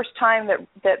 the first time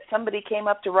that somebody came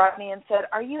up to Rodney and said,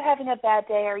 "Are you having a bad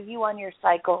day? Are you on your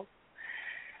cycle?"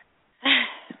 I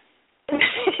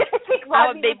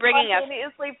would be bringing a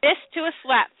fist to a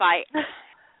slap fight.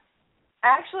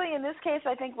 Actually, in this case,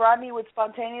 I think Rodney would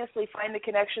spontaneously find the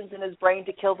connections in his brain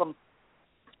to kill them.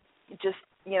 Just,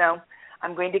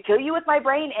 I'm going to kill you with my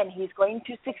brain, and he's going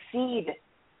to succeed.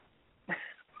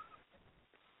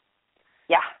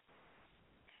 Yeah.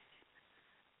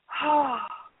 Oh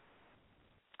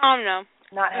no.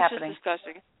 Not happening. It's just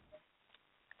disgusting.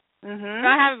 Mm-hmm.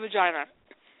 I have a vagina.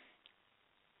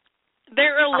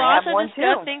 There are lots of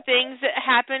disgusting things that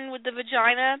happen with the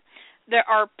vagina. There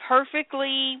are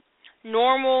perfectly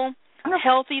normal,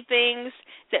 healthy things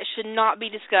that should not be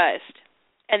discussed,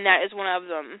 and that is one of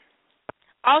them.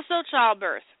 Also,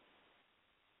 childbirth.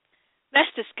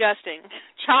 That's disgusting.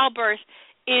 Childbirth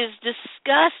is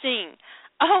disgusting.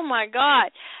 Oh my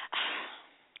God.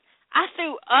 I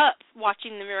threw up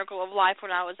watching The Miracle of Life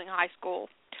when I was in high school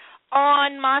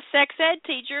on my sex ed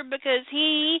teacher because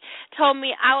he told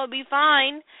me I would be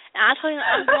fine, and I told him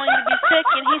I'm going to be sick,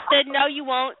 and he said, "No, you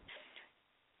won't.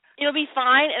 It'll be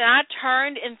fine," and I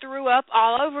turned and threw up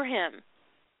all over him.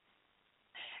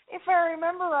 If I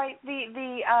remember right,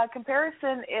 the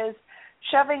comparison is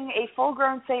shoving a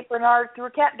full-grown St. Bernard through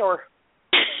a cat door.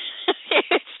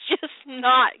 It's just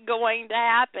not going to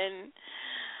happen.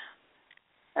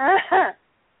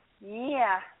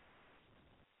 Yeah.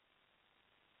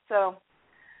 So,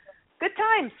 good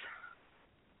times.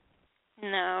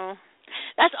 No.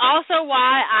 That's also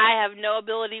why I have no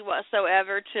ability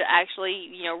whatsoever to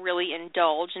actually, really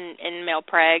indulge in male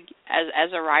preg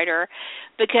as a writer,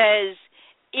 because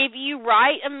if you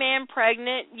write a man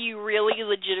pregnant, you really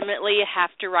legitimately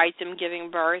have to write them giving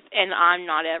birth, and I'm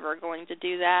not ever going to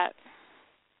do that.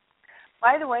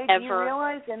 By the way, do you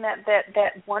realize in that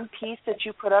one piece that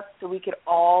you put up so we could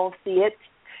all see it,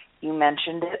 you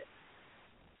mentioned it?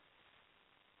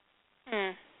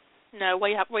 No, what are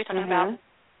you talking about?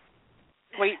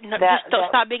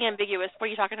 Stop being ambiguous. What are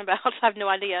you talking about? I have no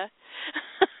idea.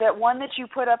 That one that you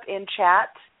put up in chat,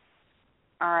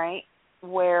 all right,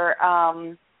 where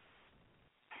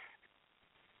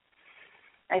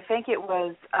I think it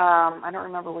was, I don't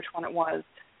remember which one it was.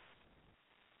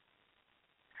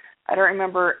 I don't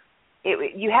remember.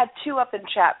 You had two up in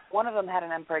chat. One of them had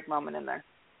an MPreg moment in there.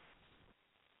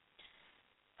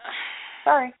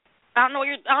 Sorry. I don't know what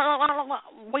you're. I don't know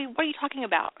what are you talking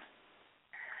about?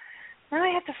 Now I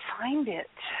have to find it.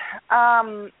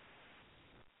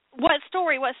 What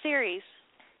story? What series?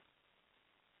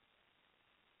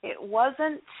 It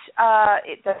wasn't.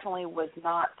 It definitely was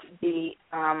not the.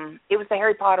 It was the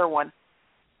Harry Potter one.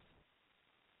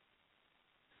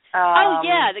 Oh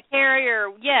yeah, the carrier.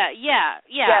 Yeah.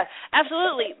 Yes.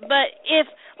 Absolutely. But if,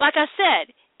 like I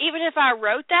said, even if I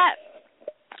wrote that,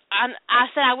 I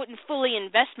said I wouldn't fully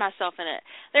invest myself in it.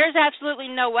 There's absolutely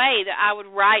no way that I would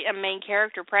write a main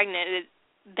character pregnant.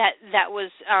 That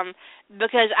was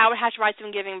because I would have to write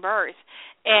them giving birth,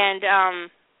 and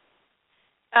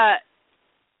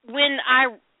when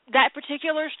that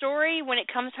particular story, when it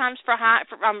comes times for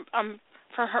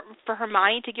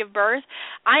Hermione to give birth,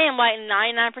 I am like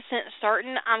 99%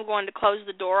 certain I'm going to close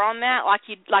the door on that, like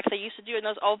they used to do in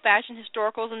those old-fashioned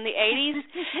historicals in the 80s,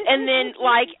 and then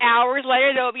like hours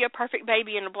later there will be a perfect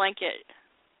baby in a blanket.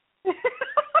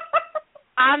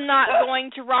 I'm not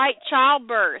going to write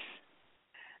childbirth.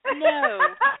 No.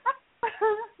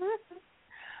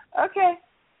 Okay.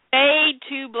 Fade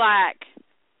to black.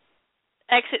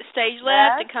 Exit stage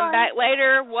left and come back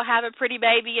later. We'll have a pretty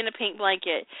baby in a pink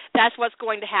blanket. That's what's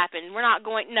going to happen. We're not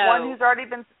going. No. One who's already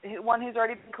been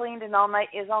cleaned and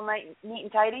is all night neat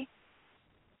and tidy.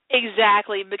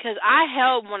 Exactly, because I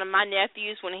held one of my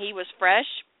nephews when he was fresh.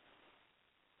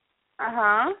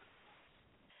 And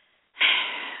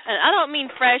I don't mean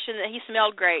fresh in that he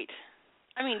smelled great.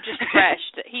 I mean just fresh.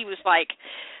 That he was like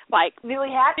newly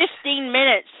hatched. 15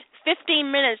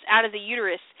 minutes out of the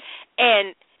uterus,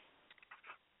 and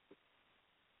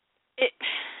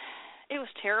it was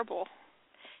terrible.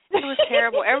 It was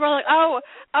terrible. Everybody was like,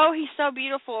 oh, he's so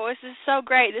beautiful. This is so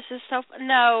great. This is so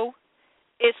no,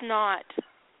 it's not.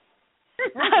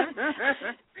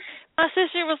 My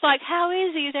sister was like, how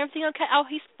is he? Is everything okay? Oh,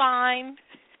 he's fine.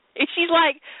 And she's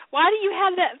like, why do you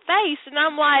have that face? And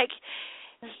I'm like,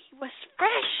 he was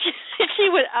fresh. And she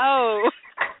went, oh,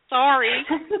 sorry.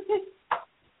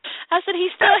 I said, he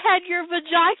still had your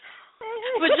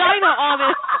vagina on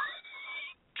it.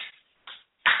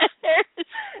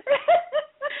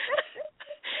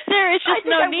 There is just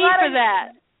no need for that.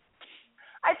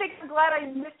 I think I'm glad I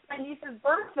missed my niece's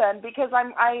birth then, because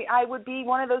I would be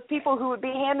one of those people who would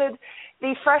be handed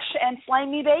the fresh and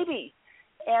slimy baby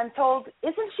and told,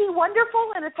 isn't she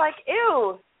wonderful? And it's like,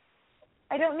 ew,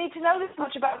 I don't need to know this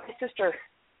much about my sister,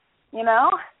 you know?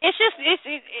 It's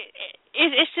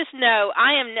just no,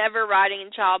 I am never writing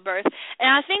in childbirth. And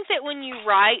I think that when you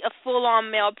write a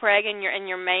full-on male preg and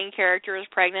your main character is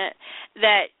pregnant,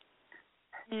 that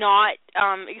not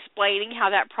explaining how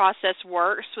that process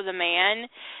works with a man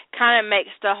kind of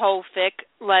makes the whole fic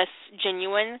less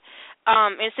genuine.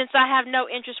 And since I have no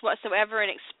interest whatsoever in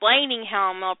explaining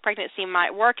how a male pregnancy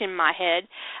might work in my head,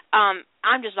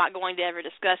 I'm just not going to ever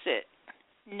discuss it.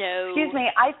 No. Excuse me,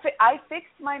 I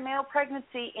fixed my male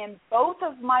pregnancy in both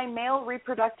of my male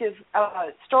reproductive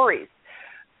stories.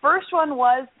 First one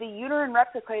was the uterine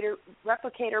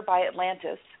replicator by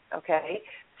Atlantis, okay?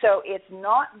 So it's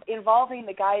not involving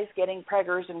the guys getting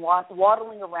preggers and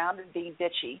waddling around and being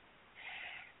bitchy.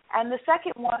 And the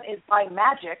second one is by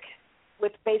Magic,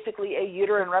 with basically a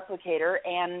uterine replicator.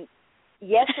 And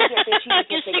yes, they get bitchy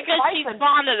because they get she's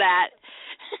fond of that.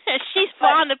 She's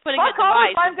fond of putting a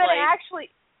device in place.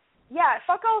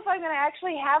 Fuck all if I'm going to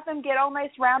actually have them get all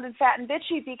nice, round, and fat and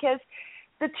bitchy, because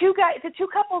the two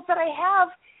couples that I have,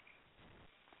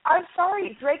 I'm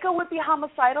sorry, Draco would be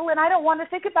homicidal, and I don't want to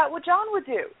think about what John would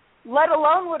do, let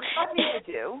alone what Buffy would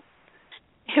do.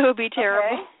 It would be terrible.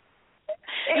 Okay.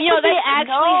 They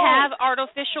actually have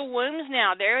artificial wombs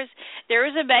now. There is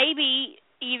a baby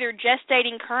either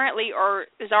gestating currently or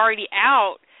is already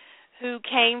out who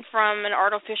came from an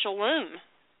artificial womb.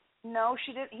 No,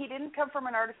 he didn't come from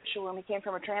an artificial womb. He came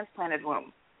from a transplanted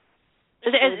womb.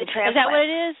 Is that what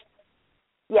it is?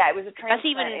 Yeah, it was a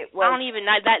transplant. I don't even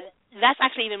know that. That's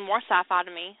actually even more sci-fi to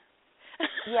me.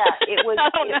 Yeah, it was.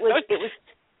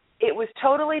 It was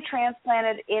totally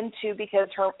transplanted into, because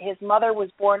his mother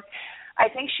was born. I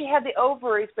think she had the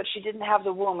ovaries, but she didn't have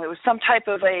the womb. It was some type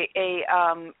of a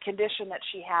condition that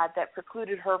she had that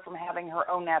precluded her from having her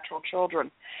own natural children.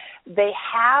 They're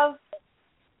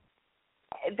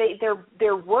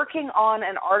working on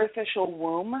an artificial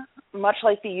womb, much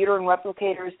like the uterine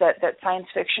replicators that science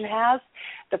fiction has.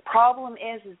 The problem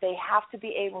is they have to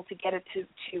be able to get it to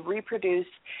reproduce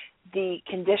the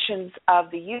conditions of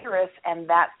the uterus, and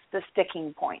that's the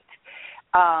sticking point.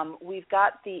 We've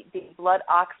got the blood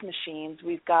ox machines.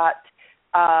 We've got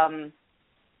the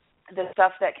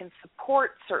stuff that can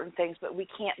support certain things, but we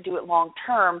can't do it long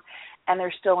term, and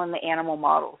they're still in the animal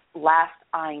models. Last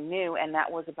I knew, and that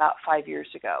was about 5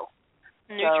 years ago.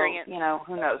 Nutrients. So,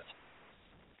 who knows?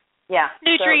 Yeah.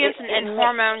 Nutrients and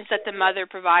hormones that the mother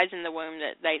provides in the womb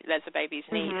that the babies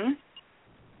need.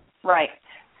 Mm-hmm. Right.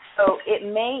 So it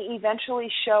may eventually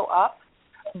show up,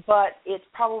 but it's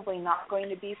probably not going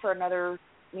to be for another,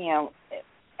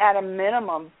 at a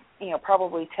minimum,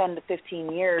 probably 10 to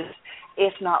 15 years,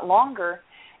 if not longer,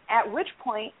 at which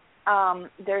point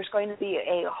there's going to be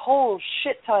a whole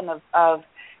shit ton of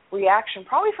reaction,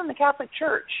 probably from the Catholic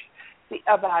Church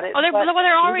about it. Well,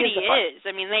 there already is.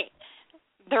 I mean,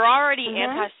 they're already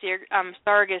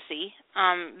anti-surrogacy.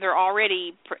 They're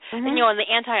already, and the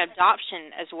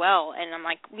anti-adoption as well. And I'm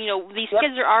like, these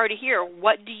kids are already here.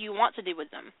 What do you want to do with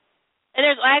them? And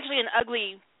there's actually an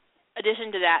ugly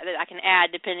addition to that I can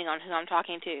add depending on who I'm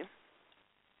talking to.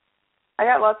 I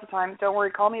got lots of time. Don't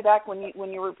worry. Call me back when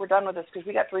we're done with this, because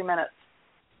we got 3 minutes.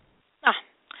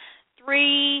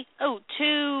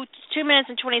 2 minutes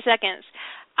and 20 seconds.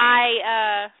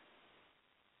 I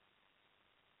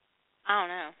don't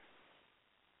know.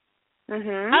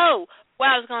 Oh, what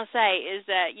I was going to say is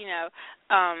that,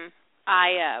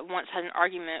 I once had an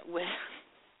argument with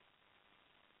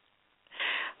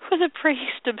a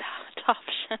priest about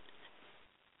adoption.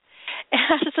 And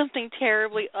I said something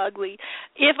terribly ugly.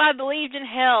 If I believed in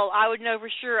hell, I would know for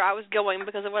sure I was going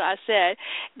because of what I said,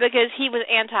 because he was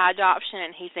anti-adoption,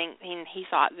 and he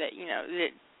thought that,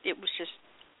 that it was just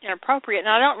inappropriate,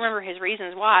 and I don't remember his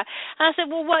reasons why. And I said,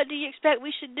 well, what do you expect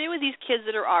we should do with these kids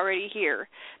that are already here,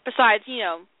 besides, you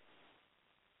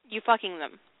fucking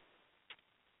them?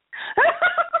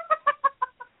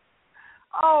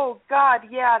 Oh, God,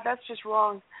 yeah, that's just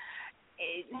wrong.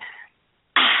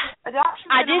 Adoption.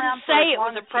 I didn't say it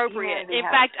was appropriate. In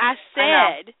fact, I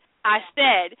said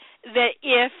that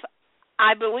if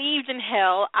I believed in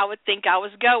hell, I would think I was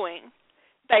going,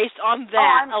 based on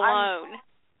that alone.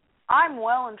 I'm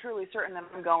well and truly certain that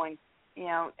I'm going.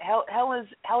 Hell is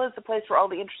the place where all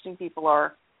the interesting people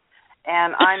are,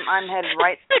 and I'm headed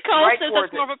right Nicole right says towards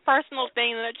that's more of a personal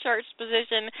thing than a church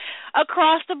position.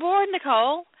 Across the board,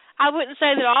 Nicole. I wouldn't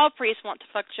say that all priests want to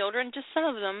fuck children, just some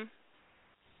of them.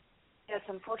 Yes,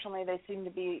 unfortunately, they seem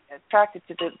to be attracted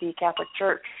to the Catholic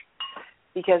Church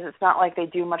because it's not like they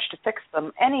do much to fix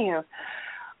them. Anywho.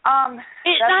 I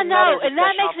know, and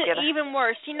that makes it even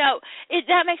worse.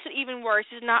 That makes it even worse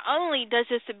is not only does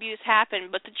this abuse happen,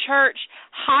 but the church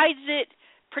hides it,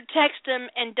 protects them,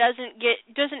 and doesn't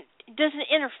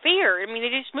interfere. I mean,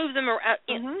 they just move them around.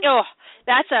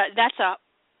 That's an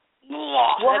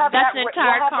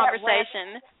entire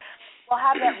conversation. We'll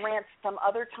have that rant some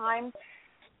other time.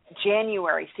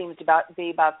 January seems to be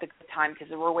about the good time because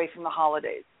we're away from the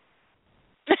holidays.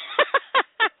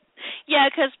 Yeah,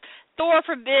 because Thor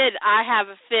forbid I have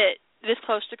a fit this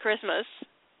close to Christmas.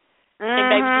 And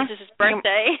baby Jesus'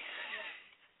 birthday.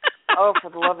 Oh, for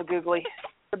the love of googly.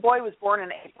 The boy was born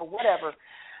in April, whatever.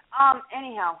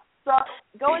 Anyhow, so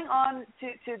going on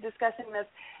to discussing this,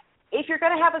 if you're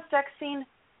going to have a sex scene,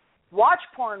 watch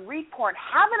porn, read porn,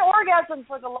 have an orgasm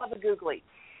for the love of googly.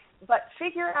 But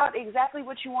figure out exactly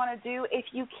what you want to do. If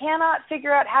you cannot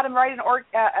figure out how to write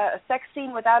a sex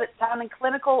scene without it sounding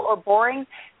clinical or boring,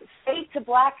 fade to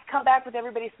black, come back with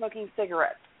everybody smoking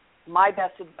cigarettes. My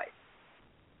best advice.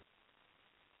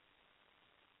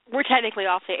 We're technically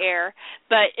off the air,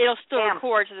 but it'll still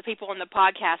record so the people on the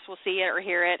podcast will see it or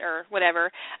hear it or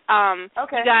whatever.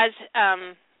 Okay. You guys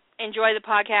enjoy the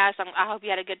podcast. I hope you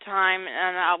had a good time,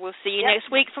 and I will see you next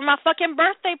week for my fucking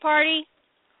birthday party.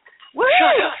 Woo!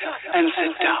 Shut up and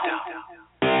sit down.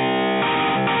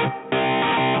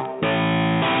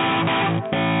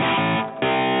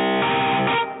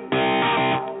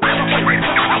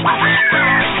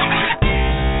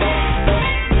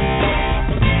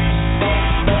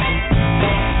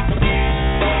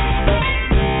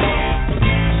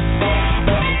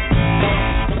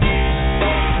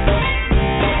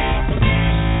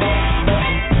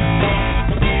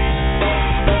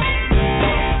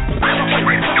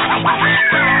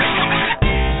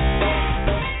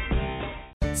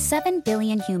 $7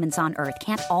 billion humans on Earth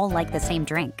can't all like the same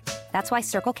drink. That's why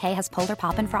Circle K has Polar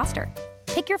Pop and Froster.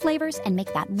 Pick your flavors and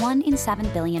make that 1 in 7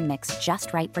 billion mix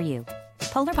just right for you.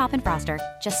 Polar Pop and Froster,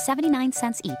 just 79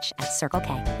 cents each at Circle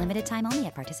K. Limited time only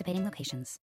at participating locations.